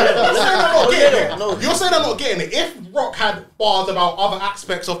 No, you're saying they're not getting it. No. You're saying they're not getting it. If Rock had bars about other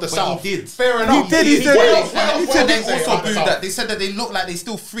aspects of the South, he did. fair enough. did, he said- What he else And did they also booed that. that. They said that they look like they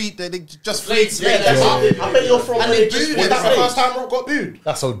still free. They just freed. I bet you're from. And they booed Was it. that the first time Rock got booed?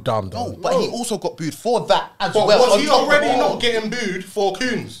 That's so dumb, though. But he also got booed for that as But well. was on he top of already it. not getting booed for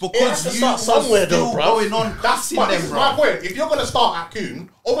coons? It has Because to you start was somewhere, though, still bro. going on That's cussing my, them, this is my bro. point. If you're gonna start at coon,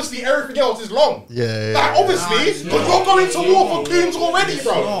 obviously everything else is long. Yeah. Like obviously, because you're going to war for coons already,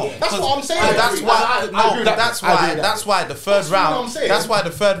 bro. That's what I'm saying. And that's why. No, that's why. that. That's why the third what I'm round. saying. That's why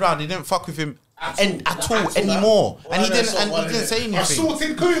the third round. He didn't fuck with him at all anymore, and he didn't say A anything.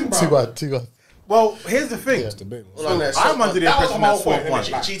 sorted coon, bro. Too bad. Well, here's the thing. I'm under the That was impression my that whole Swamp point. won.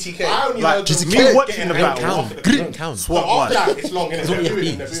 innit? Like, GTK. I only Like, heard the me Rock watching getting the a battle. off. Swamp But won. after that, it's long, innit? They're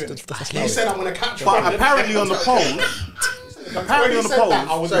booing, they're booing. He said I'm gonna catch But him. apparently on the polls, When he said that,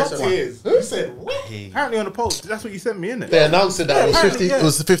 I was Sorry, in sorry. tears. He said, what? apparently on the polls, that's what you sent me, innit? They announced it that it was 50. Yeah. It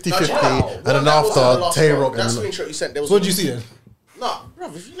was 50-50, and then after Tay-Rock That and screenshot you sent, there was. So what did you see then? No, bro,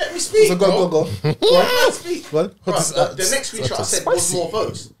 if you let me speak. So go. Let me speak. What? Bro, What's the that? next screenshot I That's said was spicy. more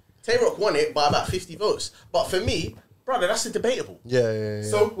votes. Tay-Rock won it by about 50 votes. But for me, brother, that's debatable. Yeah.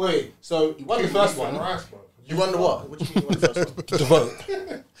 So, Wait. So he won the first one. you won the what? What do you mean you won the first one? The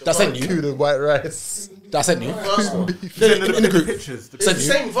vote. That sent you. Coon and white rice. That sent you. First one. In the group. Pictures. It's Sent the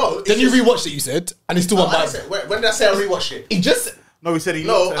you. same vote. Then it's you just- rewatched it. You said, and he still won I by. said- when did I say I rewatched it? He just. No, he said he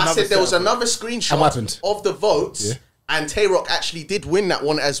No, looked at I said there was setup. another screenshot And what happened? of the votes, Yeah. and Tay-Rock actually did win that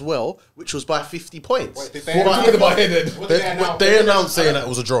one as well, which was by 50 points. Did they What announce- talking about here then? What did they announce? They announced saying that it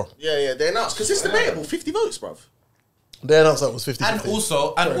was a draw. Yeah, they announced because it's debatable. 50 votes, bruv. They announced that it was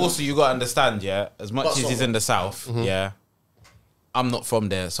 50-50. And also, you gotta understand, yeah. As much But as he's so- in the south, yeah. I'm not from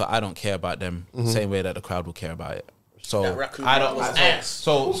there, so I don't care about them. Same way that the crowd will care about it. So That raccoon I don't. was ass.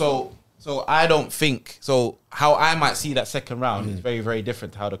 So I don't think. So how I might see that second round is very, very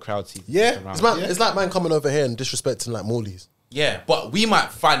different to how the crowd sees the second round. It's like man coming over here and disrespecting like Morley's. Yeah, but we might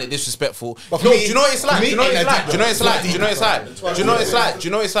find it disrespectful. But No, for do me- you know what it's like? for Do me, you know what ain't it's that like? Do you know what it's like? deep, Do you know what it's like? Do you know what it's like? Do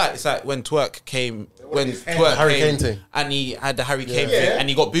you know what it's like? It's like when Twerk came, when Twerk Harry came Kane thing. and he had the Harry Kane thing and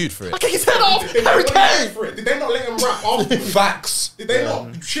he got booed for it. Kick his head off! Did Harry they Kane! for it? Did they not let him rap afterwards? Facts. Did they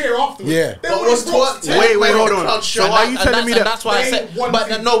not cheer afterwards? Yeah. They But were was rocked. Twerk- Wait, hold the on. crowd So shut are up. you telling me that? That's why I they said. want But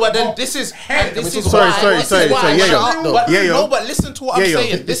to no, but then off this is head. this is Sorry, why. sorry, This sorry, is why. sorry, yeah, Shut yo. up, though. Yeah, But yo. no, but listen to what I'm Yeah, yo.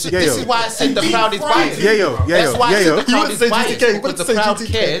 saying. This Yeah, is yo. why I said the crowd is biased. Yeah, yo. Yeah, That's yo. why Yeah, I yo. said the crowd is say biased GTK. because the Say crowd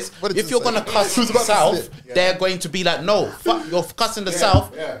GTK. cares. What did If you you're say? gonna cuss Who's the about to South, slip? they're going to be like, no, fuck, you're cussing the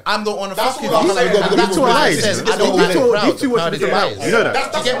South. yeah. I'm don't want to That's fuck with what I'm you. saying. And that's two why I allies. said I don't You like the two- crowd. you two The watch crowd is different battles. biased. You know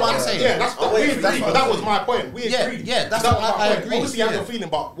that. Do you get what I'm saying? Yeah, that's what we agreed. But that was my point. We Yeah, agreed. yeah, that's That what was my I point. agree. Obviously, you have Yeah. your feeling,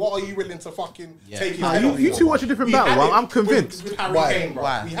 but what are you willing to fucking take his Nah, head you- off you for? two watch a different We battle. had Well, it I'm convinced. With Harry Why? Kane, bro.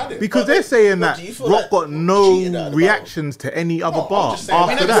 Why? We had it. Because they're saying that do you feel Rock like got we no cheated at the reactions to any other No, I'm bar just saying,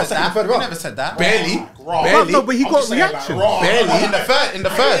 We after never that. said that. We never said that. Barely. Raw. Barely. No, but he I'm got just saying, like, reaction. raw. Barely in the third. In the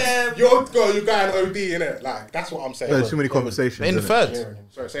third. You're going OD in it. Like that's what I'm saying. There's too many conversations. In the innit? third.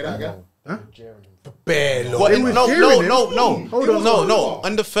 Sorry, say that again. Barely. What, They was no, jeering no, him. no, no, Hold on. no.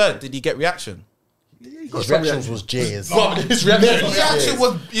 On the third, did he get reaction? His reactions was jazz. His reaction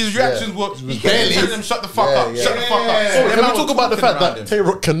was he barely telling them shut the fuck up, shut the fuck up. Sorry, can we talk about the fact that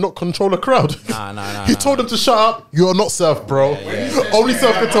Tay-Rock cannot control a crowd? Nah. He told them to shut up. You are not Surf, bro. Only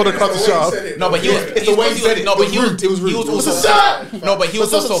Surf can tell the crowd to shut up. No, but he was. It's the way he said it. No, but It was rude. he was It's a also. shut. No, but he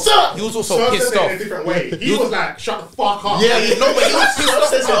was also. He was also Surf pissed said it in off. a different way. He was like, "Shut the fuck up." Yeah, no, but he was pissed Surf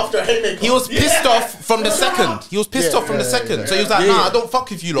says it off. after a haymaker. He was pissed off from the second. He was pissed off from the second. So he was like, "Nah, I don't fuck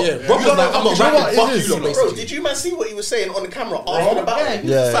with you lot." Yeah, Rock was like, I'm not rapping. Fuck you, lot, Bro, basically. did you man see what he was saying on the camera after the battle? Yeah, He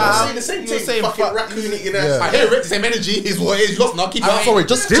was yeah. saying the same He was thing. saying Fucking fuck- raccoon eating Yeah. ass. I hear it. Same energy. Is what it is. You lost now. Keep going. Sorry,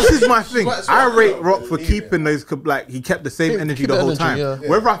 just This is my thing. That's I what rate I'm Rock for saying. keeping those like he kept the same energy keep the the whole energy, time. yeah.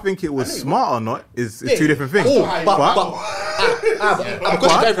 Whether I think it was smart or not is two different things. Oh, but I have a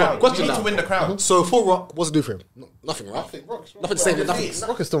question. Everyone, question You need now. to win the crowd. So for Rock, what's it do for him? Nothing, right? Nothing to say. Nothing.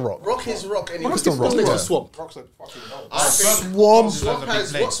 Rock is still Rock. Rock is rock anyway. Rock is still Rock. What's next Yeah. to Swamp? Rock's a fucking dog. I think Swamp. Swamp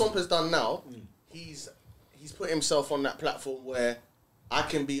has, place. what Swamp has done now, he's put himself on that platform where I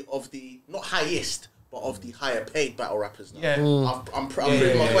can be of the not highest, but of the higher paid battle rappers now. Yeah. I'm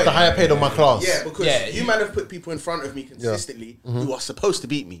proving my point. The higher paid on my class. Yeah, because Yeah, you man have put people in front of me consistently who are supposed to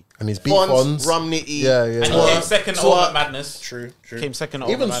beat me. And he's beat Fonz. Rum Nitty. Yeah, yeah. And he Twerk, came second Twerk. over Madness. True. Came second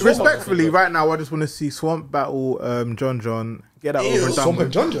over Even Madness. Respectfully, right now, I just want to see Swamp battle John. Get that over and done Swamp with.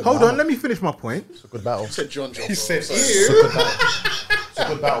 and John John? Hold on, let me finish my point. Good battle. Said John. He said, It's a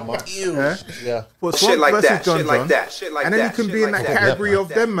good battle, man. Yeah? Yeah. But Shit Swamp like versus that, John shit like John, that, shit like and then that, you can shit be in like that that. category of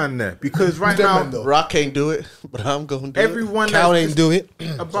them man there because right now Rock can't do it, but I'm going to do it. everyone Cal that's ain't do it.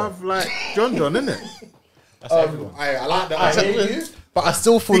 above like John, isn't it? I like that. I hear you, but I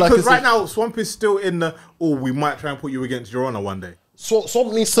still feel like Because it's right now Swamp is still in the we might try and put you against Your Honor one day.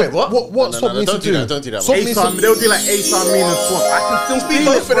 Swamp needs to. What Swamp needs to don't do do? that, don't do that. Swamp needs Ace to. they'll do like Ace Amin and Swamp. I can still see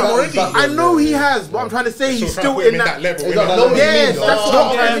both of them already. I know he has, but I'm trying to say he's still in that. level. Yes, that's what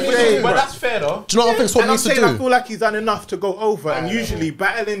I'm trying to say. But that's fair though. Do you know what I think Swamp And I'm needs to saying I do? feel like he's done enough to go over, and usually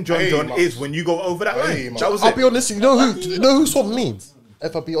battling John John is when you go over that line. That was I'll it. be honest. You know who Swamp needs?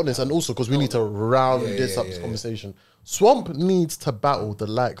 If I be honest, and also because we need to round this up, this conversation. Swamp needs to battle the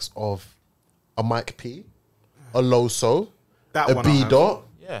likes of a Mike P, a Loso, That a one B I have. Dot.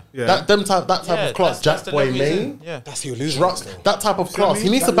 Yeah. Yeah. That type Yeah, of class. that's Jack the Boy reason. Lane. Yeah. That's who loses. Drugs, that type of class. He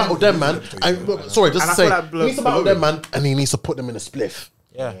needs to battle them, man. Sorry, just And to I say, feel like he needs to battle Blow- them, man, and he needs to put them in a spliff.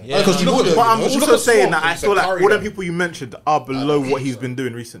 Yeah. Because you look at But I'm Look also at saying Swamp, that I he's feel a like all the carrier. people you mentioned are below what he's been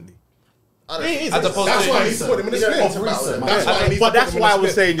doing recently. As opposed That's why to, he's put him in the He don't need split. to battle them. That's why he But that's put him in why I the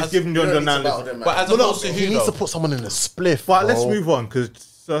was split. saying just giving John John now. but as opposed to he who needs to though? put someone in a spliff. But let's bro. move on because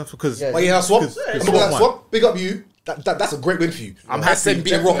But yeah, Swamp. because I'm Swamp like, won. Swamp. Big up you. That's a great win for you. I'm happy.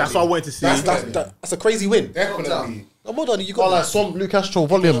 SMB Rock. That's what I wanted to see. That's a crazy win. Definitely. Oh, well done. You Well, got like Swamp, Luke Castro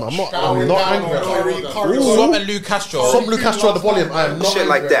volume. I'm not angry at Swamp and Luke Castro. Swamp, Luke Castro at the volume. I am not Shit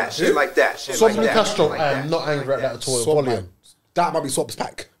like angry that, at shit like that, shit Swamp, like Luke that. Castro. shit like I that. am not angry at that at all. At Swamp, volume. man. That might be Swamp's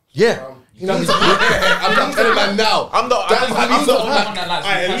pack. Yeah. I'm telling man now. I'm not on that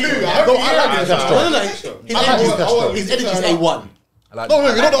line. Lou, No, I like Luke Castro. No, his I like Luke Castro. energy, his energy's A1. No,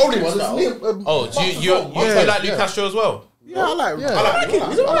 you're not the only one. Oh, do you like Luke Castro as well? Yeah, I like him.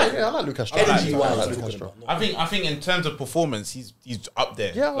 Yeah, I like Luke Castro. Energy wise, I like I'm Luke talking Castro. about. I think in terms of performance, he's up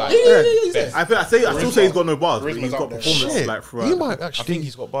there. Yeah, like, Yeah. I still say he's got no bars, but he's Charisma's got up there. performance Shit, like he throughout. might I actually. think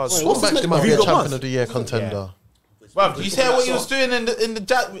he's got bars. Swamp actually might be Have a you got champion bars? of the year contender. Bruv, do you hear what he was doing in the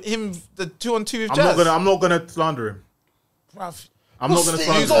the 2-on-2 with I'm Jazz? not gonna slander him. Bruv, I'm not gonna Luke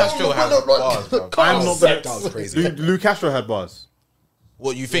slander him. Castro has bars, bruv. I'm not gonna. That was crazy. Luke Castro had bars.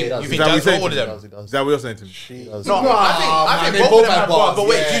 What you think? You Is think that what Jazz you're wrote all of saying? them? Is that what you're saying to me? No, I think both of them had bars. But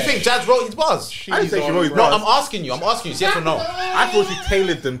wait, do you think Jazz wrote his bars? I didn't say she wrote his No, bars. I'm asking you. It's yes or no. I thought she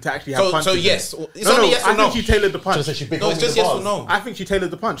tailored them to actually have So punches. yes, it's No, only no, yes or I no. think she tailored the punch. No, it's just yes or no. I think she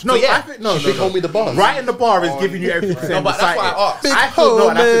tailored the punch. No, yeah. I think no. Big homie the bars. Right in the bar is giving you everything. No, but that's why I asked. Big I thought no,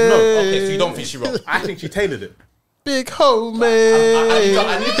 and I said no. Okay, so you don't think she wrote? I think she tailored it. Big homie.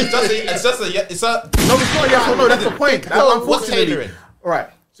 It's just a. No, it's not yes or no. That's the point. What's Unfortunately, tailoring? all right.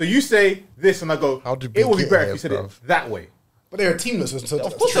 So you say this, and I go. How did It would we be get better here, if you said bruv? it that way. But they're a team, so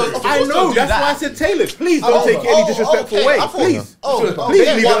Of course, I know. That's why I said tailored. Please don't take it any disrespectful way. Please. Please leave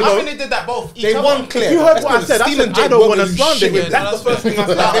it I alone. think they did that both. They won clear. You heard what I said. I said I don't want to slander him. Yeah, That's the that's first thing I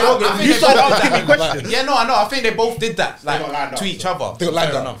fair. said. You started asking me questions. Yeah, no, I know. I think they both did that, like got lined up. to each other. They got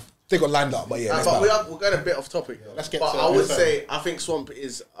lined Fair up. enough. They got lined up, but yeah. that's But bad. we're going a bit off topic. Though. Let's get but to I would it. say I think Swamp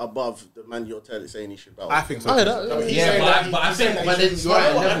is above the man you're saying he should battle. I think so. Yeah, but I think but then you're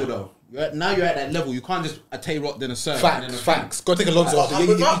at a level though. Now you're at that level. You can't just a Tay-Rock then a Surf. Facts. Go take a Lonzo after.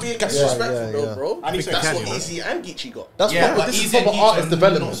 Without being disrespectful, yeah. though, bro. I think That's so, what can, Easy and Geechee got. That's Yeah, proper, but this is Easy and proper Geechee artist and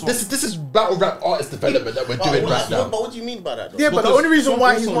development. not This is battle rap artist development that we're doing right now. But what do you mean by that, though? Yeah, but the only reason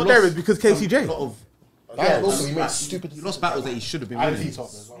why he's not there is because KCJ. Yeah, also he makes stupid. He lost battles that he should have been And winning. T-Top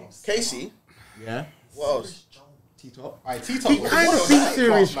as well. Casey, Yeah. what else? T-Top. He kind of beat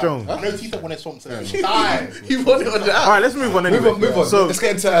Serious Jones. I know T-Top when it's something. He won it on that. All right, let's move on anyway. Move on. So, Let's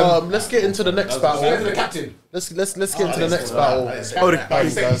get into Let's get into the next battle. the captain. Let's get into the next battle. He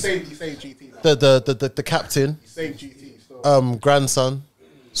saved GT. The captain, He saved GT. So. grandson,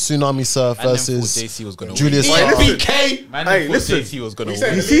 Tsunami Surf Man, them versus thought JC was gonna Julius. Wait, Star. listen. BK. Man, Hey, hey, listen. JC was gonna said-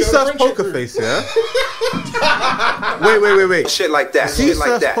 win. you see Surf's poker face, yeah? Wait. Shit like that. See Shit like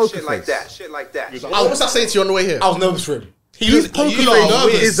Surf's that. poker Shit like face. that. Shit like that. What was I saying to you on the way here? I was nervous for him. His poker You lot are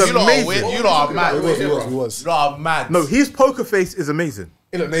face weird. is You lot are amazing. weird. You lot are mad. He was. You lot are mad. No, his poker face is amazing.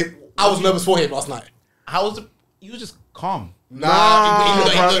 Hey, look, Nate, I was nervous for him last night. How was it? You were just calm.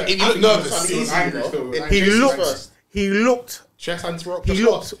 Nah, he looked nervous. He looked Chest and throat. he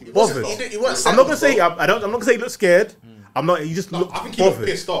looked bothered. He weren't I'm not gonna say I'm not gonna say he looked scared. I'm not. He just looked I think he looked bothered.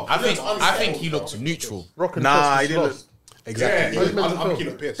 pissed off. I think he looked neutral. Rock and Nah, Chest he didn't. Look. Exactly. I think he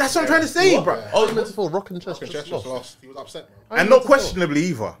looked pissed. That's what I'm trying to say, bro. Oh, you meant to feel Rock and Chest Chest just just lost. lost. He was upset, bro. And not questionably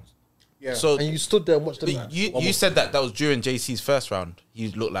either. Yeah. So And you stood there and watched the match. you said that was during JC's first round. He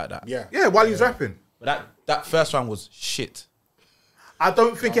looked like that. Yeah. Yeah, while he was rapping. But that first round was shit. I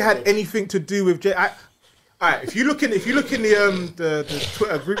don't think it had anything to do with All right, if you look in the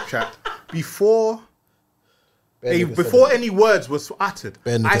Twitter group chat before any words was uttered,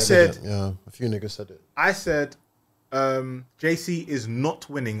 I said yeah, a few niggas said it. I said JC is not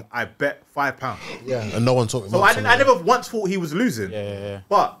winning. I bet £5. Yeah, and no one talking. So I never once thought he was losing. Yeah.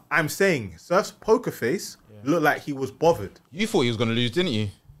 But I'm saying Surf's poker face looked like he was bothered. You thought he was gonna lose, didn't you?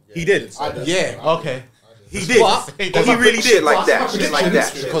 He did. Yeah. Okay. He did. He really did. Shit like that. Shit like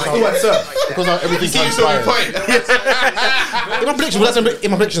that. Because everything transpired. In my predictions, well, that's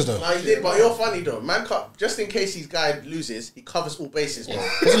in my predictions though. No, he did, but you're funny though. Man, just in case his guy loses, he covers all bases, bro.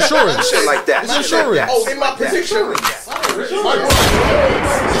 It's insurance. Shit like that. It's Shit like that. insurance. Oh, in my prediction. It's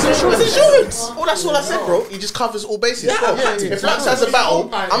insurance. Oh, that's all I said, bro. He just covers all bases. Bro. If Lux has a battle,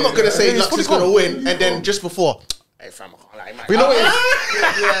 I'm not gonna say Lux is gonna win, and then just before. Hey, fam, But you know what it is?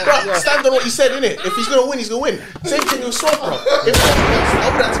 bro, stand on what you said, innit? If he's gonna win, he's gonna win. Same thing with Swamp, bro. If I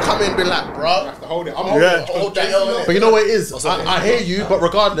would have to come in and be like, bro, Hold it. I'm holding it. hold that L, innit? But you know what it is? I hear you, but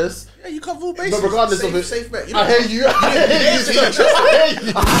regardless, Yeah, you cover all bases. but regardless of it, safe bet. You I hear you. I hear you.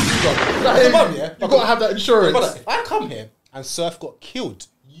 You gotta have that insurance. Brother, if I come here and Surf got killed,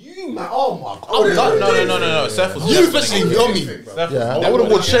 you man, oh my god, I'm done. No. Surf was You especially on me. Yeah, I would have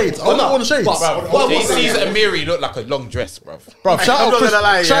worn shades. I would have worn shades. JC's Amiri looked like a long dress, bro. Bro, shout I'm out not Chris, gonna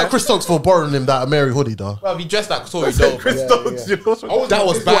lie, shout yeah. out Chris Stokes for borrowing him that Amiri hoodie, though. Bro, he dressed like Tory Doe. Chris Stokes, you know? That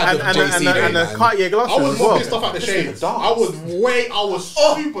was bad of JC. And the Cartier glasses I was as more well. pissed off at the shades. I was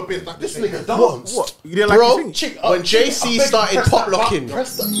super pissed at this nigga. What? You didn't like Bro, the thing? when JC started pop locking, No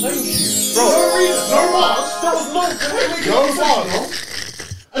bars.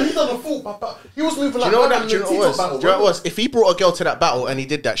 And he done a full. He was moving like. Do you know what? Do you know what it was? If he brought a girl to that battle and he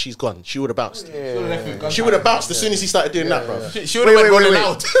did that, she's gone. She would have bounced. She would have bounced as soon as he started doing that, bro. She would have went rolling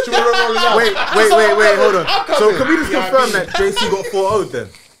out. Wait, hold on. So can we just confirm that JC got 4-0 then?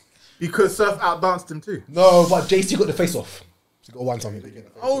 Because Surf outdanced him too. No, but JC got the face off. He got 1 something.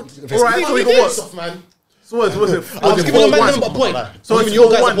 Oh, all right. So he got what? Man. So was it? I was giving a man a point. So Even it's your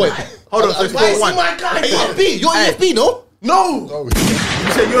guys 4-1. a point. Hold on, so it's 4-1. my guy. EFB, you're EFB, no? No.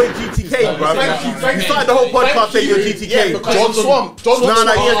 You said you're GTK, bro. You started the whole podcast saying you're GTK. John Swamp. No,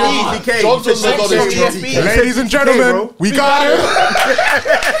 you're GTK. Johnson said You said you're GTK. Ladies and gentlemen, we got him.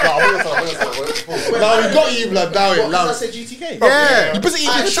 Now we got you, blood. Now it. I said GTK. Yeah. You busy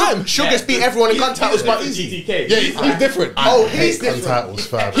eating the time. Sugar's beat everyone in gun titles, but easy. Yeah, he's different. Oh, he's different. Titles,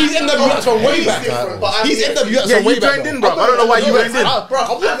 fam. He's NWX from way back. He's NWX Yeah, from way you back. joined in, bro. I don't know why you went in.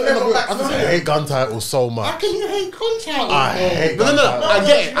 I hate gun titles so much. How can you hate contact? I hate No, gun titles. I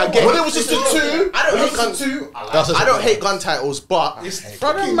get it. When it was just the two, I don't hate gun titles, but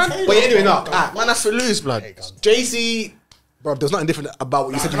But anyway, no. man, I feel lose, blood. Jay-Z. Bro, there's nothing different about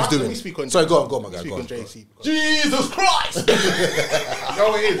what you said you was doing. Sorry, go on, my guy. Go on. Jesus Christ. You know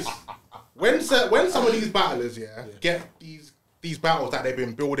what it is? When some of these battlers, get these battles that they've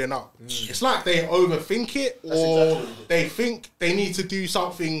been building up, it's like they overthink it, or they think they need to do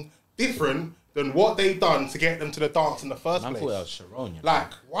something different than what they've done to get them to the dance in the first I place. thought that was Sharon.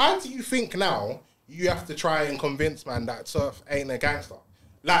 Like, why do you think now you have to try and convince man that Surf ain't a gangster?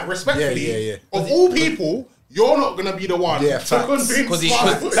 Like, respectfully, Yeah. of all people, you're not gonna be the one Yeah, to facts. convince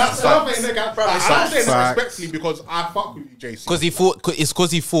man that Surf ain't a gangster. Like, I'm saying that respectfully because I fuck with you, JC.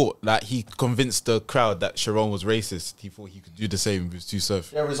 Because he thought like he convinced the crowd that Sharon was racist. He thought he could do the same with Stu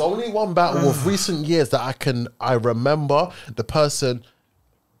Surf. There is only one battle of recent years that I remember the person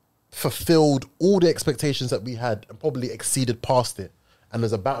fulfilled all the expectations that we had and probably exceeded past it. And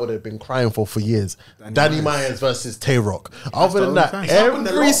there's a battle they've been crying for years. Danny Myers versus Tay-Rock. Other than that,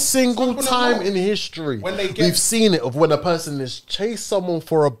 every single time in history, we've seen it of when a person has chased someone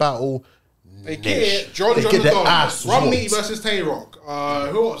for a battle. They get it. John They get their ass Romney whooped. versus Tay-Rock.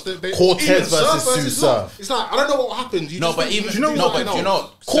 Who else? Cortez versus Sue Surf. It's like, I don't know what happened. No, but even do you know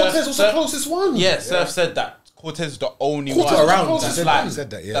Cortez was the closest one. Yeah, Surf said that Cortez is the only Cortez one was the around closest that's one. like He said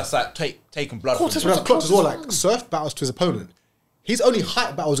that, yeah. that's like taking blood. Cortez from was him. the Clocked as well, closest like Surf battles to his opponent. His only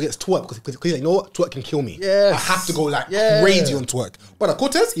hype battles against Twerk because he's like, you know what, Twerk can kill me. Yes. I have to go like Yeah. crazy on Twerk. But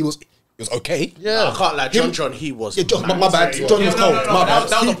Cortez, he was okay. Yeah. I can't lie, John, he was. Yeah, John, my bad. John was cold. My bad.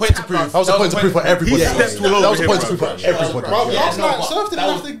 That was a point to prove. That was a point to prove for everybody. He stepped all over That was a him, point to bro. prove for everybody. Bro, last no, night, but Surf didn't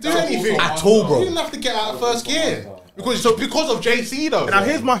have to do anything At all, bro. He didn't have to get out of first gear because of JC though. Now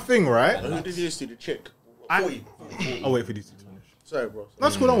here's my thing, right? Who did you do the chick? I'll wait for these to finish. Sorry, bro.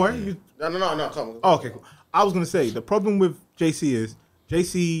 That's cool, don't worry. You- No, come on. Oh, okay, cool. I was gonna say the problem with JC is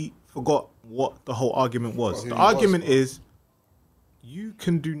JC forgot what the whole argument was. The argument is you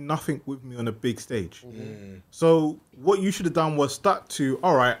can do nothing with me on a big stage. So what you should have done was stuck to,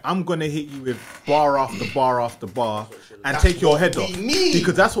 all right, I'm gonna hit you with bar after bar after bar and take your head off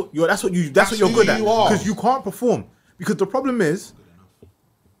because that's what you're good at because you can't perform. Because the problem is,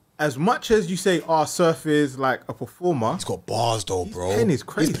 as much as you say, Surf is like a performer, He's got bars though, bro. pen is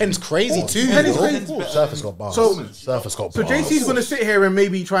crazy. His pen's crazy too. pen is bro. crazy. Surf has got bars. So- Surf has got So bars. JC's gonna sit here and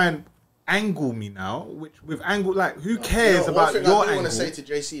maybe try and angle me now, which with angle, like who cares about one thing your I do angle? want to say to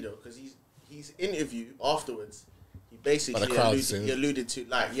JC though, because his interview afterwards, he basically But the crowd saying- alluded to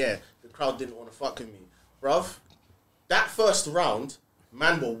like, yeah, the crowd didn't want to fuck with me, bruv. That first round,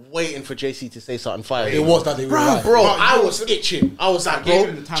 man, were waiting for JC to say something fire. It was that they were right. Bro, I was itching. I was like, gave bro,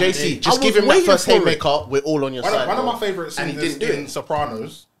 him the time of day. JC, I just give was him that waiting first for it. haymaker. We're all on your side. One of bro. my favourite And he scenes didn't do in it.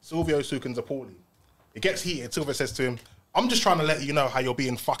 Sopranos, Silvio Sukin's a Paulie. It gets heated. Silvio says to him, I'm just trying to let you know how you're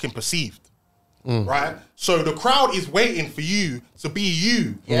being fucking perceived. Right? So the crowd is waiting for you to be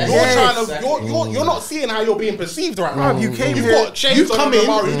you. Yes. You're not seeing how you're being perceived right now. you came You've here- got chains You on come your in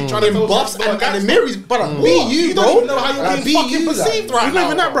Mario, you're trying to in tell buffs someone and gangster. the Mary's, brother. Be you, You bro. don't even know how you're Be being fucking you, perceived like. right It's now. not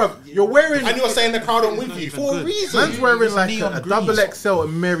even that, bro. You're wearing. And you're saying the crowd aren't with you for a reason. Man's wearing like neon a green. double XL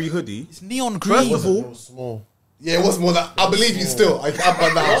and Mary hoodie. It's neon First green. of all, Small. Yeah, it was more like I believe you still.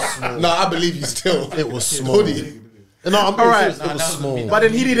 I believe you still. It was small. Hoodie. No, I'm all right, it was small. but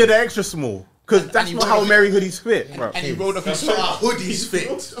then he needed an extra small because that's not how Mary hoodies fit, bro. And he rolled up his So our hoodies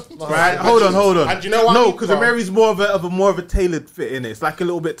fit. Right? Hold on. And you know what? No, because the Bro. Mary's more of a tailored fit in it. It's like a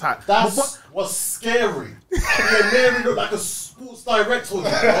little bit tight. That's what's scary. Mary looked like a Sports Direct hoodie,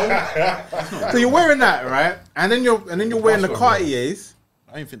 bro. So you're wearing that, right? And then you're wearing the Cartiers,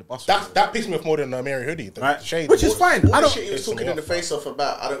 I didn't think the bus. That pissed me off more than the Mary hoodie. The right? shade. Which is fine. I All the don't. shit he was talking in the face off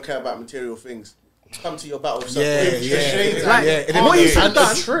about, I don't care about material things. come to your battle. What you should have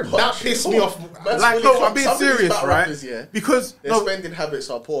done? That pissed me off. Like, no, I'm being Some of these serious, battle right? rappers, yeah, Because their spending habits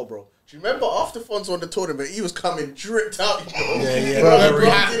are poor, bro. Do you remember after Fonz won the tournament, he was coming dripped out, you know? Burberry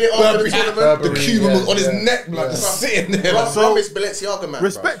Rum did it after the tournament. The Cuban was on his neck, like just sitting there. Rum is Balenciaga, man.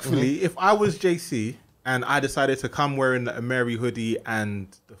 respectfully, if I was JC and I decided to come wearing the Ameri hoodie and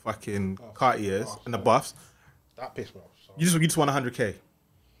the fucking Cartiers and the buffs, That pissed me off. So. you just want 100k.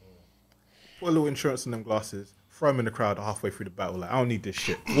 Put a little insurance on them glasses. Throw them in the crowd halfway through the battle. Like, I don't need this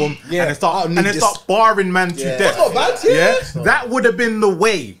shit. Boom. Yeah, and I don't need this. start barring man to death. That's not bad, yeah. That would have been the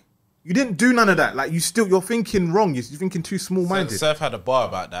way. You didn't do none of that. Like, you're thinking wrong. You're thinking too small-minded. Surf had a bar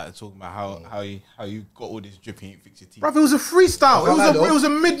about that, talking about how you got all this dripping, you fix your teeth. Bruv, it was a freestyle. It was a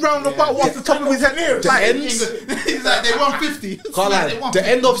mid-round about off the top of his head. Like, He's like, they won 50. Can't lie. The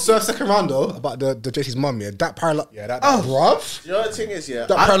end of Surf's second round though, about the JC's mum, yeah, that parallel. Yeah, that. Bruv. You know the thing is, yeah.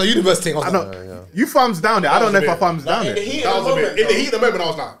 That parallel universe thing. I was I like, know. You thumbs down there. I don't know if I thumbs down In the there. heat That of was the a moment, bit. In the heat of the moment, I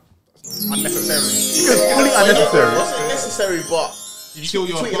was like, unnecessary. It's fully unnecessary. it wasn't necessary, but You kill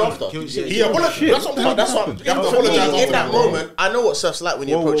your tweeted opponent. after. He apologized. That's what I'm saying. That's what You have to apologize in after that the moment. I know what Surf's like when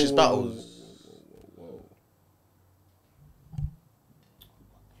he approaches battles.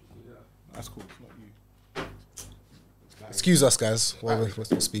 That's cool. It's not you. excuse us, guys, while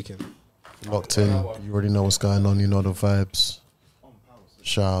we're speaking. Locked in. You already know what's going on. You know the vibes.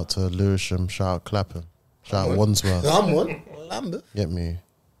 Shout out to Lewisham. Shout out Clapham. Shout out Wandsworth. I'm one. Lambeth. Get me.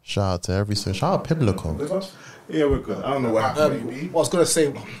 Shout out to every single. Shout out Pimlico. Yeah, we're good. I don't know what happened. What I was gonna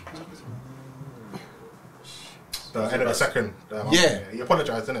say. The end of the second. Yeah. He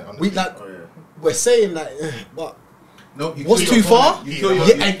apologized, didn't it? We like we're saying that, but No, you what's kill too your far? opponent. You kill your,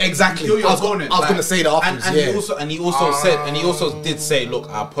 Yeah, exactly. You kill your I was opponent. gonna say that afterwards. And Yeah. he also said, and he also did say, look,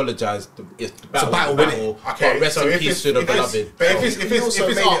 I apologize. It's the battle, battle, the innit? battle. But rest in peace to the beloved. But if it's also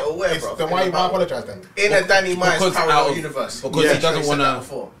made it aware, bro, then why you apologize then? In a Danny Myers Because parallel out of- universe. because Yeah, he doesn't said want that to.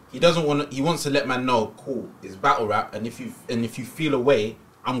 before. He doesn't want to. He wants to let man know, cool, it's battle rap, and if you feel away,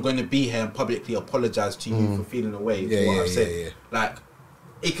 I'm going to be here and publicly apologize to you for feeling away. Yeah, for what yeah, I've said. yeah. Like,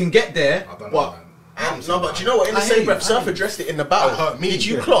 it can get there, I don't know, but. man. No, but do you know what? In the I same hear breath, you. Surf addressed it in the battle. That hurt me. Did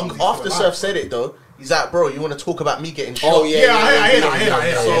you Yeah. clock Yeah. after Surf said it though? He's like, bro, you want to talk about me getting shot? Oh, yeah. Yeah, I hear that. I hear that. I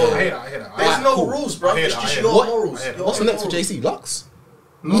hear that. So, I hear that. I hear that. There's no cool. rules, bro. I hear It's that, just I hear your that. morals. I hear that. Your What's next for morals. JC? Lux?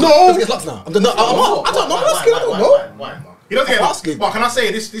 No. Does he get Lux now? I don't know. I don't know. I'm asking. I don't know. Why? He doesn't get asking. But can I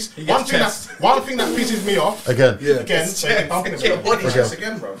say this? One thing that pisses me off. Again. Again. Your body shots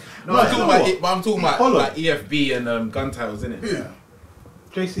again, bro. No, I'm talking about it, but I'm talking about Follow. like EFB and gun titles, innit? Yeah.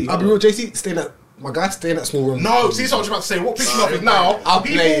 JC. I'll be real. JC staying at my guy staying at small room. No, see, that's what I was about to say. What pisses me off is now I'm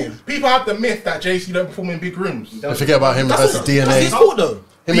playing. people have the myth that JC don't perform in big rooms. Don't forget about him versus That's DNA. his fault though.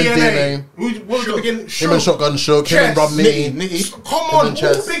 Him and DNA. What was it again? Him and Shotgun Shook. Him and Rob Chess. Nitty. Come on, all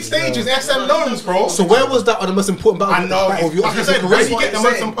Chess. big stages, SM loans, bro. So where was that on the most important battle? I know. battle of your Like I said, career? Reggie get the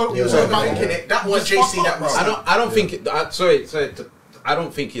most important. He was overthinking it. That was JC that was. I don't think it. I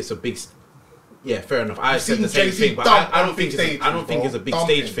don't think it's a big. Yeah, fair enough. I said seen the same JC thing, but dump I on don't think big it's. I don't think stages, it's a big bro.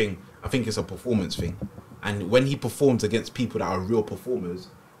 stage Dumping. thing. I think it's a performance thing, and when he performs against people that are real performers,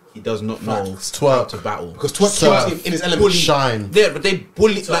 he does not know Facts. how Twerk. to battle. Because Twerk Surf. keeps him in his element. Bully- Shine. Yeah, but they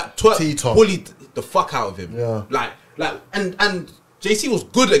bullied like Twerk T-top. bullied the fuck out of him. Yeah. Like and JC was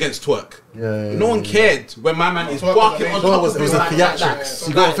good against Twerk. Yeah, no one cared when my man is Twerk was barking amazing. on No, top it was of the him like that. theatrics.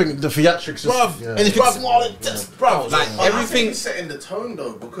 You gotta think the theatrics. Bruv, Yeah. and if it's small, bruv, like I think everything. it's setting the tone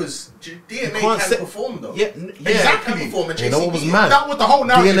though, because DNA can't can set- perform though. Yeah, Exactly. Can perform and You know what was JC mad? That was the whole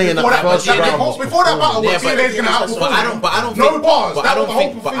narrative. DNA in that first round was Before that battle, Yeah, was DNA's gonna outperform. But I don't No think. bars. But That I was don't the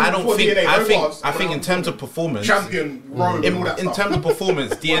think. whole But thing I don't before think. DNA, I no think. bars. I think in terms of performance, Champion, Rome, and all that in stuff. terms of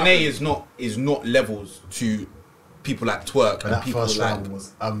performance, DNA is not levels to people like Twerk and That people first like. round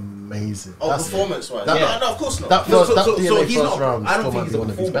was amazing. Oh, performance wise. that- Yeah, no, of course not. That No, first, that so DNA he's first not. round I still don't might think be he's a one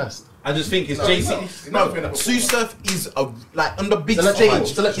of his performer. best. I just think it's No, JC. he's never No, been a Sue Surf is a like on the big It's electrifying. stage.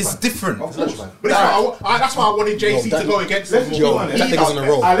 It's electrifying. He's different. But that's why I wanted JC to go against him. Yo, that nigga's on a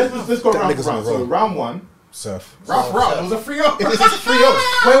roll. Let's go That round nigga's for on round. a roll. So round one. Surf. Rough round. It was a 3-0. It's 3-0.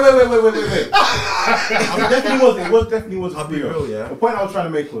 Wait. It definitely was a 3-0. real, yeah. The point I was trying to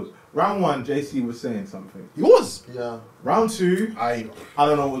make was round one, JC was saying something. He was. Yeah. Round two, I I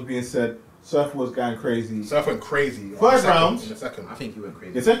don't know what was being said. Surf was going crazy. Surf went crazy. First round. In the second. I think he went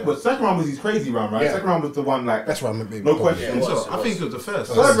crazy. The second round was his crazy round, right? Yeah. Second round was the one like That's round, baby. no question. I think it was the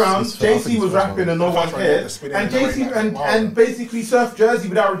first. Third round, I think JC was it's rapping and no one First round, cared, the spinning and in the JC ring, like, and basically Surf Jersey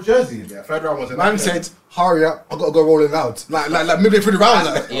without a jersey. Yeah, third round was a Man said, hurry up, I gotta go rolling out. Like midway through the round.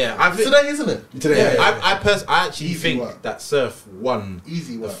 Like. Yeah, I think, Today, isn't it? Today, yeah. I actually Easy think work. that Surf won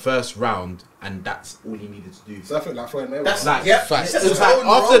Easy the work. first round, and that's all he needed to do. So I think like Floyd Mayweather. That's Like, facts. it was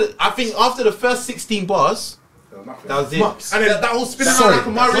like after the first 16 bars, that was it. And then that whole spinning Sorry,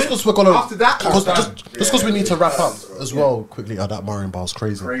 around like a just because we're gonna. After that, Just because we need to wrap up as well quickly. Oh, that Marion bar was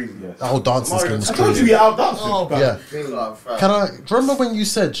crazy. Crazy. That whole dancing scheme was I told you crazy. we outdanced him. Yeah. Can I? Do you remember when you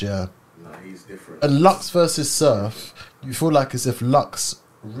said He's different. and Lux versus Surf? You feel like as if Lux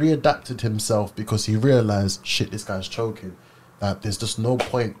readapted himself because he realized, shit, this guy's choking. That there's just no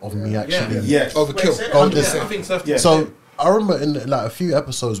point of me actually. Yes. Overkill. Going this. I think Surf. Yeah. So I remember in like a few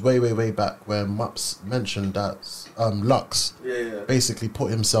episodes way back where Mups mentioned that Lux basically put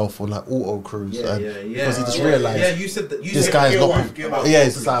himself on like auto cruise because he just realized Yeah, you said that. You this said guy is Gear not. one, Gear one. Yeah,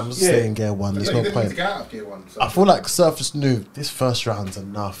 it's just like I'm just staying gear one. There's He no didn't need to point. get out of gear one. So. I feel like Surf just knew this first round's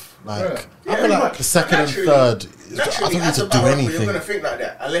enough. Like Yeah, I feel like the second and third, I Naturally, don't need as to a do battle rapper, anything. you're gonna think like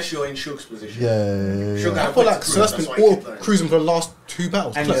that unless you're in Shook's position. Yeah. Shook I had feel a like quick Surf's career, been that's why he all kept playing. cruising for the last 2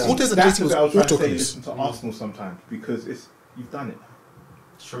 battles. And Like, Cortez and that's JC was what I was trying auto to say. cruise. Listen to Arsenal sometimes because you've done it.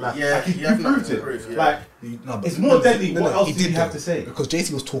 Yeah, Like, you you have nothing proved to it. prove. Yeah. Like No, but- it's more deadly. No, What else he do you did have though, to say? Because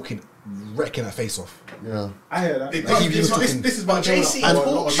JC was talking, wrecking that face off. Yeah. I hear that. This is my JC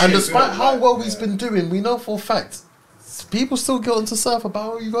And despite how well he's been doing, we know for a fact people still get onto Surf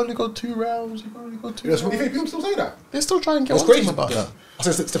about, oh, you only got 2 rounds. You only got 2 Yes, rounds. You think people still say that? They still try and get It was on to him crazy about that. I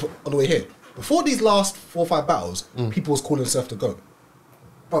said step on the way here. Before these last 4 or 5 battles, people was calling Surf to go.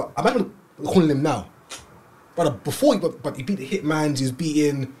 But I'm not even calling him now. But before, but he beat the Hitmans, he was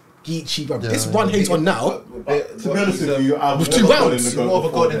beating Geechee. But this run he's on now, To be honest with you, I With was 2 never rounds. calling the more of a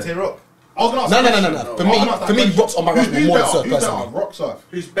goat god than before Tay Rock. No. For me, Rock's on my rank more than Surf personally. Rock Surf.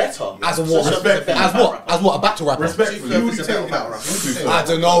 Who's better? As a what? As what? A battle rapper. Respectfully, who would you Surf take is a that? better I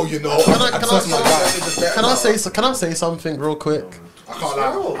don't know. You know. Can I say something real quick? I can't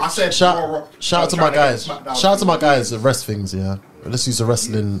lie. I said Shout out to my guys. Shout out to my guys at Rest Things, yeah. Let's use the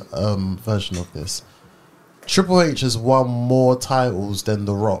wrestling version of this. Triple H has won more titles than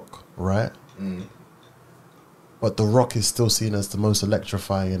The Rock, right? But The Rock is still seen as the most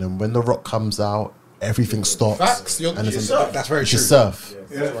electrifying, and when The Rock comes out, everything stops. Facts. And it's That's very true. Surf.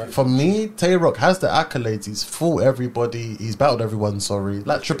 For me, Tay Rock has the accolades. He's fought everybody. He's battled everyone. Sorry,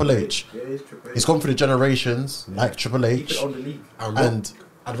 like Triple H. He's gone through the generations, like Triple H, and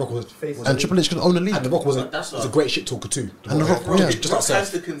And The Rock was and Triple H can own the league. And The Rock was a great shit talker too. And The Rock, yeah. just like Rock has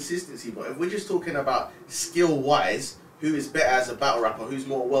Surf. the consistency, but if we're just talking about skill wise, who is better as a battle rapper, who's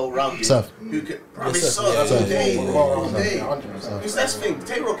more well rounded, Surf. who can Surf, Surf yeah. all day, all day. 100%. Because that's the thing,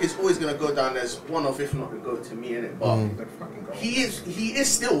 Tay Rock is always gonna go down as one of, if not the GOAT to me, innit? But he is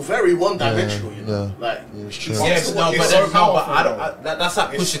still very one dimensional, you know. yeah. Like Yeah, he's sure. still Yes, no, one- but so then, no, but powerful, I don't. though. That's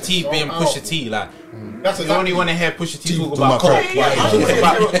like It's Pusha T so being powerful. Pusha T. Like That's you only want to hear Pusha T talk about about coke. coke. Yeah,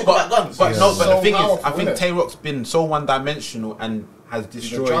 yeah, talk about guns. But no, but So the thing is, I powerful, think innit? Tay Rock's been so one-dimensional and has He's a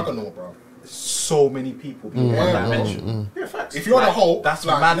destroyed juggernaut, bro. so many people being one-dimensional. Yeah, facts. If you're on a whole, That's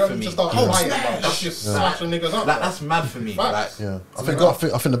like, mad you don't for need me. to start fighting, bro. That's just smashing niggas up. Like bro. that's mad for me. Facts. Like Yeah, I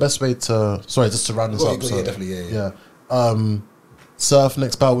think the best way to just to round this up. Yeah, So, definitely, yeah. Surf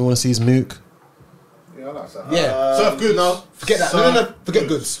next battle we want to see is Mook. Yeah, I like that. Yeah. Surf good. No, Forget that. No. Forget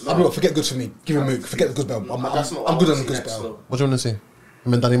goods. I'll be honest, forget goods for me. Give him Mook. Forget the goods bell. that's not what I'm I good wanna on the see goods next, bell. though. What do you want to see? I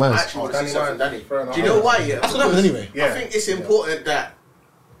mean, Danny I Myers. actually want to see Danny Surf and Myers. Danny. Fair enough. Do you know why? Yeah, That's what happened anyway. I think it's important that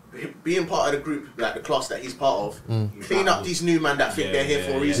being part of the group, like the class that he's part of, clean up these new men that think they're here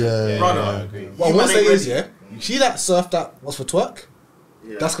for a reason. Yeah, Brother, What I you want man to say ain't is, ready. yeah, you see that Surf that was for twerk?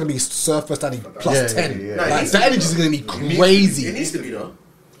 Yeah. That's going to be Surf versus Danny plus Yeah, 10. yeah. No, it Like, needs the to be, energy is though. going to be It crazy. needs to be though.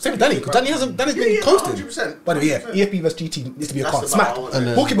 Same with Danny, because Danny's been yeah, coasting. 100%. By the way, yeah, EFB versus GT needs to be a That's card. the Smack. battle, And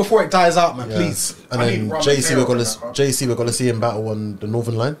then- Book it before it dies out, man, please. And I then need Ron JC we're Taylor gonna on that, see him battle on the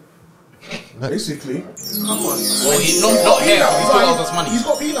Northern Line. Basically, Come on. well, he not here. He still owes us money. He's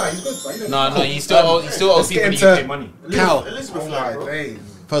got P now. He's good. No, he still owes people get the into- UK money. Cal. Elizabeth Oh Line, my bro. days.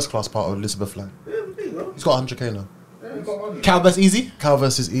 First class part of Elizabeth Line. Yeah, there you go. He's got 100k now. He's got money. Cal versus Easy. Cal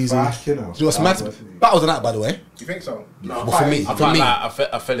versus Easy. Do you know what's mad? Battles on that, by the way. You think so? No, But for me, I can't lie,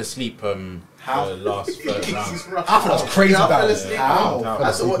 I fell asleep the last third round. I thought that was crazy Yeah, I fell battle. asleep. How? I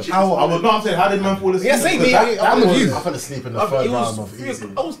had to watch it. How? I was not saying how did man fall asleep? Yeah, same, Because me. I'm with you. I fell asleep in the I third round of was Easy.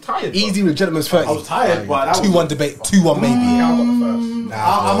 I was tired. Easy with Gentleman's 30. I was tired, but that was 2-1 debate. 2-1 maybe. Cal got the first.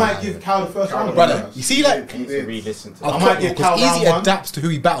 I might give Cal the first round. Brother, you see that? I need to re-listen to I that. might give Cal because Easy round one. adapts to who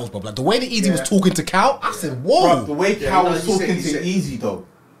he battles, bro. Like the way that Easy was Yeah. talking to Cal, I said, whoa. Bro, the way Yeah, Cal no, was he said- talking he to said- Easy though.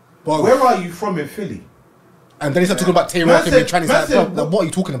 Bro, Where are you from in Philly? And then he started talking about Tay Rock and being tranny. Like, bro, what are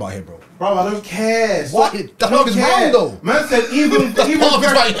you talking about here, bro? Bro, I don't care. What? That's not his round, though. Man said even part of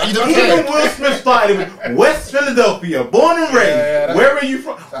his right, you don't care. Will Smith started with West Philadelphia, born and raised. Where are you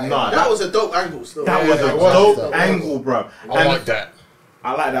from? Nah, That was a dope angle still. that was a dope angle, bro. I like that.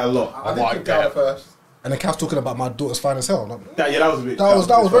 I like that a lot. I did pick Cal first. And the Cal's talking about my daughter's fine as hell. Like, That was a bit. that was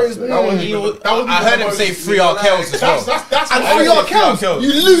very. I heard him say 3 R Kells as well. That's And what I 3 was R thinking. Kells,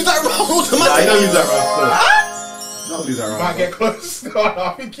 you lose that round Nah, you automatically. don't use that round. Don't lose that round. Might get close. No,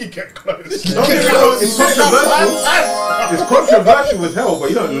 I think you get close. Don't get close. It's controversial. It's controversial as hell, but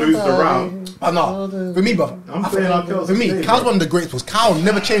you don't lose the round. But no, for me, brother. I'm saying our Kel's For me, today, Cal's bro. one of the greats. Was Cal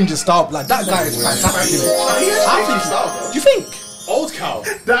never changed his style? Like that guy is fantastic. I think so. Do you think? Old Cal.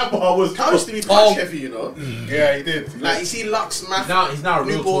 That bar was. Cal used to be punch heavy, you know. Yeah, he did. Like you see Lux, Math, He's now a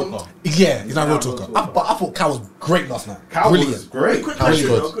real Newborn. talker. Yeah, he's not a real talker. But I thought Cal was great last night. Cal was Brilliant. great. Quick Cal was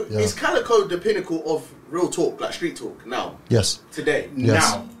question good, though: yeah. Is Calico the pinnacle of real talk, like street talk, now, Yes. today?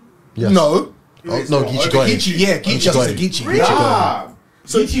 Yes. Now. Yes. No, Oh, no, Geechee got it. Geechee, yeah, Geechee. got it. Geechee. Nah.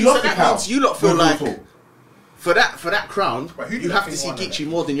 So, Geechee so lost the that Cal. means you lot feel With real like talk. for that crown, But who do you you have to think see won it Geechee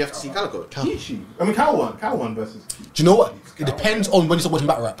more than you have to see Calico. Geechee. I mean, Cal won versus. Do you know what? It depends on when you start watching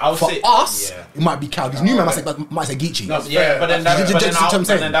battle rap. I would For say- us, yeah. it might be Cal. These new man might say Geechee. No, yeah, but then, That's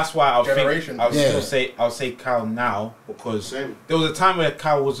fair. then that's why I'll Generation. think I'll Yeah. still say I'll say Cal now because Same. there was a time where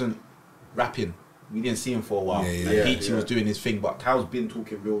Cal wasn't rapping. We didn't see him for a while. Yeah, Like, yeah. Geechee Yeah. was doing his thing, but Cal's been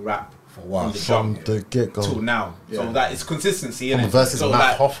talking real rap For a while. from the From jump the get till go. now. So that it's consistency, From innit? versus so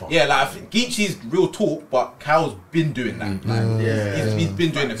Matt like, Hoffa. yeah, like I think Geechee's real talk, but Cal's been doing that. Like, he's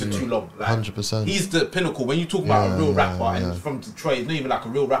been doing it for too long. Like, 100%. He's the pinnacle. When you talk about a real Yeah, rapper yeah. and from Detroit, he's not even like a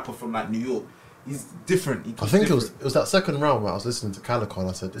real rapper from like New York. He's different. He I talks think different. it was that second round where I was listening to Calico and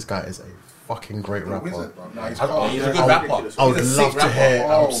I said, this guy is a fucking great rapper. Wizard, bro. Nah, he's I- cold. He's a good I- rapper. I would He's a sick love to rapper. hear.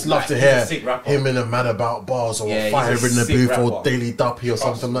 I would Oh, love to he's a hear sick rapper. him in a Man About Bars or Yeah, he's Fire a in the sick Booth or rapper. Daily Duppy or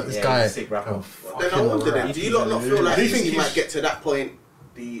something like this Yeah, guy. he's a sick rapper. can Then I fucking wonder then, rap. do you lot not feel like Do you think he he's- might get to that point,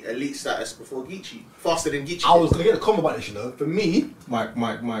 the elite status before Geechee, faster than Geechee? I was gonna get a comment about this, you know. For me, Mike.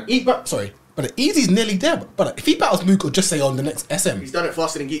 but Easy's nearly there. But if he battles Mook or just say on the next SM, He's done it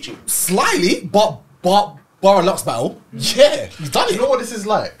faster than Geechee. slightly, but bar a Lux battle, yeah, he's done You it. know what this is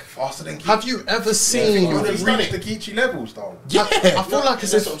like? Faster than Geechee. Have you ever seen? He's reached the Geechee levels, though. Yeah, I feel like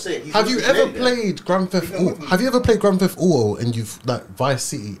it's That's if, what I'm saying. He's have you really ever nailed it. played Grand Theft Auto? Have you ever played Grand Theft Auto and you've like Vice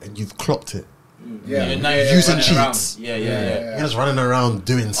City and you've clocked it? Yeah, now you're Using running around. cheats. Yeah. You're just running around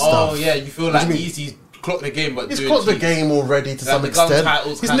doing stuff. Oh yeah, you feel like Easy's clocked the game, but He's doing clocked the cheats. game already to some the gun extent.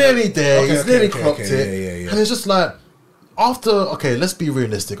 titles He's kinda- nearly there. Okay, He's okay, nearly okay, clocked okay, it. yeah. And it's just like, after, let's be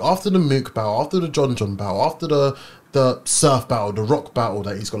realistic. After the Mook battle, after the John battle, after the Surf battle, the Rock battle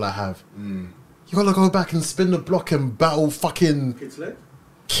that he's got to have, you got to go back and spin the block and battle fucking Kids led?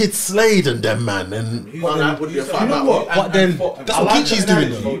 Kid Slade and them, man. And Well, that would be a fight You know battle. what? But then that's what Geechee's doing.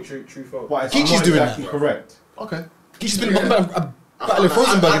 Though. But it's Geechee's not doing exactly that. correct. okay. Geechee's been battling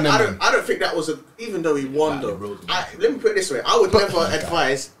Rosenberg and them. man. I don't think that was a. Even though he won, though. Let me put it this way: I would never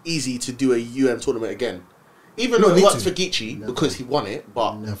advise Easy to do a tournament again. Even though it need worked to. for Geechee because he won it,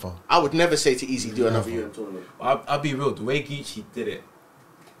 but Never. I would never say to Easy do another tournament. I'll be real. The way Geechee did it,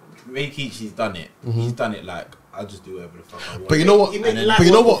 the way Geechee's done it, he's done it like I'll just do whatever the fuck I want. But you know what? He made But life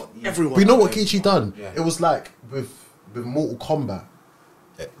you know work what? for everyone. But you know what Geechee done? Yeah. It was like with Mortal Kombat.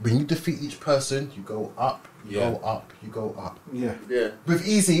 When you defeat each person, you go up, you Yeah. go up, you go up. Yeah. Yeah. With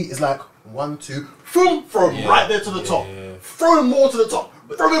Easy, it's like 1, 2, throw him Yeah. right there to the top. Yeah. Throw him more to the top.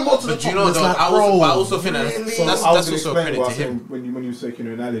 Throw him more to the But top. you know, It's though, like, I also think really? that's So that's I was also a gonna explain credit what to I was saying him. when you was taking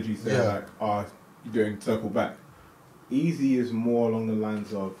an analogy, saying Yeah. like, you're doing circle back. Easy is more along the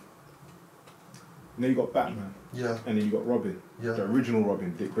lines of, you know, you got Batman, Yeah, and then you got Robin, Yeah. the original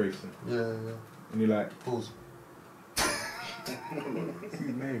Robin, Dick Grayson, yeah, yeah. and you're like, Pause. what's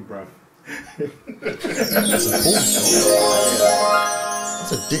his name, bruv? That's a pause.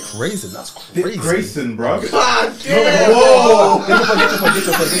 That's a Dick Raisin. That's crazy. Dick Grayson, bruv. God damn! Whoa!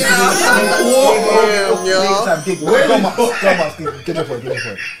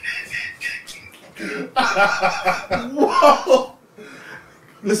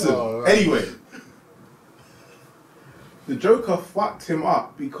 Listen, anyway, the Joker fucked him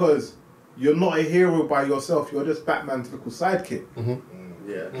up because you're not a hero by yourself. You're just Batman's little sidekick.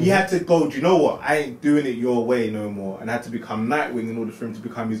 Yeah. He had to go, do you know what? I ain't doing it your way no more. And had to become Nightwing in order for him to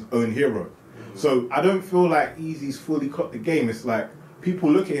become his own hero. So I don't feel like Easy's fully clocked the game. It's like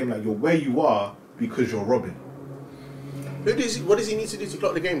people look at him like you're where you are because you're Robin. What does he need to do to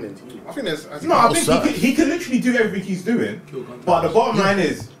clock the game then? To you? I think there's. No, I think he can literally do everything he's doing. But the bottom line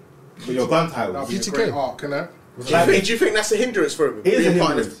is, with your gun That'll titles. be a GTK. great arc, innit? Do you think that's a hindrance for him? It is a being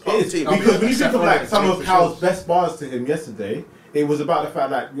part of hindrance. the It is. team? Because when you think of like some of for Cal's sure. best bars to him yesterday, it was about the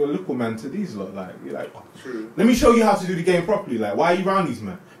fact like you're a little man to these lot. Like you're like, let me show you how to do the game properly. Like why are you around these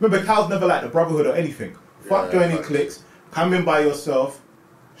men? Remember, Cal's never liked the brotherhood or anything. Fuck joining cliques. Come in by yourself,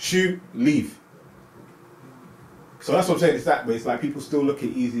 shoot, leave. So that's what I'm saying. It's that way. It's like people still look at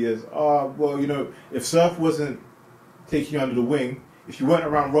Easy as, oh, well, you know, if Surf wasn't taking you under the wing, if you weren't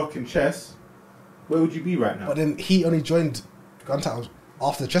around rocking chess, where would you be right now? But then he only joined Gun Titles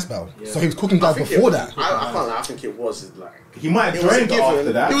after the chess battle, so he was cooking guys before that. I can't lie, I think it was like He might have It was a joined given.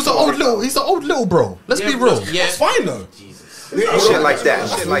 after that. He was an old little. He's an old little bro. Let's be real. Yeah, It's fine though. Shit like that.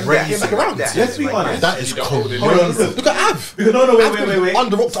 Shit like that. Came back around. Let's be honest. That is cold. Hold on, because Look at Av. no, wait.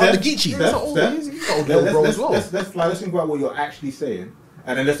 Under Rock to Steph, under Geechee. Steph, He's an old little bro as well. let's think about what you're actually saying,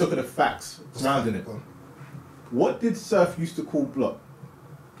 and then let's look at the facts surrounding it. What did Surf used to call Block?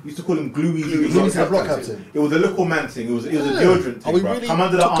 He used to call him Glue Easy. the block captain. It was a little man thing. It was a deodorant Are thing, we bro. really Come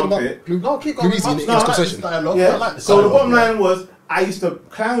under the talking about armpit. No, keep going. Glue Easy in No, this I like conversation. this dialogue. I Yeah. like this So the dialogue. bottom line was, I used to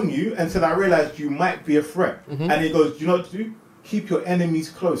clown you until I realized you might be a threat. And he goes, do you know what to do? Keep your enemies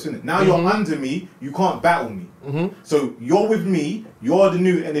close, innit? Now you're under me, you can't battle me. So you're with me, you're the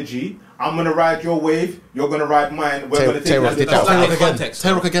new energy. I'm gonna ride your wave, you're gonna ride mine. We're gonna take Tay-Rock did that. Lacking Tay-Rock context.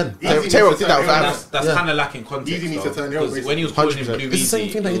 Tay-Rock again. Tay-Rock did that with That's Yeah. kind of lacking context. Easy needs to though, turn your because waist. when he was calling him 100%. Blue It's the same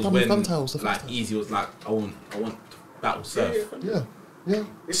Easy, thing that it he was done with when, Guntiles the first like time. Easy was like, I want battle Surf. Yeah. Yeah.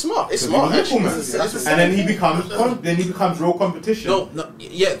 It's smart. It's He's smart. a little man. Actually. And then he becomes real competition. No,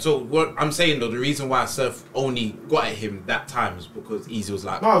 yeah. So what I'm saying though, the reason why Surf only got at him that time is because Easy was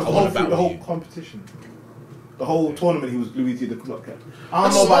like, No, it was I want to the battle whole you. competition. The whole tournament, he was Blue Easy the block captain. I don't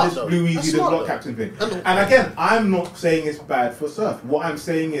That's know about smart, this though. Blue That's Easy the smart, block though. captain thing. And again, I'm not saying it's bad for Surf. What I'm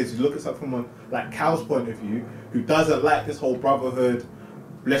saying is, you look at something from like Cal's point of view, who doesn't like this whole brotherhood.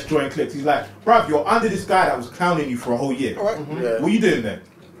 Let's join cliques. He's like, bruv, you're under this guy that was clowning you for a whole year. Yeah. What are you doing there?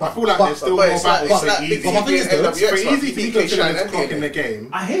 I feel like there's still But more it's like battles it's for like Easy. Big Easy being NWX, For but Easy to be BK considered Shine as and cock in the DNA. game.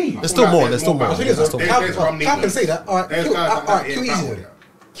 I hear you. There's still more. There's still more. The thing is, There's still more. There's Cal Romney. can say that. All right, There's kill, guys all right, that kill ain't Easy battle then. yet.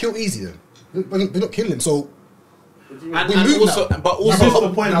 Kill Easy then. We're not killing him, so And we move also, now. but That's also,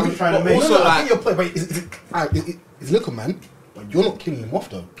 the point I was trying to make. also, no, I like- think your point, but it's little man, but you're not killing him off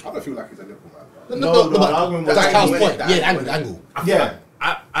though. I don't feel like he's a little man. No, but the argument was- that's Cal's Angle, point. the Yeah, angle. the angle. Yeah.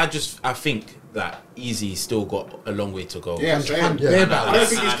 I think that Easy still got a long way to go. Yeah, same. Yeah. I don't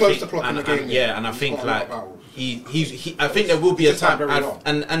think he's close to and- clocking the game. Yeah, and I think He's got a lot like of battles. he I think there will be a Just done time, very well.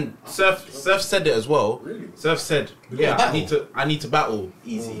 and Surf said it as well. Really? Surf said, yeah, battle. I need to battle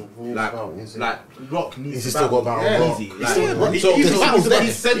Easy. Like Rock needs Easy to still got battle battle Rock. Easy. He's Like, still- so Easy still needs to he battle-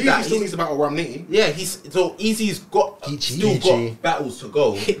 said Easy that. still needs to battle Romney. Yeah, so Easy's got Geechee. still Geechee. got battles to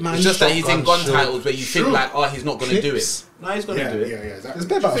go. Hitman, It's just that he's in Shotgun, gun Shook. titles where you think Shook. like, oh, he's not gonna do it. Clips. No, he's gonna Yeah, do it. yeah, exactly. There's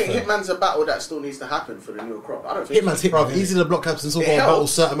better I battles. think for him. Hitman's a battle that still needs to happen for the new crop. I don't think Hitman's hit, Bro, bro. Easy the block captain still It got to battle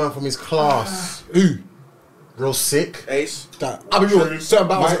helps. certain man from his class. Ooh, Real sick. Ace. that. I mean, real certain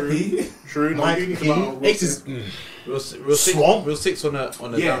battles. Might be. True, no, you need to battle Ace is Real six, Swamp? real six on a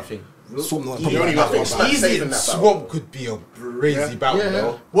Yeah. damn thing. Swamp. No, You probably only not got that one one. battle. Easy Saving and that battle. Swamp could be a crazy battle,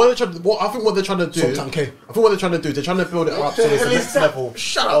 though. What they're trying, I think what they're trying to do. Sometime K. I think what they're trying to do. They're trying to build it up to this next level.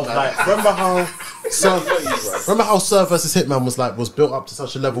 Shut of up, like, man. remember how Surf versus Hitman was built up to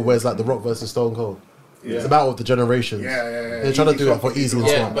such a level where it's like The Rock versus Stone Cold. It's a battle of the generations. Yeah. They're trying to do it for Easy and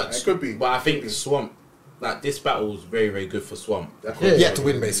Yeah, Swamp. but It could be. But I think Swamp, like this battle was very, very good for Swamp. Yeah, He had to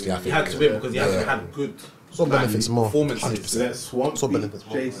win, basically, I He think. had to win because he hasn't had good Swamp benefits more. performances. Let Swamp Swamp beat benefits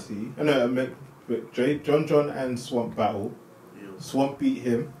more. JC. No, I meant John and Swamp battle. Swamp beat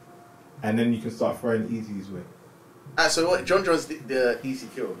him, and then you can start throwing Easy's way. So what? John John's the easy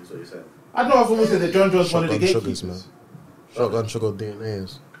kill is what you're saying. I don't know if someone said that John John's one of the Shotgun gatekeepers. sugars, man. Shotgun sugar DNA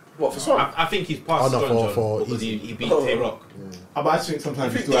is. What for Swamp? I think he's passed Oh, no, John John for because Easy. he beat Oh. Tay-Rock. But I just think I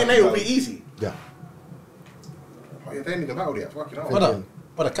sometimes think you still have DNA to will be battle. easy. Yeah. Oh, yeah, they ain't even battled yet. Fucking hell.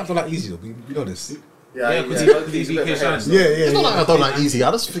 But the captain like Easy, though. We know this. Yeah, because he's he a bit BK of a Shine. hand. It's not like I don't like Easy.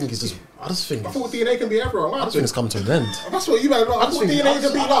 I just think it's just. I I thought DNA can be everyone. I just think it's come to an end. That's what you man. I thought DNA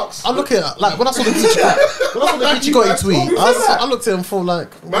can be Lux. I look at like when I saw the Geechee got a tweet. I looked at him for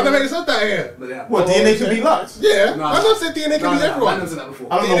like. Man, I said that here. What, DNA can be Lux? Yeah, I just said DNA can be everyone. I don't know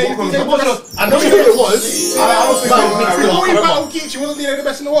what comes I know who it was. I don't think Before you battled Geechee, wasn't DNA the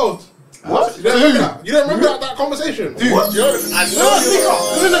best in the world? What? You don't remember that? You don't remember that conversation? Dude, I know See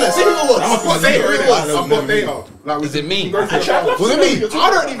who it was. I've got data. I've got data. Like, Is it me? Was it me? I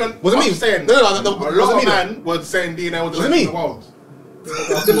don't even. Was it me? I'm saying, No, a lot was it of me then? men was saying DNA was the Was it best me? in the world. He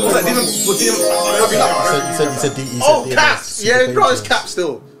said Oh, DNA caps! is super Yeah, bro, it's dangerous. cap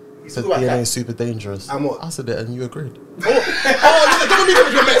still. He said DNA is super dangerous. And what? I said it and you agreed. Oh, don't be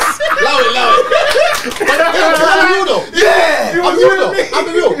with your mess. Allow it.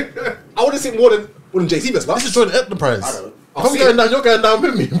 more than JC best. This is joint enterprise. I don't. If I'm going down, you're going down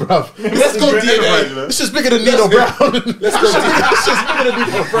with me, bruv. Let's go DNA. This is bigger than Nino Brown. Let's go DNA. This is bigger than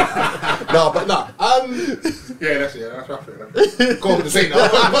Nino Brown. No, but nah. Yeah, that's roughly. Go on to say now.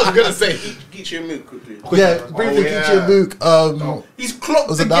 I was gonna say. Geechee and Mook quickly. Yeah, briefly, Geechee and Mook. He's clocked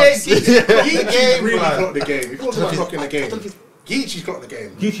Was the it game. that- Geechee's really clocked the game. If you want to talk about clocking the game, Geechee's clocked the game.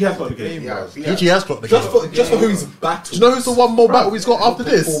 Geechee has got the game. Yeah, Geechee has clocked the game. Just for who he's battled. Do you know who's the one more battle he's got after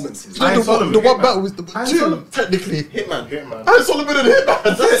this? Performances. Do you know Iron Solomon. the one battle is the Iron two, Solomon. technically. Hitman. Iron Solomon and Hitman.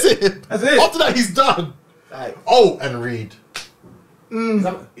 That's it. That's it. After that, he's done. Like, Oh, and Reed.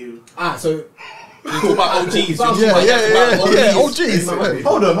 So you talk about OGs. Yeah. Oh, jeez.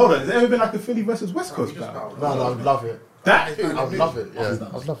 Hold on. Has there ever been like a Philly versus West Coast battle? No, I would love it. That I would love it. Yeah,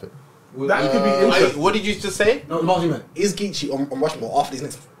 I'd love it. that could be interesting. What did you just say? No, the man, is Geechee on Rushmore after these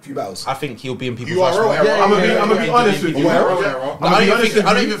next few battles? I think he'll be in people's URL Rushmore. era. I'm gonna be honest with you.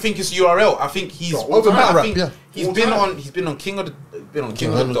 I don't even think it's URL. I think he's over battle rap, yeah. He's been on King of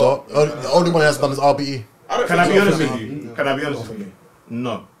the Dot. The only one he has done is RBE. Can I be honest with you?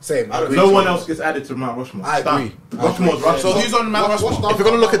 No. Same. No one else gets added to Mount Rushmore. I agree. Rushmore's Rushmore. So who's on Mount Rushmore? If you're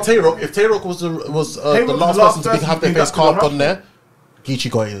gonna look at Tay-Rock, if Tay-Rock was the last person to have their face carved on there, Geechee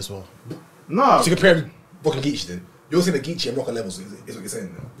got it as well. No. So you compare Rock and Geechee then? You're saying that Geechee and Rock are levels, is what you're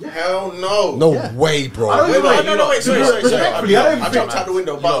saying then? hell no. No way, bro. Wait, sorry. Respectfully, I don't I think. jumped out the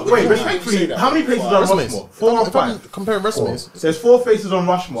window, but Wait, respectfully, how many places are on Resumes. Rushmore? 4 or If I'm 5? comparing resumes, There's 4 faces on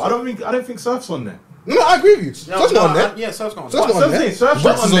Rushmore. I don't think Surf's on there. No, I agree with you. Surf's not on there. Yeah, Surf's not on Surf's there. not on there. Surf's Rex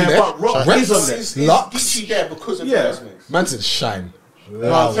not is on on there, there. but Rock Rex is on there. is Lux. Geechee there because of Yeah. the resumes? Manson Shine.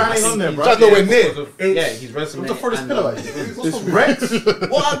 No, Shine ain't on there, bro. That's nowhere near. Yeah, he's resume. It's Rex.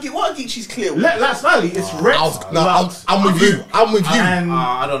 What are Geechee's clear? Let's slightly. It's Rex. I'm with you. I'm with you. And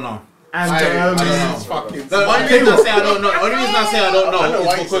I don't know. fucking. The only reason I say I don't know. Only reason I say I don't know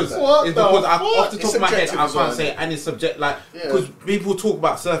why is you because said off the top It's of my head subjective I as well, can't say, and it's subject like because people talk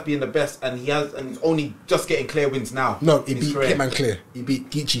about Surf being the best, and he's only just getting clear wins now. No, he in his beat career. Hitman clear. He beat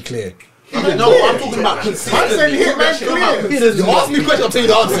Geechee clear. No, I'm talking about consistently. You asked me a question, I'm telling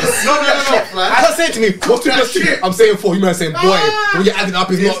you the answer. No. I can't say it to me, what's 2 plus 2? I'm saying 4. You might saying, boy, when you're adding up,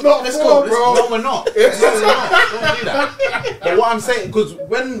 it's not. Let's go, bro. No, we're not. Don't do that. But what I'm saying, because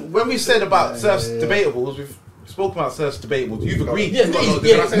when we said about Surf's debatables, we've spoken about Surf's debatables. You've agreed. Yeah, Can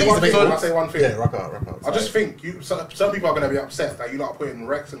I say one thing? yeah, rock out. I just think some people are going to be upset that you're not putting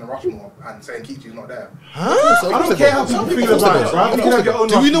Rex in the Rushmore and saying Geechee's not there. I don't care how people feel about it, bro. You can have your own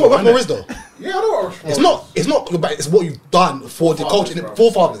Do we know what Rushmore is though? Yeah, I know what Rushmore It's not about it's what you've done for the culture, the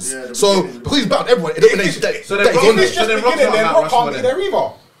forefathers. So because he's about everyone, it doesn't mean that So then that he's Rock- on there. If it's just then Rock's beginning, not then Mount Rock can't Rushmore be then. there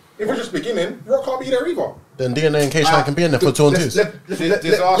either. If we're just beginning, Rock can't be there either. Then DNA and K-Shine can be in there for 2 and 2s.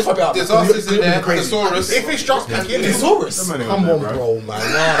 Disasters in there. Thesaurus. If it's just beginning, Thesaurus. Them ain't Come on on, there, bro, man.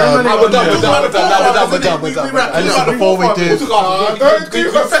 We're done. And listen, before we do, don't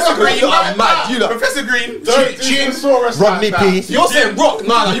do Professor Green, you I'm mad. You know, Professor Green. Don't do Thesaurus Rodney like P, you're saying rock?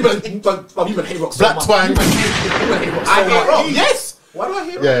 Nah, you better hate rock. Black Twang. I hate Rock. Yes. Why do I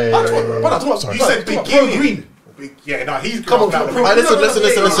hate Rock? Yeah. You said beginning. Green. Yeah, no, he's Come on, grown come up. Hey,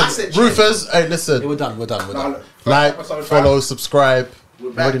 listen. Roofers, hey, listen. We're done. Like, follow, subscribe. You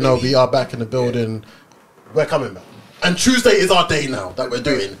already know we are back in the building. We're coming back. And Tuesday is our day now that we're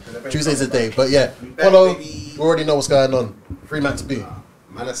doing. Tuesday's the day. But yeah, follow. We already know what's going on. Free Max B.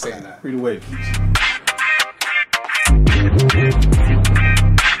 Man, I'm saying that. Free to wait.